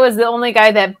Chicago is the only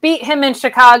guy that beat him in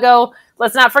Chicago.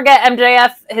 Let's not forget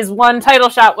MJF, his one title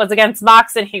shot was against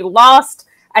Mox and he lost.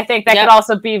 I think that could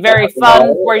also be very fun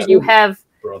where you have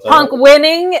Punk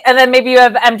winning and then maybe you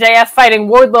have MJF fighting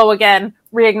Wardlow again,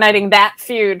 reigniting that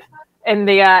feud in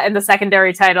the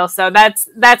secondary title. So that's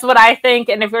what I think.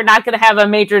 And if you're not going to have a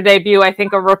major debut, I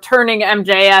think a returning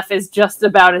MJF is just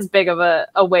about as big of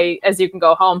a way as you can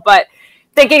go home. But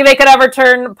thinking they could ever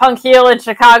turn Punk heel in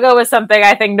Chicago is something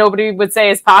I think nobody would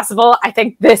say is possible. I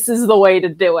think this is the way to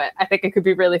do it. I think it could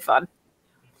be really fun.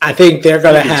 I think they're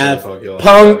going to have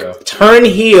Punk turn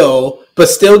heel, but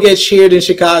still get cheered in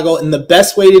Chicago. And the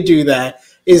best way to do that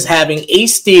is having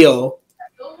Ace Steel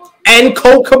and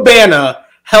Colt Cabana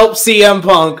help CM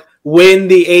Punk win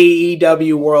the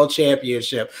AEW World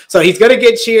Championship. So he's going to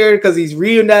get cheered because he's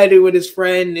reunited with his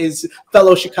friend, his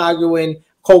fellow Chicagoan,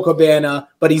 Colt Cabana,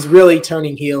 but he's really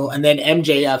turning heel. And then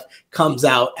MJF comes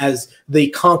out as the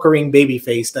conquering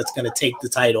babyface that's going to take the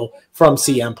title from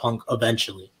CM Punk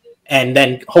eventually and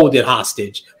then hold it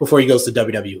hostage before he goes to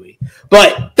WWE.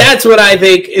 But that's what I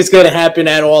think is going to happen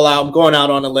at All Out. I'm going out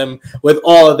on a limb with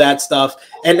all of that stuff.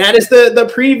 And that is the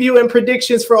preview and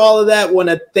predictions for all of that. Want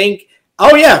to thank...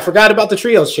 Oh, yeah, forgot about the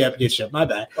Trios Championship. My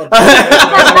bad. And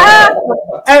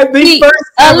the first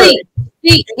Elite.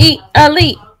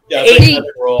 Elite.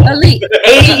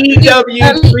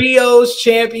 AEW Trios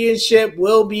Championship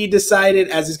will be decided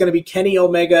as it's going to be Kenny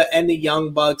Omega and the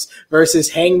Young Bucks versus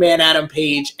Hangman Adam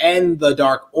Page and the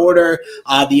Dark Order.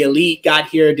 The Elite got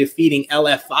here defeating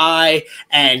LFI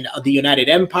and the United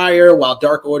Empire, while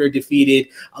Dark Order defeated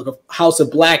House of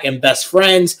Black and Best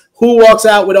Friends. Who walks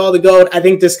out with all the gold? I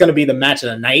think this is going to be the match of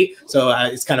the night, so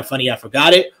it's kind of funny I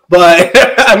forgot it, but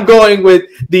I'm going with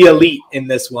the Elite in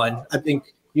this one. I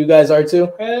think you guys are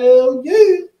too? Hell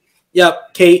yeah.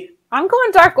 Yep, Kate. I'm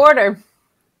going Dark Order.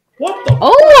 What the?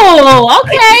 Oh,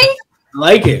 okay.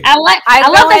 Like it. I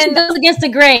love that she goes against the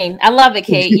grain. I love it,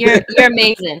 Kate. You're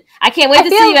amazing. I can't wait to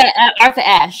see you at Arthur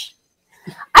Ashe.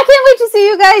 I can't wait to see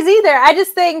you guys either. I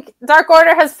just think Dark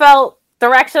Order has felt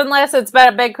directionless. It's been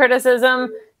a big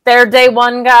criticism. They're day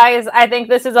one guys. I think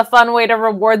this is a fun way to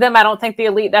reward them. I don't think the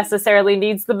Elite necessarily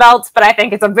needs the belts, but I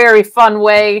think it's a very fun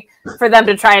way for them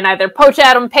to try and either poach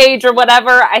Adam Page or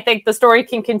whatever. I think the story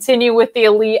can continue with the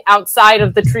Elite outside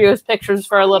of the Trios pictures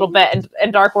for a little bit,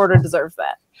 and Dark Order deserves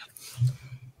that.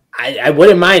 I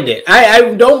wouldn't mind it.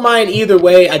 I don't mind either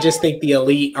way. I just think the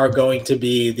Elite are going to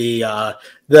be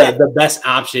the best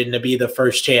option to be the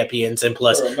first champions, and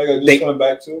plus they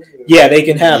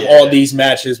can have all these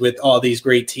matches with all these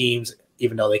great teams,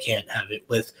 even though they can't have it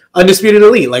with Undisputed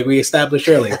Elite like we established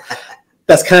earlier.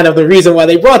 That's kind of the reason why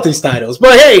they brought these titles.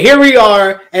 But hey, here we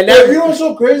are. And now, you know what's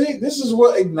so crazy? This is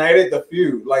what ignited the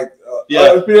feud. Like,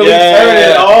 and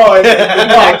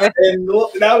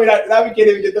now we can't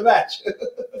even get the match.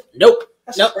 Nope.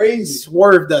 That's crazy.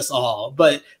 Swerved us all.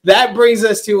 But that brings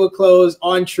us to a close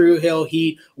on True Hill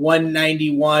Heat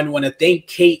 191. Want to thank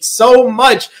Kate so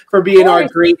much for being our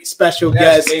great special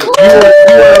guest. You are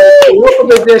a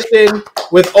welcome addition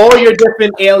with all your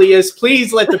different alias.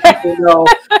 Please let the people know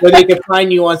where they can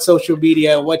find you on social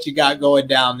media and what you got going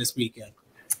down this weekend.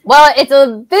 Well, it's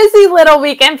a busy little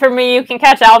weekend for me. You can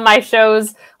catch all my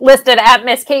shows listed at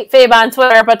Miss Kate Fabe on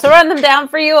Twitter. But to run them down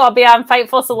for you, I'll be on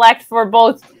Fightful Select for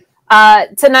both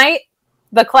tonight,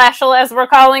 the Clashal as we're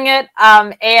calling it,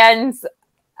 and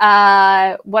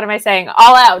what am I saying?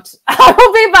 All Out. I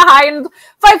will be behind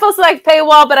Fightful Select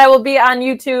paywall, but I will be on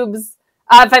YouTube's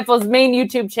Fightful's main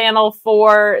YouTube channel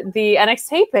for the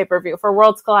NXT pay-per-view for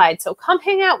Worlds Collide. So come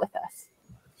hang out with us.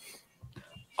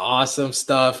 Awesome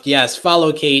stuff. Yes,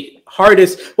 follow Kate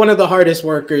one of the hardest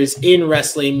workers in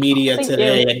wrestling media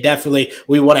today. And definitely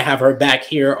we want to have her back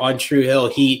here on True Hill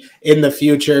Heat in the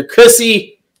future.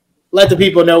 Chrissy, let the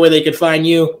people know where they could find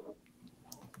you.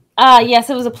 Yes,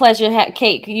 it was a pleasure,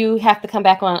 Kate. You have to come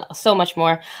back on so much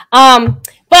more.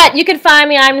 But you can find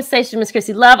me. I'm the station Miss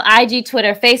Chrissy Love. IG,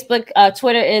 Twitter, Facebook.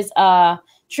 Twitter is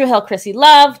True Hill Chrissy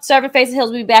Love. Server Face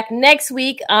Hills will be back next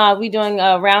week. We're doing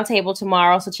a roundtable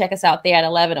tomorrow, so check us out there at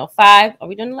 11:05. Are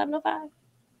we doing 11:05?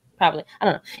 Probably. I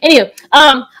don't know. Anyway,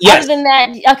 other than that,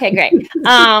 okay, great.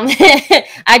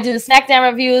 I do the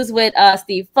SmackDown reviews with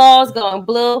Steve Falls, Going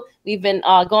Blue. We've been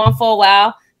going for a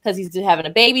while because he's having a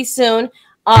baby soon.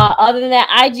 Other than that,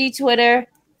 IG, Twitter,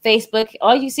 Facebook,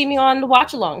 or you see me on the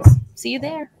watch-alongs. See you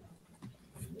there.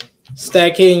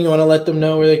 Stat King, you want to let them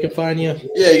know where they can find you?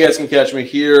 Yeah, you guys can catch me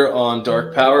here on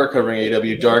Dark Power, covering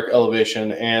AEW Dark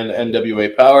Elevation and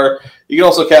NWA Power. You can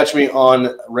also catch me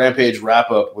on Rampage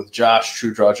Wrap-Up with Josh,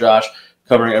 True Draw Josh,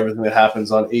 covering everything that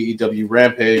happens on AEW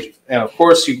Rampage. And, of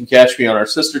course, you can catch me on our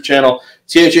sister channel,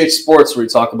 THH Sports, where we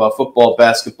talk about football,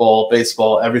 basketball,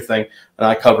 baseball, everything, and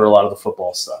I cover a lot of the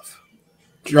football stuff.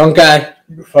 Drunk Guy.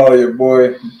 You can follow your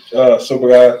boy, Super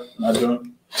Guy, not drunk.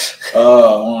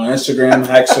 On Instagram,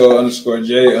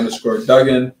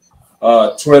 Hacksaw_J_Duggan.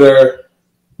 Twitter.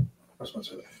 What's my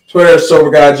Twitter? Twitter,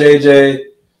 Sober Guy JJ.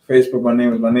 Facebook, my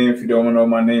name is my name. If you don't want to know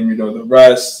my name, you know the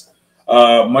rest.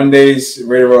 Mondays,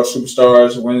 Rated Raw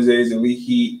Superstars. Wednesdays, Elite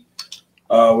Heat.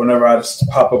 Whenever I just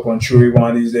pop up on True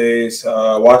Rewind these days.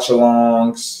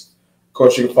 Watch-alongs. Of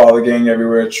course, you can follow the gang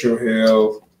everywhere. True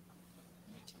Hill.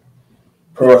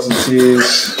 Pro Wrestling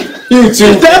Tees,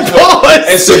 YouTube,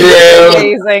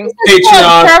 Instagram,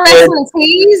 Patreon. Pro Wrestling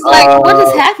Tees? Like, what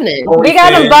is happening? We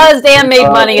got them buzzed and made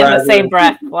money in the same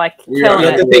breath. Like, you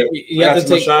have to take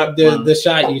the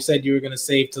shot you said you were going to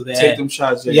save to the Take end. them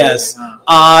shots. Yes.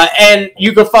 And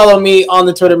you can follow me on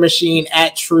the Twitter machine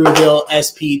at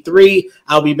TrueHillSP3.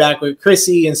 I'll be back with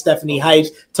Chrissy and Stephanie Hypes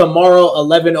tomorrow,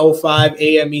 11:05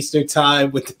 a.m. Eastern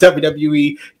Time, with the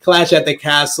WWE Clash at the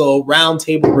Castle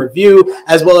Roundtable Review,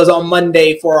 as well as on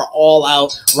Monday for our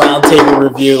all-out Roundtable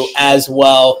Review as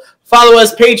well. Follow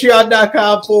us,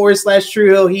 patreon.com/True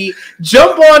Hill Heat.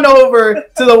 Jump on over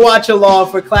to the watch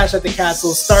along for Clash at the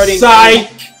Castle starting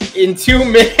in 2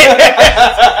 minutes.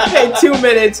 In 2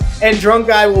 minutes, and Drunk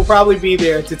Guy will probably be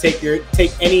there to take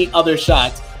any other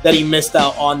shots that he missed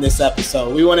out on this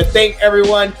episode. We want to thank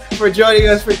everyone for joining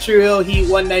us for True Hill Heat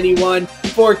 191.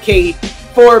 For Kate,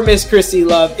 for Miss Chrissy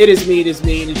Love, it is me,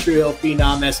 the True Hill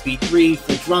Phenom SB3.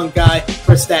 For Drunk Guy,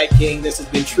 for Stat King, this has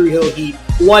been True Hill Heat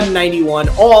 191.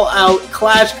 All out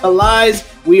Clash Collides.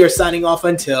 We are signing off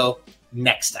until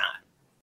next time.